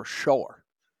 for sure.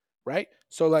 Right?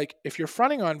 So like if you're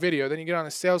fronting on video, then you get on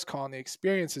a sales call and the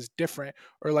experience is different.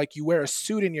 Or like you wear a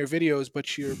suit in your videos,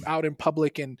 but you're out in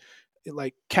public in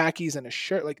like khakis and a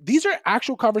shirt. Like these are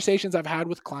actual conversations I've had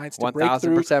with clients to break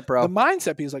through 1000%, bro. the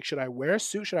mindset piece. Like, should I wear a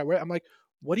suit? Should I wear? I'm like,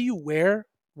 what do you wear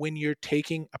when you're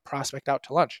taking a prospect out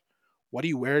to lunch? What do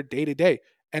you wear day to day?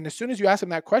 And as soon as you ask them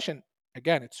that question,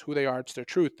 again, it's who they are. It's their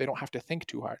truth. They don't have to think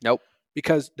too hard. Nope.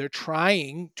 Because they're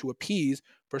trying to appease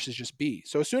versus just be.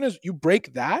 So as soon as you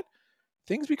break that,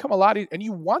 things become a lot easier, and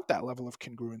you want that level of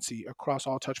congruency across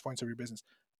all touch points of your business.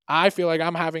 I feel like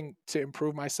I'm having to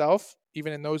improve myself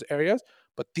even in those areas,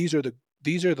 but these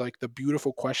are like the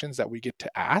beautiful questions that we get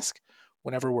to ask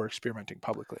whenever we're experimenting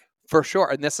publicly. For sure.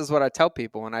 And this is what I tell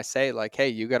people when I say like, hey,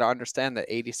 you got to understand that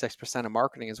 86% of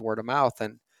marketing is word of mouth,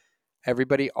 and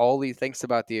everybody only thinks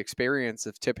about the experience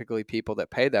of typically people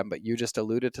that pay them. But you just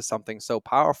alluded to something so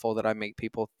powerful that I make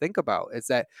people think about is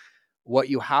that what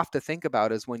you have to think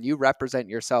about is when you represent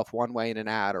yourself one way in an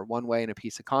ad or one way in a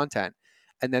piece of content,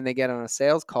 and then they get on a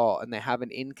sales call and they have an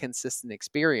inconsistent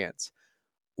experience,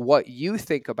 what you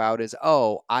think about is,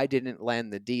 oh, I didn't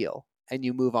land the deal, and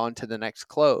you move on to the next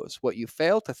close. What you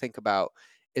fail to think about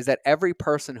is that every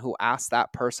person who asks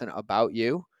that person about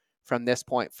you from this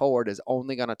point forward is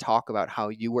only going to talk about how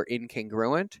you were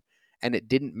incongruent and it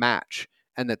didn't match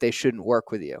and that they shouldn't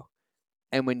work with you.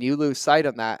 And when you lose sight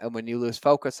on that and when you lose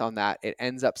focus on that, it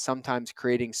ends up sometimes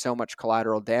creating so much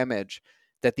collateral damage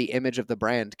that the image of the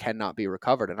brand cannot be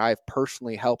recovered. And I've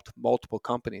personally helped multiple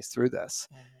companies through this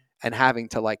and having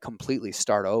to like completely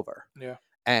start over. Yeah.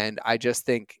 And I just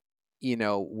think, you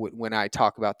know, when I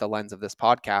talk about the lens of this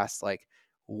podcast, like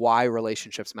why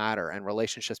relationships matter and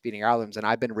relationships beating heirlooms. And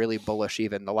I've been really bullish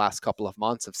even the last couple of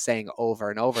months of saying over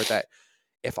and over that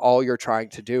if all you're trying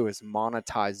to do is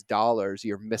monetize dollars,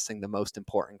 you're missing the most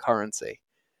important currency,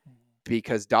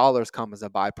 because dollars come as a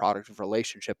byproduct of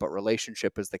relationship, but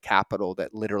relationship is the capital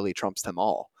that literally trumps them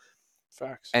all.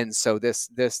 Facts. And so this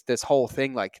whole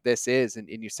thing, like this is, and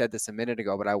you said this a minute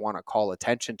ago, but I want to call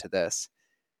attention to this.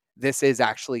 This is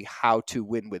actually how to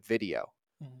win with video,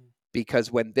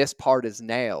 because when this part is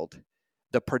nailed,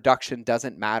 the production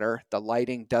doesn't matter. The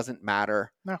lighting doesn't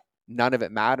matter. No. none of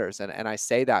it matters. And I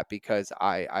say that because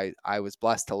I was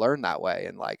blessed to learn that way.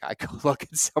 And like, I go look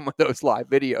at some of those live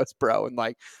videos, bro. And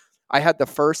like, I had the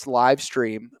first live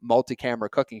stream multi-camera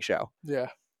cooking show. Yeah.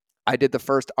 I did the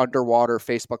first underwater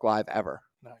Facebook Live ever.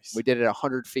 Nice. We did it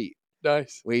 100 feet.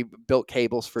 Nice. We built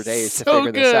cables for days to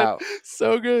figure this out.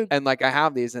 So good. And like, I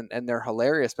have these and they're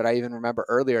hilarious, but I even remember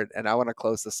earlier, and I want to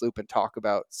close this loop and talk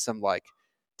about some like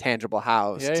tangible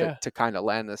hows to kind of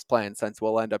land this plane, since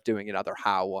we'll end up doing another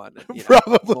how one, and, you know,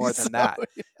 Probably more than that.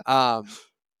 Yeah.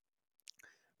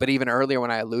 But even earlier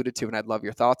when I alluded to, and I'd love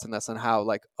your thoughts on this, on how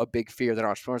like a big fear that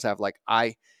entrepreneurs have, like,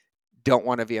 I don't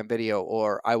want to be on video,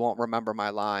 or I won't remember my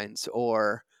lines,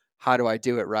 or how do I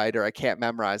do it right? Or I can't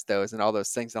memorize those and all those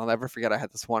things. And I'll never forget, I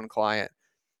had this one client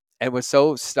and was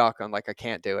so stuck on like, I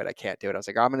can't do it. I was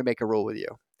like, I'm going to make a rule with you.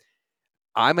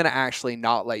 I'm going to actually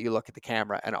not let you look at the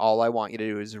camera. And all I want you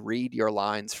to do is read your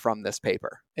lines from this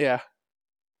paper. Yeah.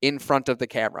 In front of the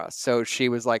camera. So she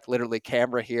was like literally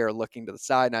camera here looking to the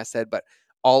side. And I said, but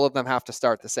all of them have to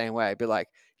start the same way. Be like,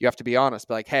 you have to be honest.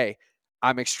 Be like, hey,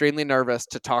 I'm extremely nervous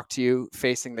to talk to you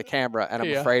facing the camera, and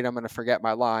I'm afraid I'm going to forget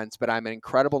my lines, but I'm an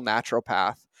incredible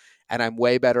naturopath, and I'm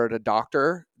way better at a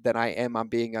doctor than I am on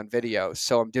being on video.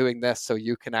 So I'm doing this so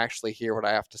you can actually hear what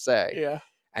I have to say. Yeah.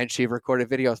 And she recorded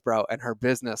videos, bro, and her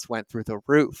business went through the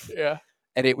roof. Yeah.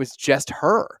 And it was just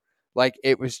her. Like,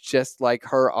 it was just like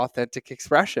her authentic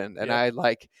expression. And I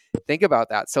like think about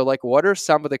that. So like, what are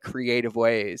some of the creative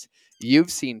ways you've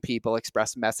seen people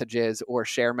express messages or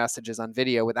share messages on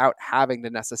video without having to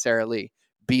necessarily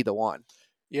be the one?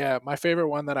 Yeah. My favorite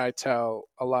one that I tell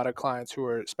a lot of clients who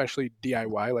are especially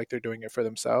DIY, like they're doing it for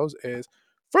themselves, is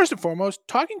first and foremost,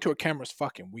 talking to a camera is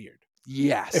fucking weird.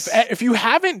 Yes. If you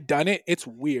haven't done it, it's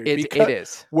weird. It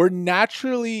is. We're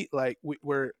naturally like,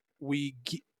 we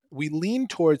lean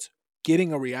towards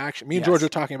getting a reaction. Me and George are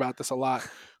talking about this a lot,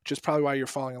 which is probably why you're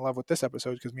falling in love with this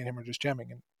episode, because me and him are just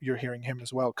jamming and you're hearing him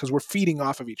as well, because we're feeding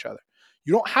off of each other.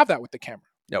 You don't have that with the camera.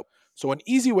 Nope. So an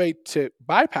easy way to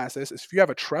bypass this is if you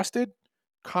have a trusted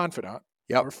confidant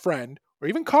or friend or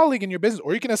even colleague in your business,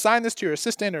 or you can assign this to your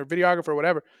assistant or videographer or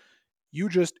whatever, you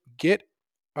just get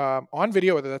on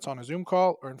video, whether that's on a Zoom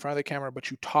call or in front of the camera, but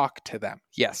you talk to them.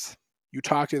 Yes. You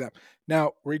talk to them.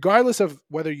 Now, regardless of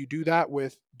whether you do that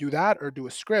or do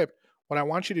a script, what I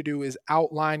want you to do is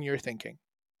outline your thinking.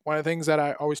 One of the things that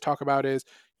I always talk about is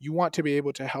you want to be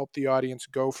able to help the audience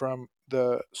go from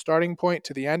the starting point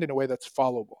to the end in a way that's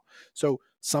followable. So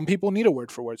some people need a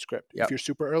word for word script. If you're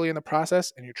super early in the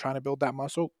process and you're trying to build that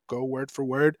muscle, go word for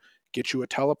word, get you a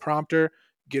teleprompter,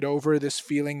 get over this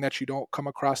feeling that you don't come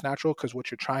across natural, because what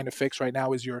you're trying to fix right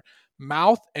now is your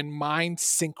mouth and mind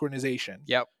synchronization.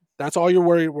 Yep. That's all you're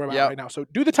worried about right now. So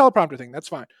do the teleprompter thing. That's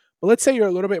fine. But let's say you're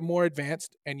a little bit more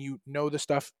advanced and you know the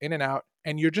stuff in and out,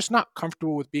 and you're just not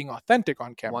comfortable with being authentic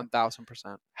on camera.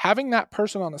 1000%. Having that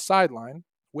person on the sideline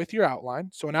with your outline.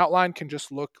 So an outline can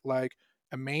just look like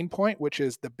a main point, which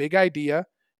is the big idea,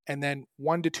 and then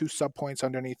 1 to 2 subpoints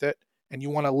underneath it. And you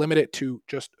want to limit it to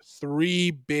just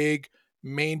 3 big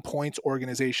main points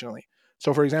organizationally.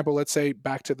 So for example, let's say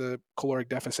back to the caloric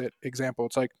deficit example,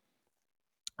 it's like,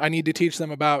 I need to teach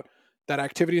them about that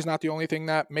activity is not the only thing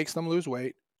that makes them lose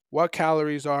weight, what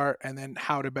calories are, and then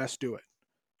how to best do it,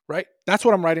 right? That's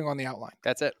what I'm writing on the outline.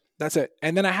 That's it.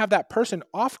 And then I have that person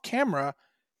off camera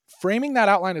framing that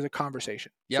outline as a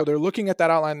conversation. So they're looking at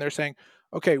that outline, they're saying,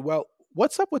 okay, well,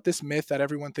 what's up with this myth that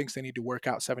everyone thinks they need to work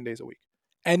out 7 days a week?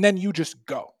 And then you just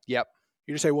go. Yep.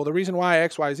 You just say, well, the reason why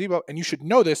X, Y, Z, and you should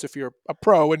know this if you're a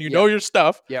pro and you know your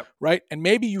stuff, right? And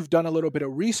maybe you've done a little bit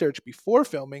of research before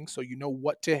filming, so you know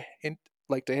what to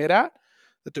hit at,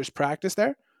 that there's practice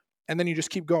there. And then you just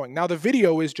keep going. Now the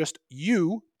video is just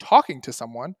you talking to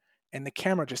someone, and the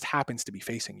camera just happens to be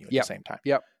facing you at the same time.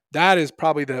 Yep. That is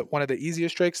probably one of the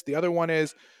easiest tricks. The other one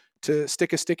is to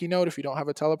stick a sticky note, if you don't have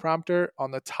a teleprompter,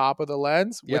 on the top of the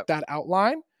lens with that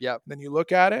outline. Yep. Then you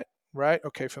look at it, right?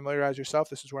 Okay, familiarize yourself.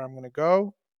 This is where I'm going to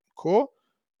go. Cool.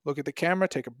 Look at the camera,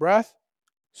 take a breath,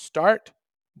 start,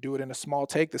 do it in a small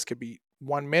take. This could be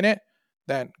 1 minute.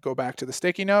 Then go back to the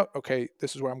sticky note. Okay,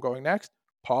 this is where I'm going next.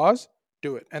 Pause,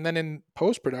 do it. And then in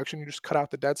post-production, you just cut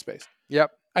out the dead space.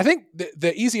 Yep. I think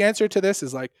the easy answer to this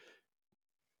is like,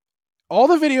 all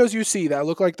the videos you see that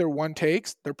look like they're one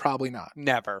takes, they're probably not.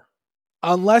 Never.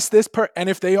 Unless and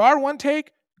if they are one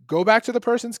take, go back to the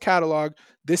person's catalog.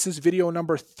 This is video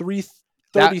number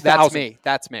 330,000.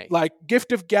 That's me. Like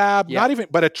gift of gab,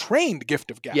 but a trained gift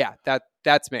of gab. Yeah,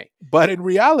 that's me. But in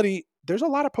reality, there's a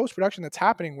lot of post-production that's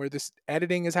happening where this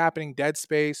editing is happening, dead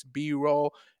space,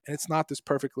 B-roll, and it's not this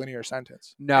perfect linear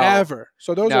sentence. No. Ever.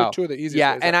 So those are No. two of the easiest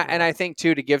Yeah, ways. and I think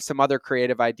too, to give some other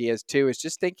creative ideas too, is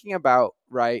just thinking about,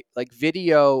 right, like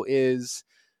video is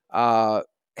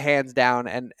hands down,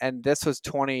 and this was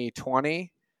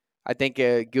 2020. I think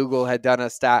Google had done a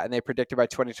stat, and they predicted by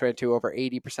 2022 over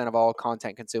 80% of all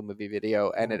content consumed would be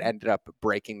video, and it ended up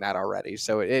breaking that already.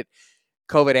 So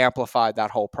COVID amplified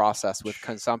that whole process with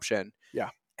consumption. Yeah.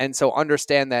 And so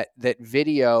understand that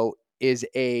video is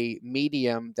a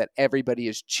medium that everybody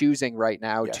is choosing right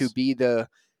now to be the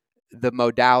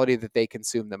modality that they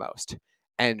consume the most.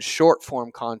 And short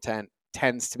form content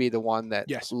tends to be the one that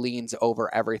leans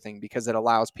over everything, because it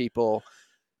allows people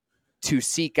to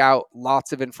seek out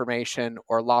lots of information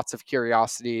or lots of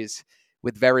curiosities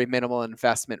with very minimal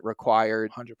investment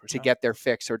required 100%. to get their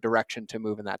fix or direction to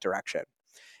move in that direction.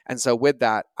 And so with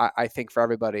that, I think for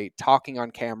everybody, talking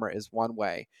on camera is one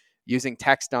way. Using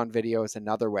text on video is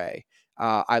another way.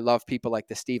 I love people like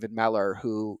the Stephen Meller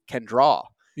who can draw.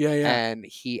 And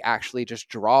he actually just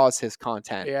draws his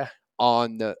content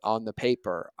on the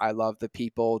paper. I love the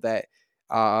people that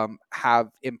have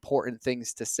important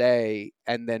things to say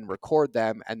and then record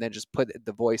them and then just put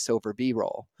the voiceover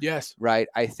B-roll. Yes. Right.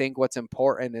 I think what's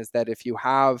important is that if you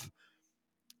have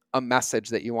a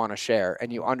message that you want to share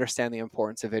and you understand the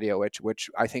importance of video, which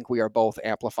I think we are both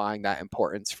amplifying that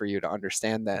importance for you to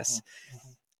understand this,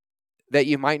 that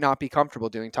you might not be comfortable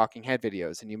doing talking head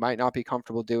videos, and you might not be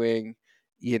comfortable doing,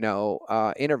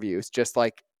 interviews, just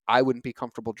like I wouldn't be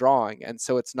comfortable drawing. And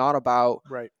so it's not about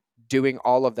doing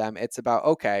all of them. It's about,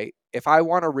 okay, if I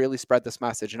want to really spread this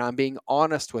message and I'm being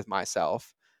honest with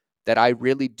myself that I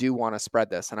really do want to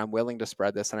spread this and I'm willing to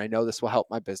spread this and I know this will help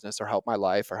my business or help my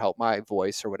life or help my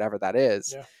voice or whatever that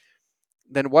is,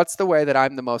 then what's the way that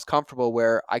I'm the most comfortable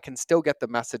where I can still get the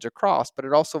message across, but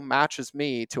it also matches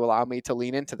me to allow me to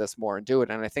lean into this more and do it.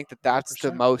 And I think that that's 100%.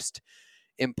 The most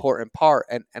important part.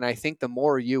 And I think the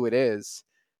more you it is,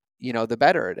 the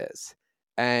better it is.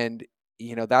 And,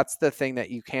 that's the thing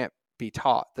that you can't be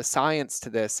taught. The science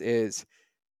to this is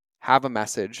have a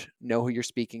message, know who you're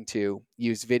speaking to,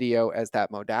 use video as that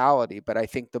modality. But I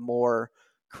think the more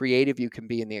creative you can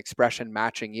be in the expression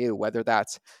matching you, whether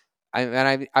that's,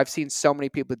 I've seen so many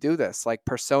people do this, like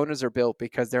personas are built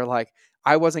because they're like,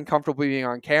 I wasn't comfortable being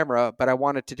on camera, but I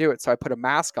wanted to do it. So I put a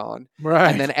mask on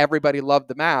and then everybody loved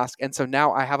the mask. And so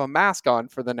now I have a mask on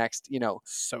for the next,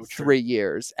 3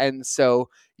 years. And so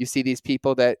you see these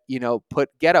people that, put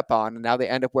get up on and now they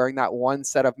end up wearing that one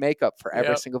set of makeup for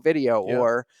every single video.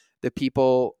 Or the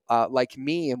people like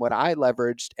me, and what I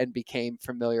leveraged and became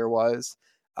familiar was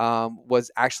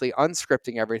actually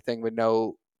unscripting everything with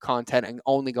no content and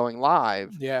only going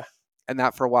live. And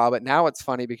that for a while. But now it's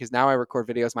funny because now I record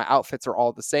videos, my outfits are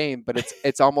all the same, but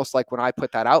it's almost like when I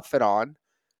put that outfit on,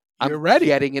 I'm ready,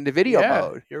 getting into video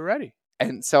mode. You're ready.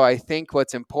 And so I think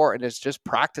what's important is just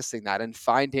practicing that and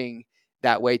finding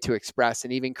that way to express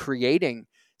and even creating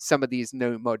some of these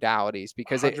new modalities,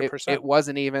 because it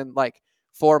wasn't even like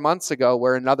 4 months ago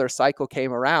where another cycle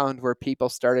came around where people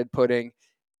started putting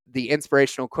the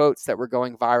inspirational quotes that were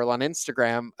going viral on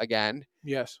Instagram again.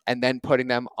 And then putting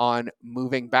them on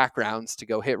moving backgrounds to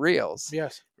go hit reels.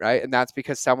 Right. And that's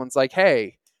because someone's like,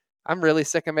 hey, I'm really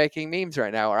sick of making memes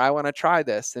right now, or I want to try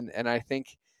this. And I think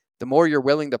the more you're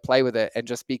willing to play with it and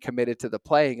just be committed to the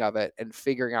playing of it and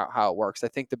figuring out how it works, I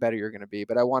think the better you're going to be.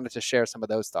 But I wanted to share some of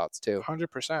those thoughts too.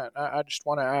 100%. I just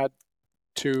want to add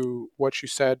to what you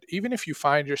said. Even if you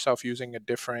find yourself using a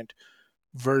different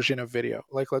version of video,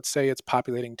 like let's say it's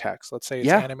populating text, let's say it's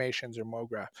animations or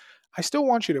MoGraph, I still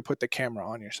want you to put the camera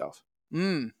on yourself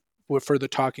for the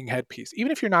talking head piece,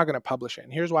 even if you're not going to publish it.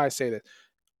 And here's why I say this.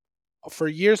 For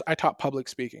years, I taught public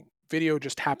speaking. Video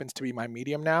just happens to be my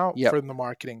medium now from the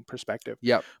marketing perspective.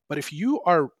 But if you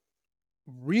are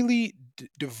really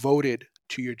devoted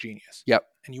to your genius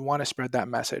and you want to spread that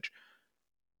message,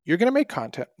 you're going to make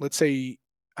content. Let's say,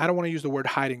 I don't want to use the word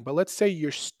hiding, but let's say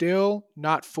you're still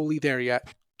not fully there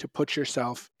yet to put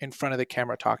yourself in front of the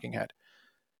camera talking head.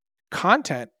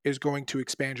 Content is going to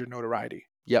expand your notoriety.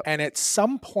 And at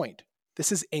some point,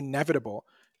 this is inevitable,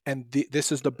 and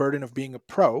this is the burden of being a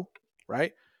pro,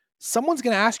 right? Someone's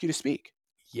going to ask you to speak.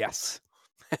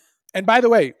 And by the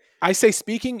way, I say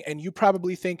speaking, and you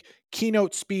probably think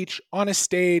keynote speech on a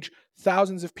stage,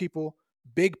 thousands of people,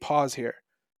 big pause here.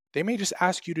 They may just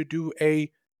ask you to do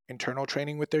a internal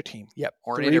training with their team.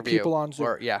 Or 3 an interview. people on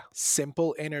Zoom.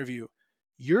 Simple interview.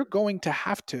 You're going to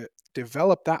have to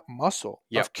develop that muscle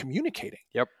of communicating.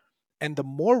 And the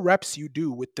more reps you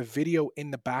do with the video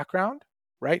in the background,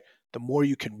 right, the more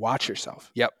you can watch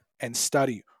yourself and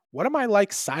study. What am I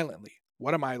like silently?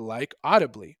 What am I like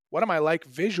audibly? What am I like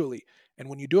visually? And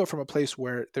when you do it from a place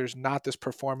where there's not this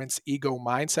performance ego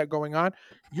mindset going on,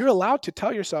 you're allowed to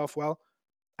tell yourself, well,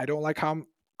 I don't like how I'm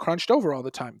crunched over all the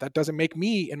time. That doesn't make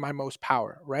me in my most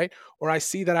power, right? Or I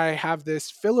see that I have this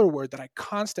filler word that I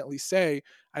constantly say.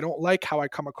 I don't like how I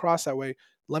come across that way.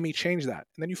 Let me change that.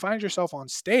 And then you find yourself on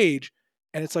stage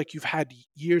and it's like you've had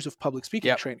years of public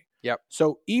speaking training. Yep.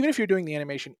 So even if you're doing the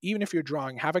animation, even if you're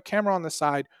drawing, have a camera on the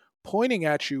side pointing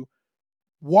at you,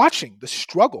 watching the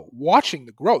struggle, watching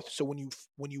the growth. So when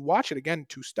you watch it again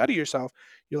to study yourself,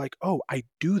 you're like, oh, I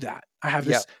do that. I have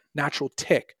this natural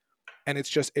tick. And it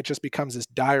just becomes this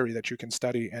diary that you can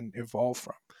study and evolve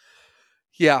from.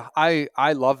 Yeah,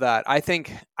 I love that. I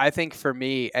think for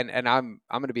me, and I'm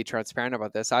going to be transparent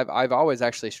about this. I've always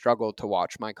actually struggled to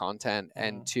watch my content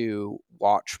and to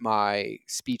watch my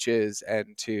speeches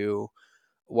and to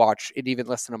watch and even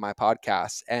listen to my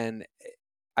podcasts. And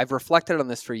I've reflected on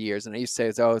this for years. And I used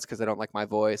to say, it's because I don't like my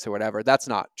voice or whatever. That's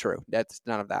not true. That's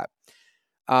none of that.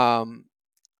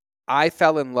 I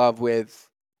fell in love with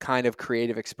kind of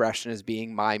creative expression as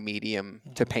being my medium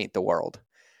to paint the world.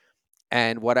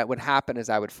 And what would happen is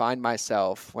I would find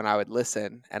myself when I would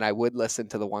listen, and I would listen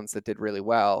to the ones that did really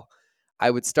well,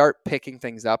 I would start picking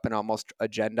things up and almost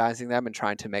agendizing them and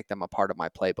trying to make them a part of my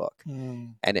playbook.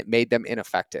 And it made them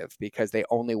ineffective because they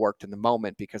only worked in the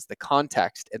moment, because the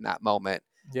context in that moment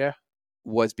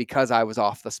was because I was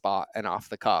off the spot and off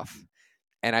the cuff.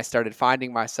 And I started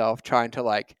finding myself trying to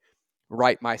like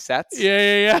write my sets.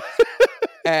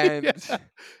 And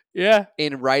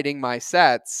in writing my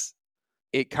sets,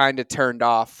 it kind of turned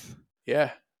off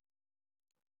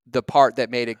the part that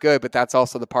made it good, but that's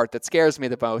also the part that scares me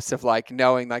the most, of like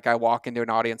knowing like I walk into an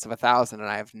audience of 1,000 and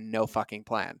I have no fucking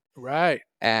plan. Right.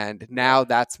 And now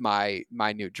that's my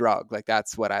new drug. Like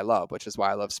that's what I love, which is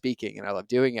why I love speaking and I love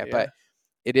doing it. But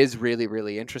it is really,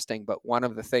 really interesting. But one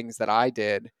of the things that I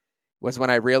did was when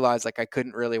I realized like I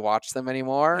couldn't really watch them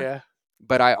anymore,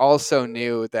 but I also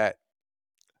knew that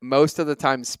most of the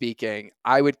time speaking,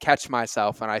 I would catch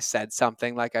myself when I said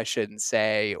something like I shouldn't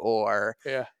say, or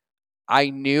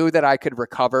I knew that I could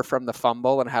recover from the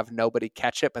fumble and have nobody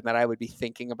catch it, but then I would be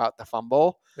thinking about the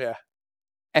fumble.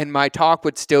 And my talk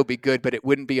would still be good, but it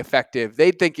wouldn't be effective.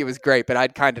 They'd think it was great, but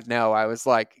I'd kind of know I was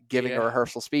like giving a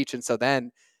rehearsal speech. And so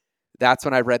then that's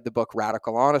when I read the book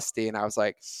Radical Honesty. And I was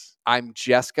like, I'm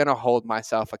just going to hold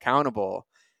myself accountable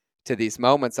to these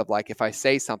moments of like, if I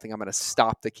say something, I'm going to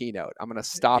stop the keynote. I'm going to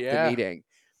stop the meeting.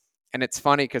 And it's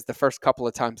funny because the first couple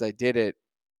of times I did it,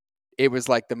 it was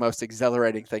like the most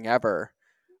exhilarating thing ever.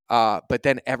 But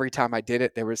then every time I did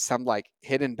it, there was some like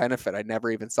hidden benefit I never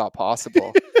even saw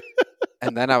possible.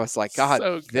 And then I was like,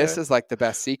 God, this is like the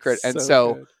best secret. And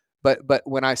so but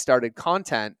when I started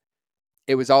content,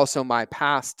 it was also my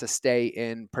path to stay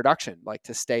in production, like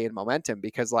to stay in momentum,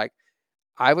 because like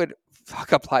I would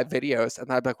fuck up live videos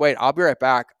and I'd be like, wait, I'll be right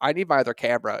back. I need my other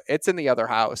camera. It's in the other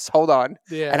house. Hold on.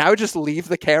 And I would just leave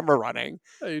the camera running.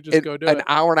 You just go do an it.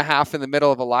 hour and a half in the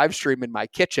middle of a live stream in my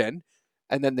kitchen.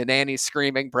 And then the nanny's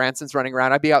screaming, Branson's running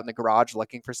around. I'd be out in the garage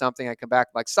looking for something. I come back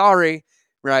like, sorry.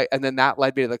 Right. And then that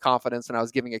led me to the confidence when I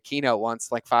was giving a keynote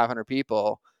once, like 500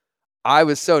 people. I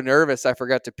was so nervous I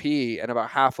forgot to pee. And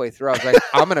about halfway through, I was like,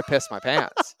 I'm going to piss my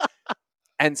pants.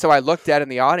 And so I looked at in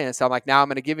the audience. I'm like, now I'm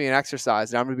going to give you an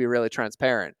exercise and I'm going to be really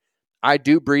transparent. I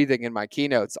do breathing in my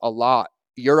keynotes a lot.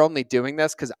 You're only doing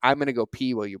this because I'm going to go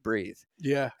pee while you breathe.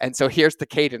 And so here's the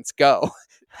cadence, go.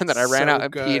 And then I ran out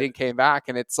and peed and came back.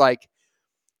 And it's like,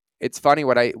 it's funny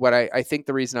what I think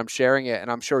the reason I'm sharing it,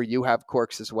 and I'm sure you have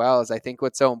quirks as well, is I think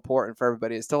what's so important for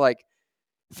everybody is to like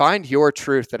find your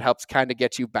truth that helps kind of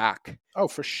get you back. Oh,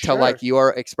 for sure. To like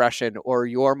your expression or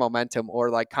your momentum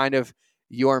or like kind of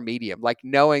your medium, like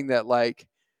knowing that like,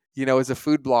 you know, as a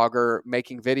food blogger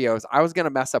making videos, I was going to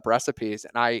mess up recipes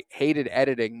and I hated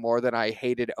editing more than I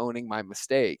hated owning my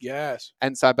mistake.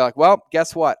 And so I'd be like, well,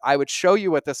 guess what? I would show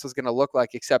you what this was going to look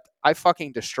like, except I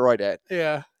fucking destroyed it.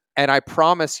 And I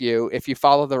promise you, if you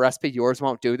follow the recipe, yours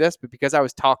won't do this. But because I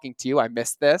was talking to you, I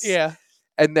missed this.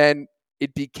 And then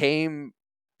it became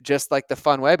just like the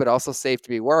fun way, but also safe to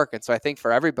be work. And so I think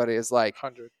for everybody is like,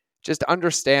 100. Just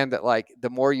understand that like the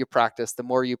more you practice, the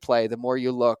more you play, the more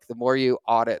you look, the more you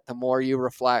audit, the more you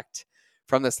reflect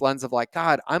from this lens of like,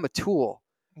 God, I'm a tool.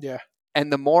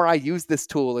 And the more I use this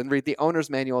tool and read the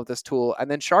owner's manual of this tool and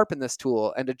then sharpen this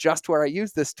tool and adjust where I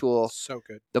use this tool,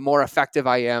 the more effective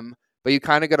I am. But you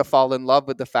kind of got to fall in love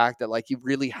with the fact that like you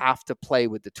really have to play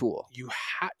with the tool. You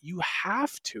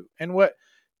have to. And what,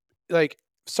 like,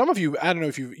 some of you, I don't know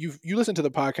if you listen to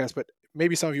the podcast, but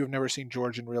maybe some of you have never seen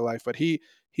George in real life, but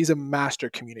he's a master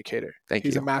communicator.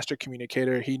 He's a master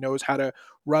communicator. He knows how to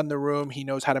run the room. He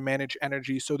knows how to manage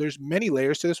energy. So there's many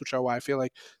layers to this, which are why I feel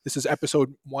like this is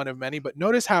episode one of many. But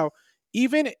notice how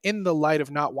even in the light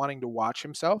of not wanting to watch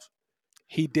himself,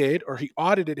 he did, or he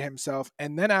audited himself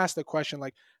and then asked the question,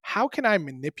 like, how can I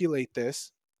manipulate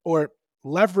this or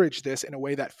leverage this in a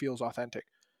way that feels authentic?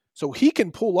 So he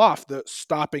can pull off the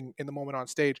stopping in the moment on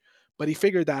stage, but he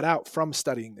figured that out from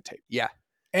studying the tape. Yeah.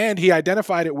 And he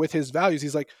identified it with his values.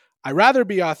 He's like, I'd rather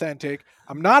be authentic.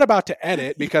 I'm not about to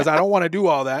edit because I don't want to do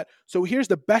all that. So here's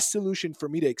the best solution for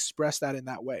me to express that in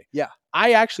that way. Yeah.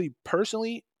 I actually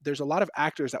personally, there's a lot of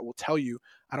actors that will tell you,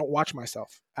 I don't watch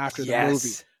myself after the movie.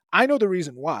 I know the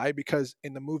reason why, because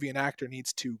in the movie, an actor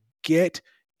needs to get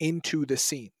into the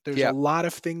scene. There's a lot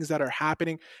of things that are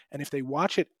happening. And if they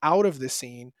watch it out of the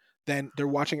scene, then they're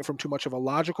watching it from too much of a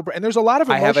logical. And there's a lot of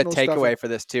emotional I have a takeaway for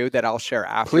this too that I'll share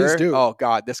after. Please do. Oh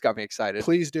God, this got me excited.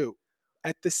 Please do.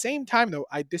 At the same time, though,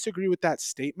 I disagree with that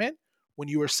statement when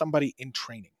you are somebody in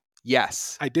training.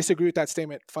 Yes. I disagree with that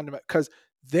statement fundamentally because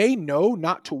they know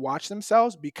not to watch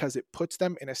themselves because it puts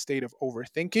them in a state of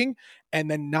overthinking and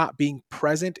then not being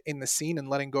present in the scene and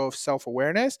letting go of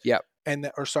self-awareness. Yep.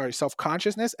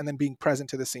 Self-consciousness and then being present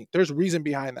to the scene. There's reason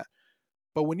behind that.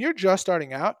 But when you're just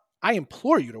starting out, I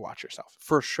implore you to watch yourself.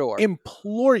 For sure.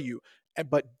 Implore you,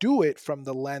 but do it from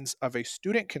the lens of a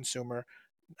student consumer.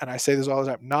 And I say this all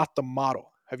the time, not the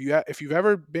model. If you've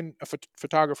ever been a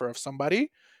photographer of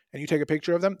somebody and you take a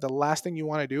picture of them, the last thing you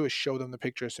want to do is show them the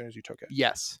picture as soon as you took it.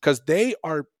 Yes. Because they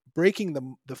are breaking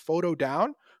the photo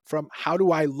down from how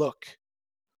do I look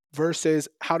versus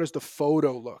how does the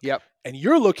photo look. Yep. And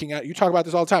you're looking at, you talk about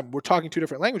this all the time. We're talking two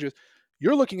different languages.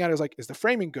 You're looking at it as like, is the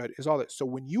framing good? Is all this. So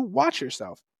when you watch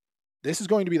yourself, this is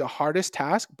going to be the hardest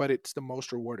task, but it's the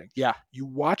most rewarding. Yeah. You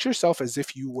watch yourself as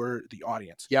if you were the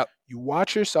audience. Yep. You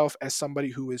watch yourself as somebody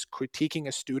who is critiquing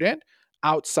a student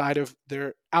outside of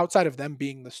them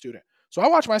being the student. So I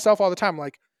watch myself all the time.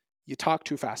 Like, you talk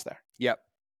too fast there. Yep.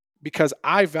 Because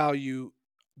I value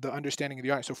the understanding of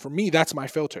the audience. So for me, that's my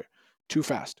filter. Too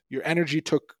fast. Your energy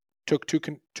took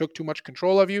too much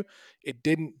control of you. It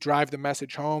didn't drive the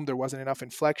message home. There wasn't enough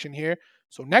inflection here.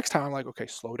 So next time I'm like, okay,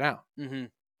 slow down. Mm-hmm.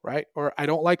 Right? Or I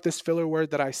don't like this filler word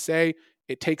that I say.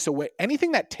 It takes away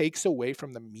anything that takes away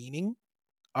from the meaning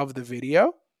of the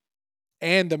video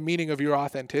and the meaning of your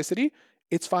authenticity.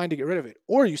 It's fine to get rid of it.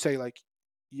 Or you say like,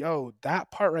 yo,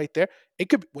 that part right there. It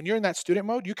could, when you're in that student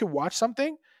mode, you could watch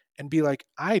something and be like,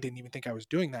 I didn't even think I was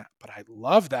doing that, but I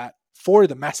love that for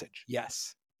the message.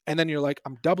 Yes. And then you're like,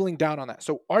 I'm doubling down on that.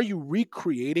 So are you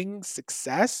recreating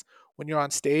success when you're on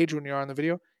stage, when you're on the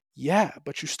video? Yeah,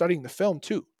 but you're studying the film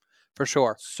too. For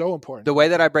sure. So important. The way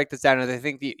that I break this down is I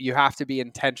think you have to be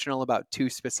intentional about two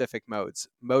specific modes.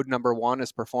 Mode number one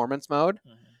is performance mode,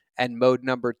 and mode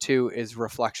number two is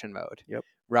reflection mode. Yep.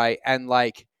 Right. And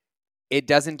like, it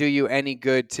doesn't do you any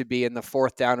good to be in the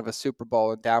fourth down of a Super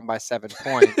Bowl and down by 7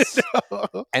 points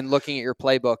and looking at your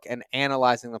playbook and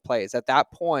analyzing the plays. At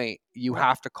that point, you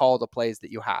have to call the plays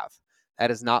that you have. That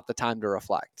is not the time to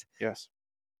reflect. Yes.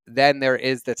 Then there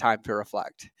is the time to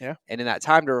reflect. Yeah. And in that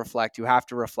time to reflect, you have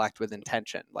to reflect with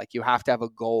intention. Like, you have to have a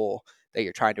goal that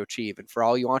you're trying to achieve. And for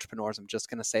all you entrepreneurs, I'm just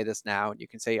going to say this now. And you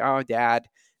can say, oh, Dad,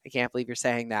 I can't believe you're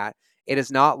saying that. It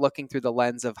is not looking through the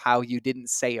lens of how you didn't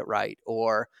say it right,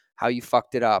 or how you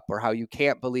fucked it up, or how you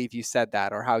can't believe you said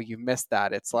that, or how you missed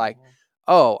that. It's like,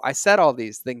 oh, I said all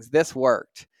these things. This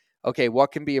worked. Okay,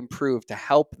 what can be improved to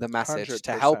help the message, 100%.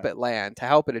 to help it land, to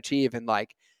help it achieve? And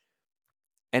like,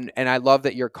 and I love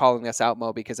that you're calling this out,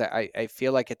 Mo, because I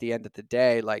feel like at the end of the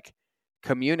day, like,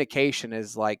 communication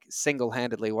is like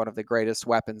single-handedly one of the greatest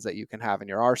weapons that you can have in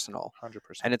your arsenal. 100%.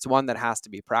 And it's one that has to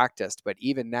be practiced. But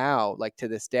even now, like to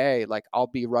this day, like I'll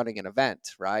be running an event,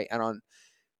 right? And on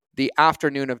the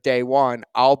afternoon of day one,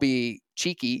 I'll be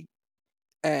cheeky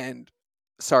and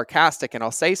sarcastic, and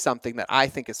I'll say something that I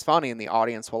think is funny and the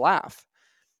audience will laugh.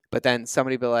 But then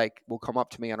somebody will come up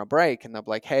to me on a break and they'll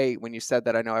be like, hey, when you said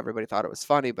that, I know everybody thought it was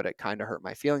funny, but it kind of hurt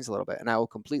my feelings a little bit. And I will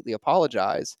completely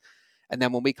apologize. And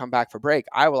then when we come back for break,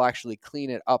 I will actually clean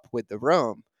it up with the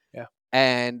room. Yeah.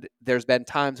 And there's been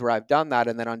times where I've done that.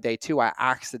 And then on day two, I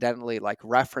accidentally like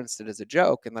referenced it as a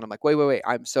joke. And then I'm like, wait,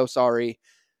 I'm so sorry.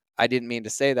 I didn't mean to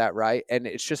say that, right? And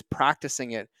it's just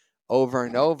practicing it over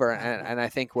and over. And I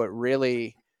think what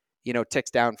really, ticks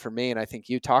down for me, and I think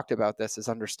you talked about this, is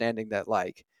understanding that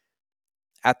like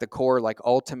at the core, like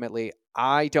ultimately,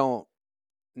 I don't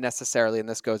necessarily, and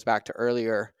this goes back to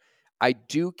earlier, I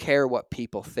do care what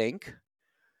people think,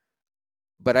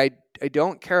 but I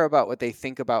don't care about what they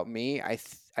think about me.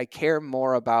 I care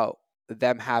more about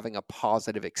them having a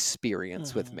positive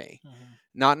experience with me.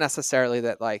 Not necessarily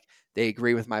that like they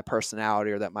agree with my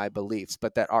personality or that my beliefs,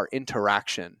 but that our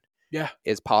interaction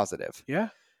is positive. Yeah.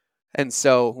 And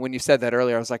so when you said that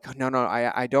earlier, I was like, no,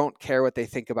 I don't care what they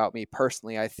think about me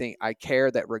personally. I care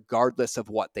that regardless of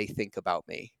what they think about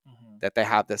me, that they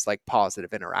have this like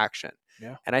positive interaction.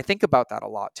 Yeah. And I think about that a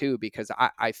lot too, because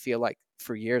I feel like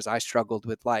for years I struggled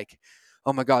with like,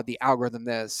 oh my God, the algorithm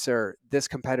this, or this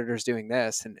competitor's doing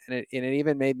this. And it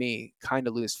even made me kind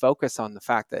of lose focus on the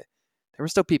fact that there were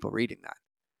still people reading that.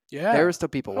 Yeah. There were still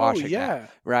people watching that.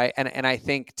 that, right? And I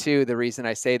think too, the reason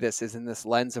I say this is in this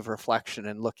lens of reflection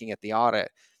and looking at the audit,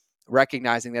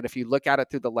 recognizing that if you look at it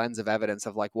through the lens of evidence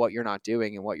of like what you're not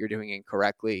doing and what you're doing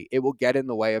incorrectly, it will get in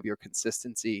the way of your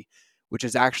consistency, which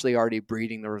is actually already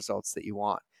breeding the results that you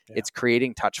want. Yeah. It's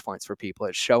creating touch points for people.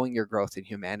 It's showing your growth in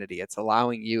humanity. It's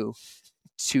allowing you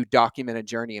to document a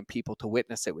journey and people to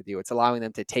witness it with you. It's allowing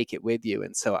them to take it with you.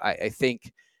 And so I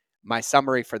think my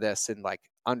summary for this and like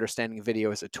understanding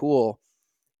video as a tool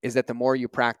is that the more you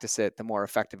practice it, the more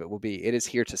effective it will be. It is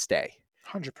here to stay.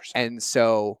 100%. And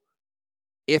so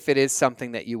if it is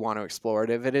something that you want to explore,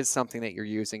 if it is something that you're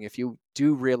using, if you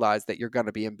do realize that you're going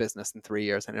to be in business in 3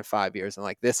 years and in 5 years, and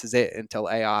like this is it until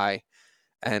AI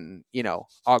and, you know,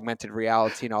 augmented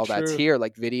reality and all that's here,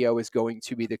 like video is going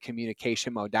to be the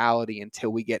communication modality until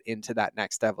we get into that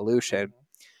next evolution.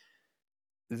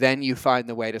 Then you find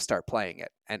the way to start playing it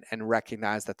and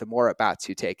recognize that the more at bats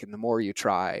you take and the more you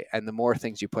try and the more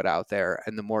things you put out there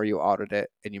and the more you audit it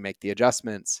and you make the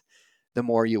adjustments, the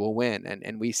more you will win.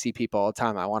 And we see people all the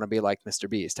time. I want to be like Mr.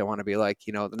 Beast. I want to be like,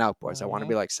 you know, the Nout Boys. I want to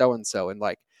be like so-and-so. And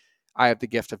like, I have the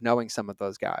gift of knowing some of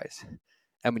those guys.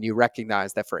 And when you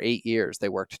recognize that for 8 years, they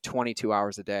worked 22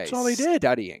 hours a day, that's all they did.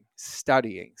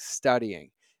 studying.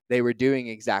 They were doing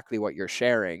exactly what you're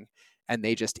sharing. And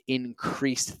they just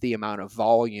increased the amount of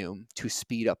volume to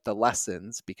speed up the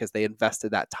lessons because they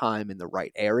invested that time in the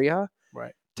right area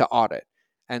to audit.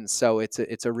 And so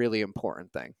it's a really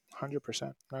important thing.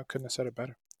 100%. I couldn't have said it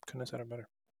better.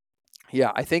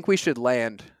 Yeah, I think we should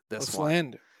land this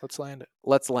one. Let's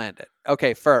land it.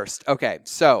 Okay, first. Okay,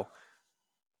 so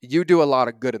you do a lot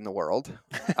of good in the world.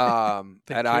 And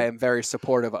I am very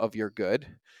supportive of your good.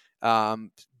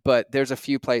 But there's a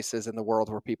few places in the world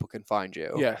where people can find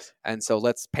you. Yes. And so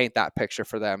let's paint that picture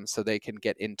for them so they can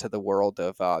get into the world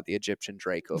of the Egyptian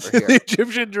Drake over here. The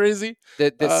Egyptian Drizzy.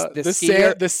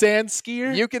 The sand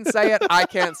skier. You can say it. I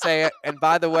can't say it. And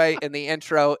by the way, in the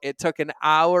intro, it took an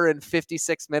hour and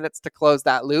 56 minutes to close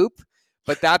that loop.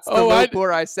 But that's the loop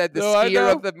where I said the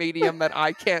skier of the medium that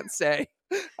I can't say.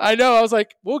 I know. I was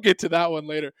like, we'll get to that one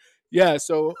later. Yeah.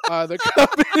 So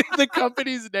the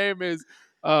company's name is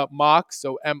Mox,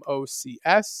 so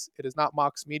MOCS. It is not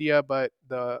Mox Media, but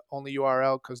the only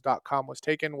URL, because .com was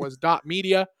taken, was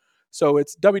 .media. So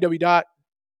it's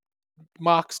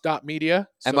www.mox.media.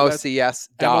 So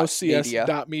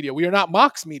MOCS.media. We are not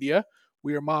Mox Media.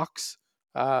 We are Mox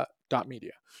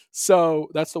 .media. So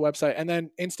that's the website. And then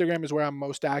Instagram is where I'm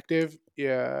most active.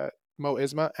 Mo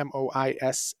Isma,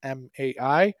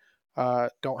 MOISMAI.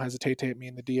 Don't hesitate to hit me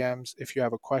in the DMs if you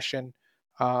have a question.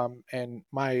 And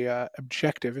my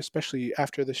objective, especially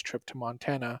after this trip to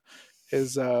Montana,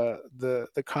 is the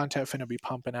content finna be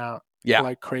pumping out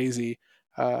like crazy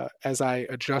as I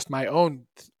adjust my own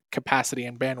capacity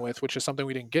and bandwidth, which is something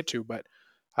we didn't get to. But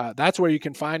that's where you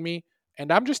can find me. And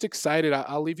I'm just excited.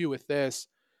 I'll leave you with this.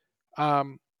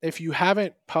 If you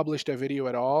haven't published a video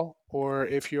at all, or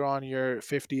if you're on your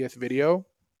 50th video,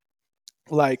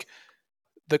 like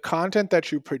the content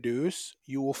that you produce,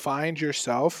 you will find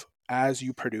yourself as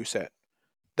you produce it.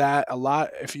 That a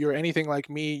lot, if you're anything like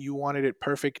me, you wanted it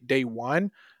perfect day one.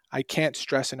 I can't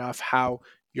stress enough how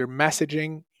your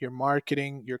messaging, your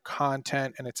marketing, your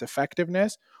content, and its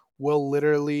effectiveness will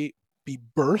literally be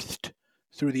birthed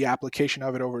through the application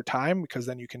of it over time, because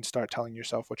then you can start telling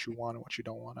yourself what you want and what you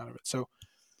don't want out of it. So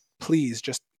please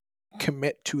just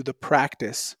commit to the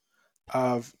practice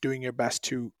of doing your best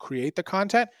to create the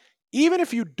content. Even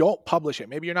if you don't publish it,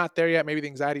 maybe you're not there yet, maybe the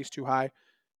anxiety is too high,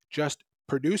 just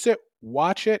produce it,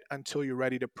 watch it until you're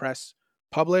ready to press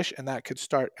publish. And that could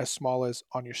start as small as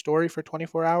on your story for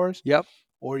 24 hours. Yep.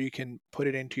 Or you can put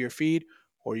it into your feed,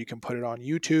 or you can put it on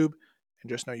YouTube, and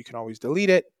just know you can always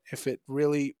delete it if it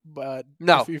really,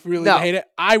 if you really hate it.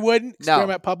 I wouldn't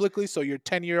experiment publicly. So your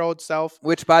 10-year-old self.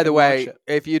 Which, by the way,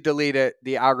 if you delete it,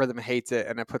 the algorithm hates it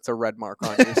and it puts a red mark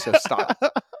on you. So stop.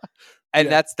 And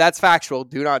that's factual.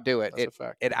 Do not do it.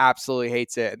 It absolutely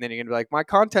hates it. And then you're going to be like, my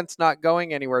content's not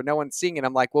going anywhere. No one's seeing it.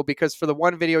 I'm like, well, because for the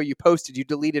one video you posted, you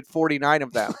deleted 49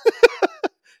 of them.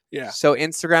 Yeah. So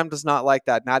Instagram does not like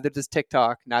that. Neither does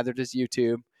TikTok. Neither does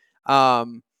YouTube.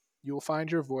 You will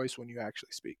find your voice when you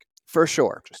actually speak. For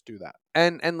sure. Just do that.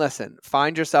 And listen,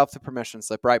 find yourself the permission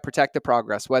slip, right? Protect the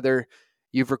progress. Whether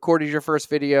you've recorded your first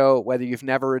video, whether you've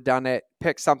never done it,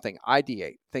 pick something,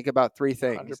 ideate. Think about 3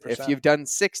 things. 100%. If you've done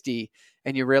 60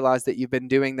 and you realize that you've been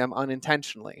doing them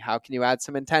unintentionally, how can you add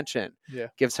some intention? Yeah.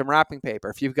 Give some wrapping paper.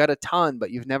 If you've got a ton,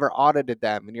 but you've never audited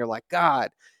them and you're like, God,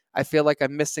 I feel like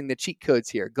I'm missing the cheat codes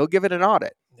here. Go give it an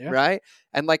audit, right?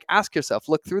 And like ask yourself,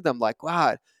 look through them like,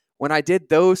 wow, when I did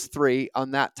those 3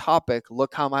 on that topic,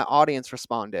 look how my audience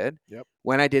responded. Yep.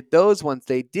 When I did those ones,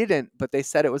 they didn't, but they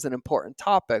said it was an important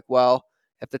topic. Well,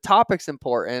 if the topic's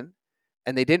important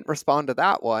and they didn't respond to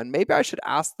that one, maybe I should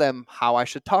ask them how I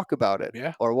should talk about it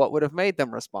or what would have made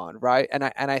them respond, right? And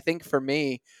I think for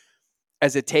me,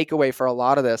 as a takeaway for a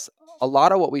lot of this, a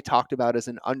lot of what we talked about is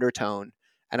an undertone.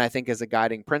 And I think as a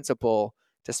guiding principle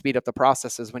to speed up the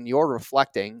process is when you're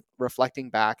reflecting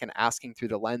back and asking through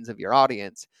the lens of your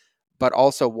audience. But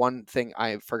also one thing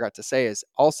I forgot to say is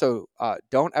also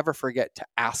don't ever forget to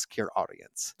ask your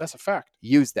audience. That's a fact.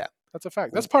 Use them. That's a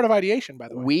fact. That's part of ideation, by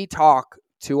the way. We talk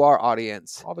to our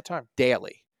audience all the time,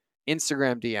 daily.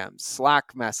 Instagram DMs,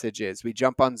 Slack messages. We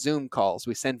jump on Zoom calls.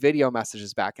 We send video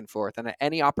messages back and forth. And at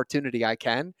any opportunity I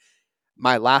can,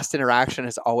 my last interaction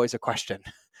is always a question.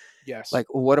 Yes. Like,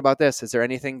 what about this? Is there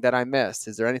anything that I missed?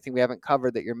 Is there anything we haven't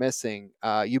covered that you're missing?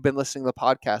 You've been listening to the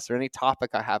podcast or any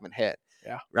topic I haven't hit?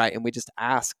 Yeah. Right. And we just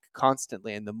ask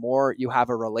constantly. And the more you have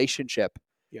a relationship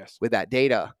with that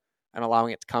data and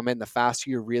allowing it to come in, the faster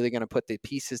you're really going to put the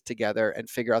pieces together and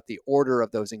figure out the order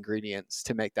of those ingredients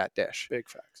to make that dish. Big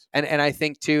facts. And I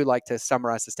think too, like to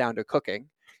summarize this down to cooking,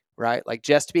 right? Like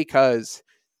just because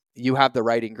you have the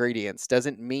right ingredients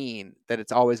doesn't mean that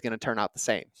it's always going to turn out the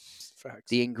same. Facts.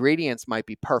 The ingredients might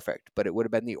be perfect, but it would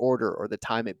have been the order or the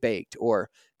time it baked or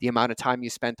the amount of time you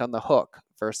spent on the hook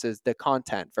versus the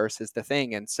content versus the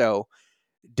thing. And so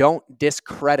don't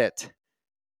discredit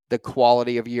the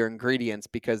quality of your ingredients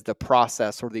because the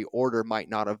process or the order might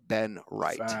not have been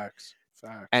right. Facts.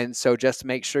 And so just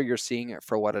make sure you're seeing it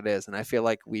for what it is. And I feel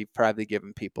like we've probably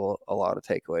given people a lot of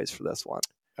takeaways for this one.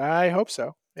 I hope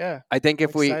so. Yeah. I think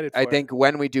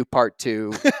when we do part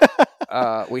 2,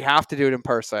 we have to do it in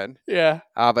person. Yeah.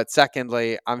 But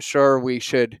secondly, I'm sure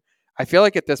I feel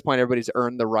like at this point, everybody's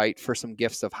earned the right for some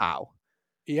gifts of how.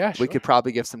 Yeah, We could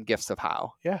probably give some gifts of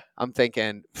how. Yeah. I'm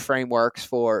thinking frameworks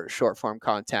for short form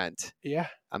content. Yeah.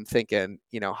 I'm thinking,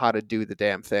 how to do the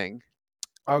damn thing.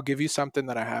 I'll give you something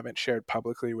that I haven't shared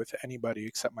publicly with anybody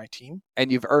except my team.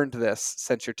 And you've earned this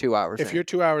since you're 2 hours in. If you're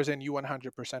 2 hours in, you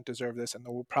 100% deserve this. And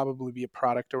there will probably be a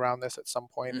product around this at some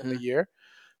point in the year.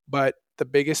 But the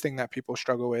biggest thing that people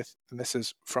struggle with, and this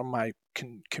is from my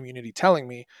community telling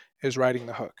me, is writing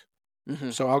the hook.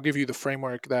 Mm-hmm. So I'll give you the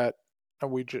framework that I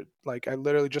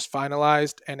literally just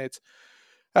finalized, and it's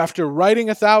after writing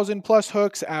 1,000+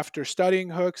 hooks, after studying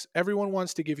hooks, everyone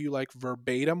wants to give you like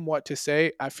verbatim what to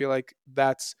say. I feel like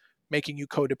that's making you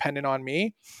codependent on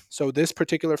me. So this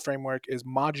particular framework is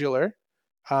modular.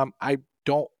 I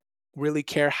don't really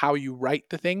care how you write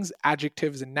the things,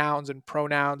 adjectives and nouns and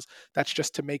pronouns. That's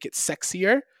just to make it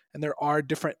sexier. And there are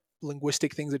different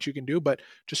linguistic things that you can do, but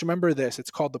just remember this.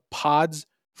 It's called the PODS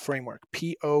framework,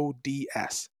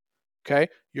 PODS. Okay.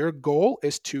 Your goal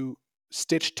is to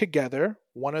stitch together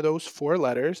one of those 4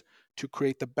 letters to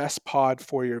create the best pod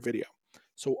for your video.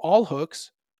 So all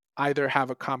hooks either have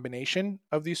a combination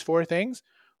of these 4 things,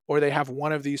 or they have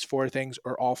one of these 4 things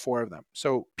or all 4 of them.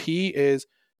 So P is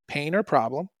pain or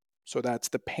problem. So that's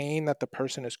the pain that the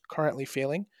person is currently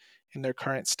feeling in their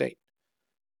current state.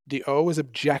 The O is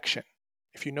objection.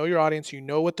 If you know your audience, you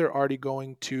know what they're already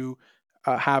going to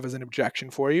have as an objection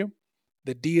for you.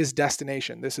 The D is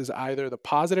destination. This is either the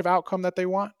positive outcome that they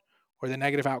want or the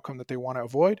negative outcome that they want to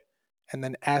avoid. And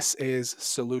then S is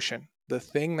solution, the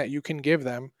thing that you can give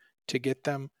them to get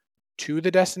them to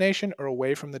the destination or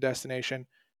away from the destination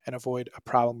and avoid a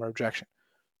problem or objection.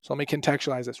 So let me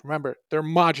contextualize this. Remember, they're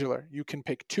modular. You can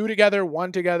pick 2 together,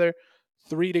 1 together,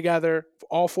 3 together,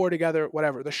 all 4 together,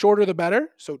 whatever. The shorter, the better.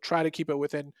 So try to keep it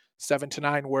within 7 to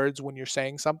 9 words when you're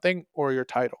saying something or your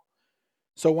title.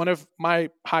 So one of my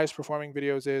highest performing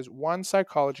videos is 1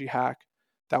 psychology hack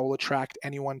that will attract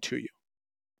anyone to you.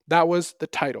 That was the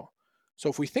title. So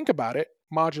if we think about it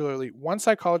modularly, 1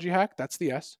 psychology hack, that's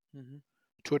the S,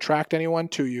 to attract anyone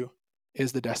to you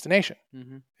is the destination.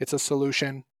 It's a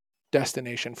solution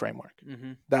destination framework.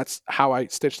 That's how I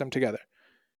stitch them together.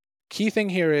 Key thing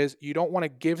here is you don't want to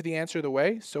give the answer the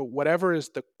way. So whatever is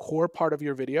the core part of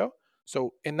your video.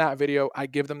 So in that video, I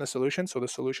give them the solution. So the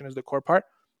solution is the core part.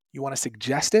 You want to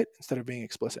suggest it instead of being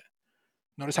explicit.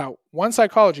 Notice how 1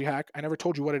 psychology hack, I never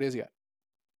told you what it is yet,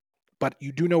 but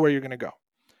you do know where you're going to go.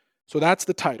 So that's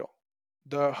the title.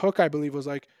 The hook, I believe, was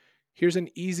like, here's an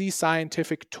easy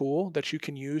scientific tool that you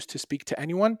can use to speak to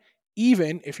anyone,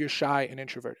 even if you're shy and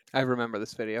introverted. I remember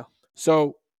this video.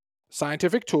 So,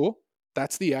 scientific tool,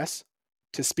 that's the S.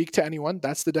 To speak to anyone,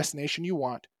 that's the destination you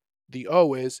want. The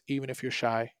O is even if you're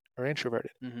shy or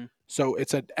introverted. Mm-hmm. So,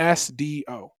 it's an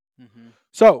SDO. Mm-hmm.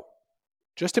 So,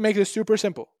 just to make this super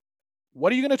simple,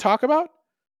 what are you going to talk about?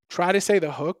 Try to say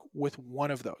the hook with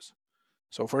one of those.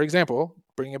 So, for example,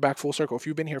 bringing it back full circle, if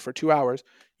you've been here for 2 hours,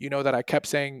 you know that I kept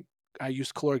saying I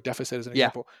used caloric deficit as an Yeah.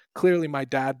 example. Clearly, my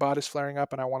dad bod is flaring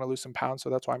up and I want to lose some pounds, so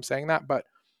that's why I'm saying that. But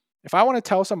if I want to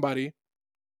tell somebody,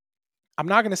 I'm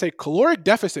not going to say caloric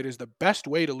deficit is the best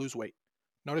way to lose weight.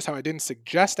 Notice how I didn't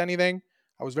suggest anything.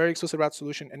 I was very explicit about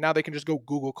solution, and now they can just go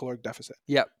Google caloric deficit.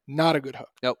 Yep. Not a good hook.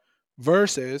 Nope.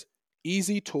 Versus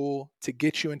easy tool to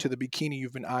get you into the bikini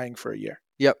you've been eyeing for a year.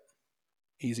 Yep.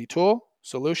 Easy tool,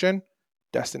 solution,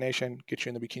 destination, get you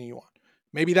in the bikini you want.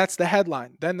 Maybe that's the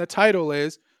headline. Then the title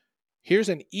is, here's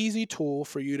an easy tool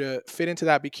for you to fit into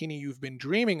that bikini you've been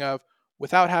dreaming of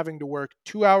without having to work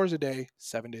 2 hours a day,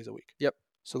 7 days a week. Yep.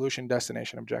 Solution,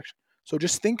 destination, objection. So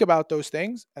just think about those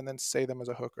things and then say them as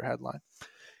a hook or headline.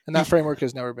 And that framework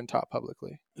has never been taught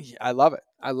publicly. Yeah, I love it.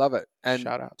 I love it. And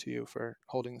shout out to you for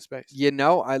holding the space. You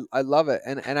know, I love it.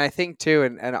 And I think too,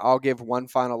 and I'll give one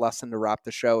final lesson to wrap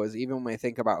the show, is even when we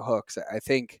think about hooks, I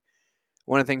think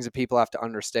one of the things that people have to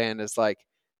understand is like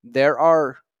there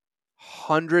are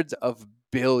hundreds of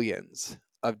billions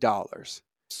of dollars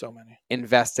So many.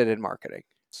 invested in marketing,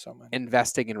 So many.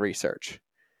 investing in research.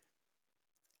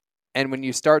 And when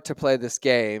you start to play this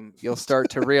game, you'll start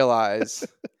to realize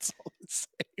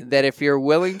that if you're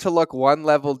willing to look one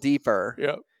level deeper,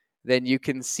 Yep. then you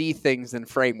can see things in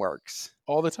frameworks.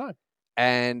 All the time.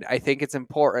 And I think it's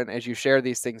important as you share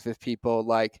these things with people,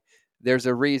 like there's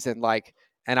a reason, like,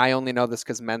 and I only know this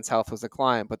because Men's Health was a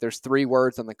client, but there's 3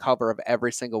 words on the cover of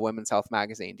every single Women's Health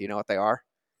magazine. Do you know what they are?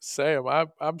 Say them.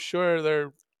 I'm sure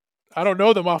they're, I don't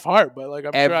know them off heart, but like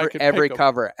I'm sure I could every pick 'em.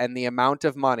 cover, and the amount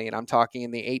of money, and I'm talking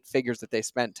in the 8 figures that they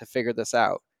spent to figure this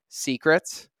out.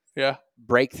 Secrets, Yeah.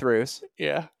 breakthroughs,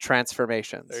 Yeah.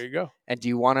 transformations. There you go. And do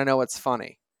you want to know what's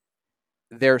funny?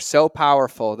 They're so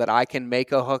powerful that I can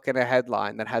make a hook in a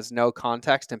headline that has no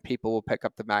context and people will pick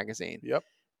up the magazine. Yep.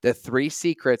 The 3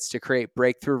 secrets to create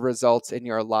breakthrough results in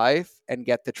your life and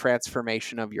get the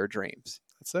transformation of your dreams.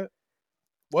 That's it.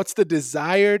 What's the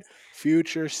desired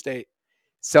future state?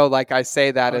 So like I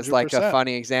say that as like a 100%.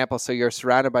 funny example. So you're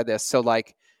surrounded by this. So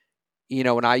like, you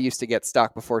know, when I used to get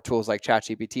stuck before tools like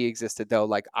ChatGPT existed, though,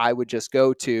 like I would just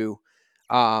go to,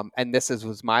 and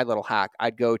was my little hack.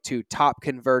 I'd go to top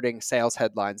converting sales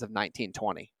headlines of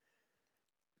 1920,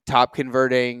 top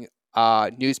converting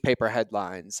newspaper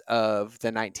headlines of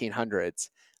the 1900s,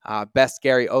 best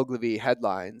Gary Ogilvy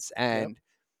headlines. And,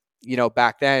 you know,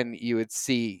 back then you would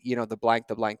see, you know, the blank,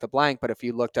 the blank, the blank. But if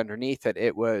you looked underneath it,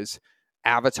 it was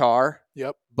Avatar,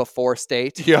 Yep. before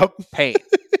state, Yep. paint.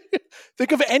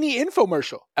 Think of any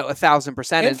infomercial.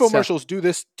 1,000%. And so- Infomercials do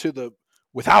this to the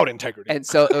without integrity. And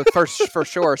so for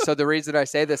sure. So the reason I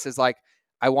say this is like,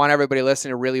 I want everybody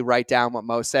listening to really write down what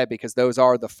Mo said, because those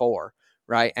are the 4,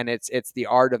 right? And it's the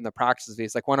art and the practice of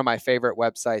these. Like one of my favorite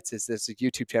websites is this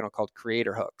YouTube channel called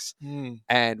Creator Hooks.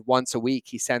 And once a week,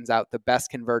 he sends out the best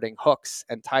converting hooks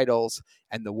and titles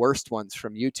and the worst ones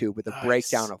from YouTube with a Nice.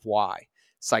 breakdown of why.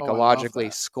 Psychologically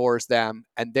scores them,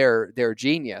 and they're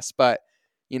genius. But,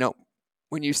 you know,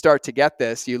 when you start to get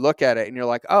this, you look at it and you're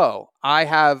like, oh, I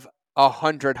have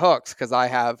 100 hooks because I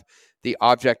have the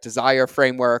object desire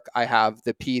framework, I have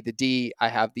the P, the D, I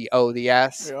have the O, the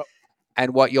S. Yep.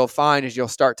 And what you'll find is you'll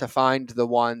start to find the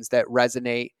ones that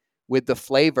resonate with the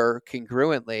flavor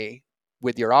congruently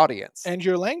with your audience. And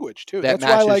your language too. That That's why,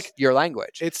 matches like, your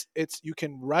language. it's you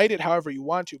can write it however you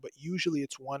want to, but usually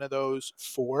it's one of those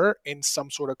 4 in some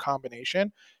sort of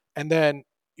combination, and then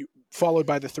followed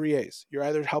by the 3 A's. You're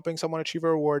either helping someone achieve a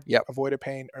reward, avoid a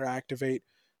pain, or activate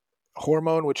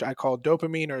hormone, which I call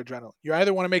dopamine or adrenaline. You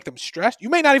either want to make them stressed. You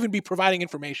may not even be providing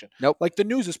information. Nope. Like the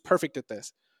news is perfect at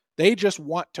this. They just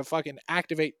want to fucking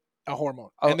activate a hormone,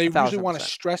 and they usually want to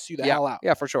stress you the hell out.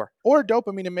 Yeah, for sure. Or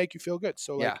dopamine to make you feel good.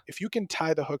 So like, Yeah. if you can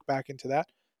tie the hook back into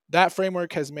that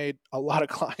framework has made a lot of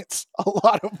clients a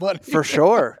lot of money. For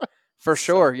sure. For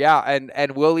sure. Yeah.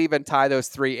 And we'll even tie those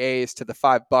 3 A's to the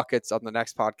 5 buckets on the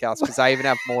next podcast, because I even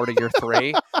have more to your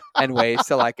 3 and ways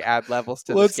to like add levels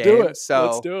to this game. Do it. So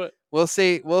let's do it. We'll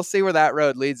see where that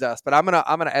road leads us. But I'm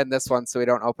gonna end this one so we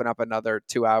don't open up another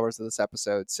 2 hours of this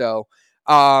episode. So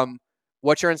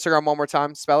what's your Instagram one more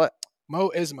time? Spell it.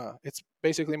 Mo Isma. It's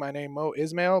basically my name, Mo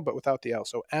Ismail, but without the L.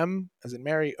 So M as in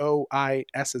Mary, O I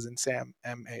S as in Sam,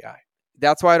 MAI.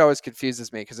 That's why it always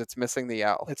confuses me because it's missing the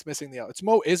L. It's missing the L. It's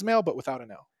Mo Ismail, but without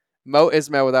an L. Mo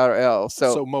Ismail without an L.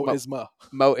 So Mo Isma.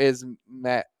 Mo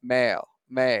Ismail.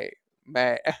 May.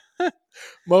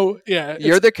 Mo, yeah.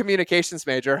 You're the communications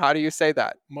major. How do you say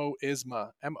that? Mo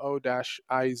Isma.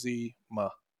 Mo-IZ-Ma.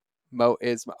 Mo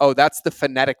Isma. Oh, that's the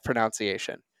phonetic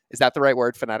pronunciation. Is that the right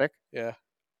word, phonetic? Yeah.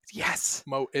 Yes.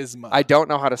 Mo Isma. I don't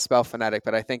know how to spell phonetic,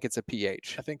 but I think it's a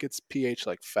PH. I think it's PH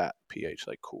like fat, PH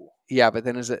like cool. Yeah, but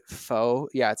then is it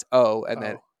faux? Yeah, it's O and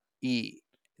then E.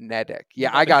 Nedic.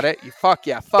 Yeah, Nedic. I got it. You fuck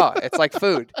yeah, pho. It's like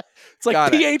food. It's like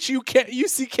Got it.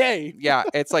 PHUCK. Yeah,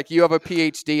 it's like you have a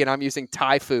PhD and I'm using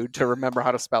Thai food to remember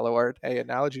how to spell a word. Hey,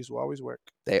 analogies will always work.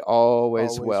 They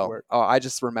always will. Work. Oh, I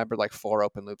just remembered like 4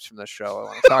 open loops from this show. I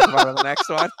want to talk about in the next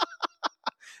one.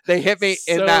 They hit me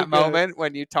in that moment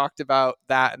when you talked about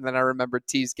that, and then I remembered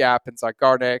T's Gap and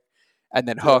Zygarnik, and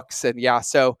then hooks, and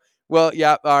so. Well,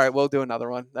 yeah. All right, we'll do another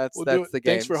one. That's the game.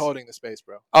 Thanks for holding the space,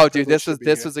 bro. Oh, dude, this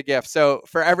was a gift. So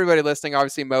for everybody listening,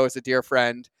 obviously Mo is a dear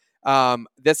friend.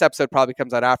 This episode probably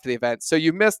comes out after the event, so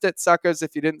you missed it, suckers.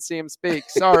 If you didn't see him speak,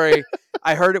 sorry.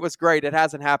 I heard it was great. It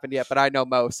hasn't happened yet, but I know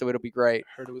Mo, so it'll be great.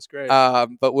 Heard it was great.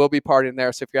 But we'll be partying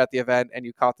there. So if you're at the event and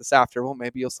you caught this after, well,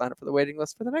 maybe you'll sign up for the waiting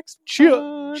list for the next one.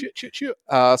 Cheer.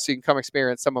 So you can come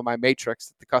experience some of my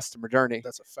matrix, the customer journey.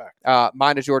 That's a fact.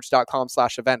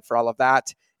 mindofgeorge.com/event for all of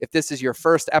that. If this is your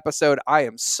first episode, I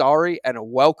am sorry and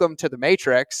welcome to the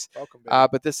Matrix. Welcome, baby.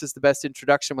 But this is the best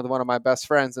introduction with one of my best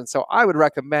friends. And so I would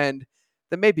recommend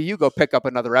that maybe you go pick up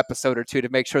another episode or two to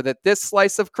make sure that this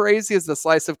slice of crazy is the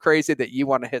slice of crazy that you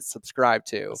want to hit subscribe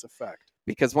to. That's a fact.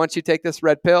 Because once you take this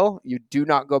red pill, you do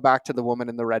not go back to the woman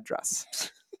in the red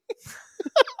dress.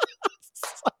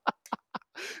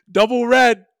 Double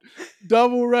red.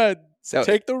 So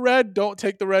take the red, don't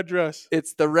take the red dress.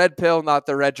 It's the red pill, not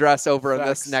the red dress over in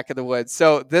this neck of the woods.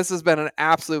 So this has been an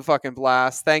absolute fucking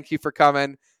blast. Thank you for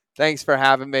coming. Thanks for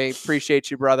having me.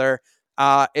 Appreciate you, brother.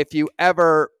 If you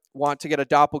ever want to get a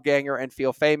doppelganger and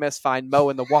feel famous, find Mo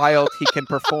in the wild. He can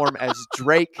perform as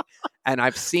Drake. And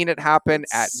I've seen it happen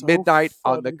at midnight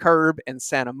on the curb in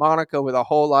Santa Monica with a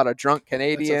whole lot of drunk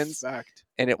Canadians. That's a fact.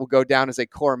 And it will go down as a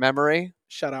core memory.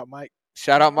 Shout out, Mike.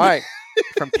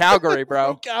 From Calgary,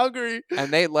 bro. From Calgary.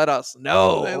 And they let us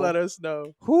know.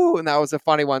 Whew, and that was a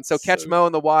funny one. So catch Mo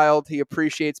in the wild. He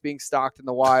appreciates being stalked in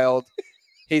the wild.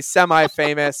 He's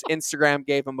semi-famous. Instagram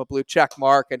gave him a blue check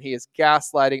mark, and he is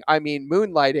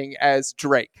moonlighting as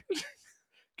Drake.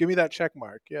 Give me that check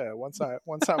mark. Yeah, once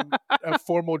I'm a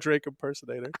formal Drake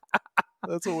impersonator.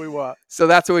 That's what we want. So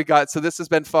that's what we got. So this has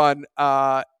been fun.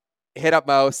 Hit up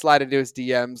Mo, slide into his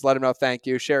DMs, let him know thank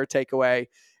you, share a takeaway.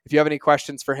 If you have any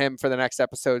questions for him for the next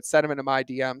episode, send them into my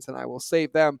DMs and I will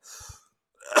save them.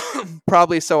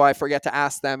 Probably so I forget to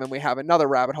ask them and we have another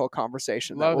rabbit hole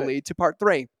conversation that will lead to part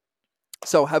 3.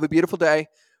 So have a beautiful day.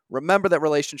 Remember that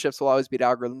relationships will always beat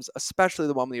algorithms, especially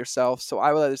the one with yourself. So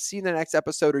I will either see you in the next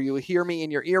episode or you will hear me in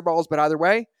your earballs. But either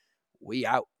way, we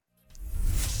out.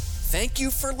 Thank you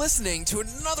for listening to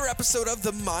another episode of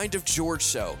The Mind of George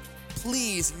Show.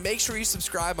 Please make sure you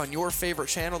subscribe on your favorite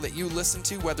channel that you listen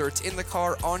to, whether it's in the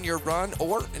car, on your run,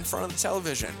 or in front of the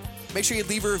television. Make sure you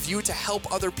leave a review to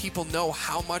help other people know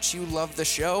how much you love the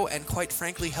show, and quite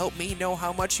frankly, help me know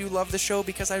how much you love the show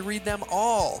because I read them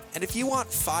all. And if you want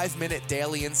 5-minute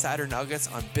daily insider nuggets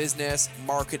on business,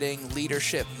 marketing,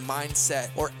 leadership,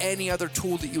 mindset, or any other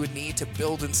tool that you would need to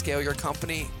build and scale your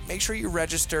company, make sure you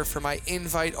register for my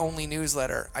invite-only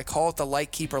newsletter. I call it the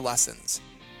Lightkeeper Lessons.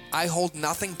 I hold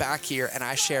nothing back here, and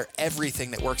I share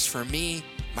everything that works for me,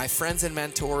 my friends and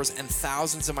mentors, and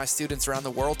thousands of my students around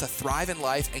the world to thrive in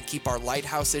life and keep our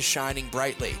lighthouses shining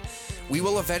brightly. We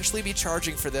will eventually be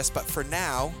charging for this, but for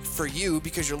now, for you,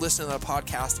 because you're listening to the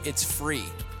podcast, it's free.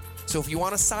 So if you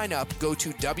want to sign up, go to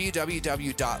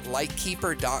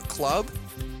www.lightkeeper.club,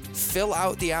 fill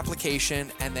out the application,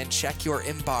 and then check your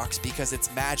inbox because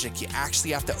it's magic. You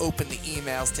actually have to open the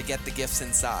emails to get the gifts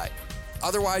inside.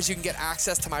 Otherwise, you can get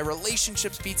access to my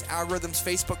Relationships Beats Algorithms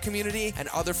Facebook community and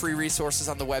other free resources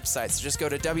on the website. So just go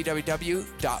to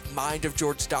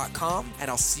www.mindofgeorge.com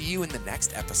and I'll see you in the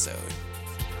next episode.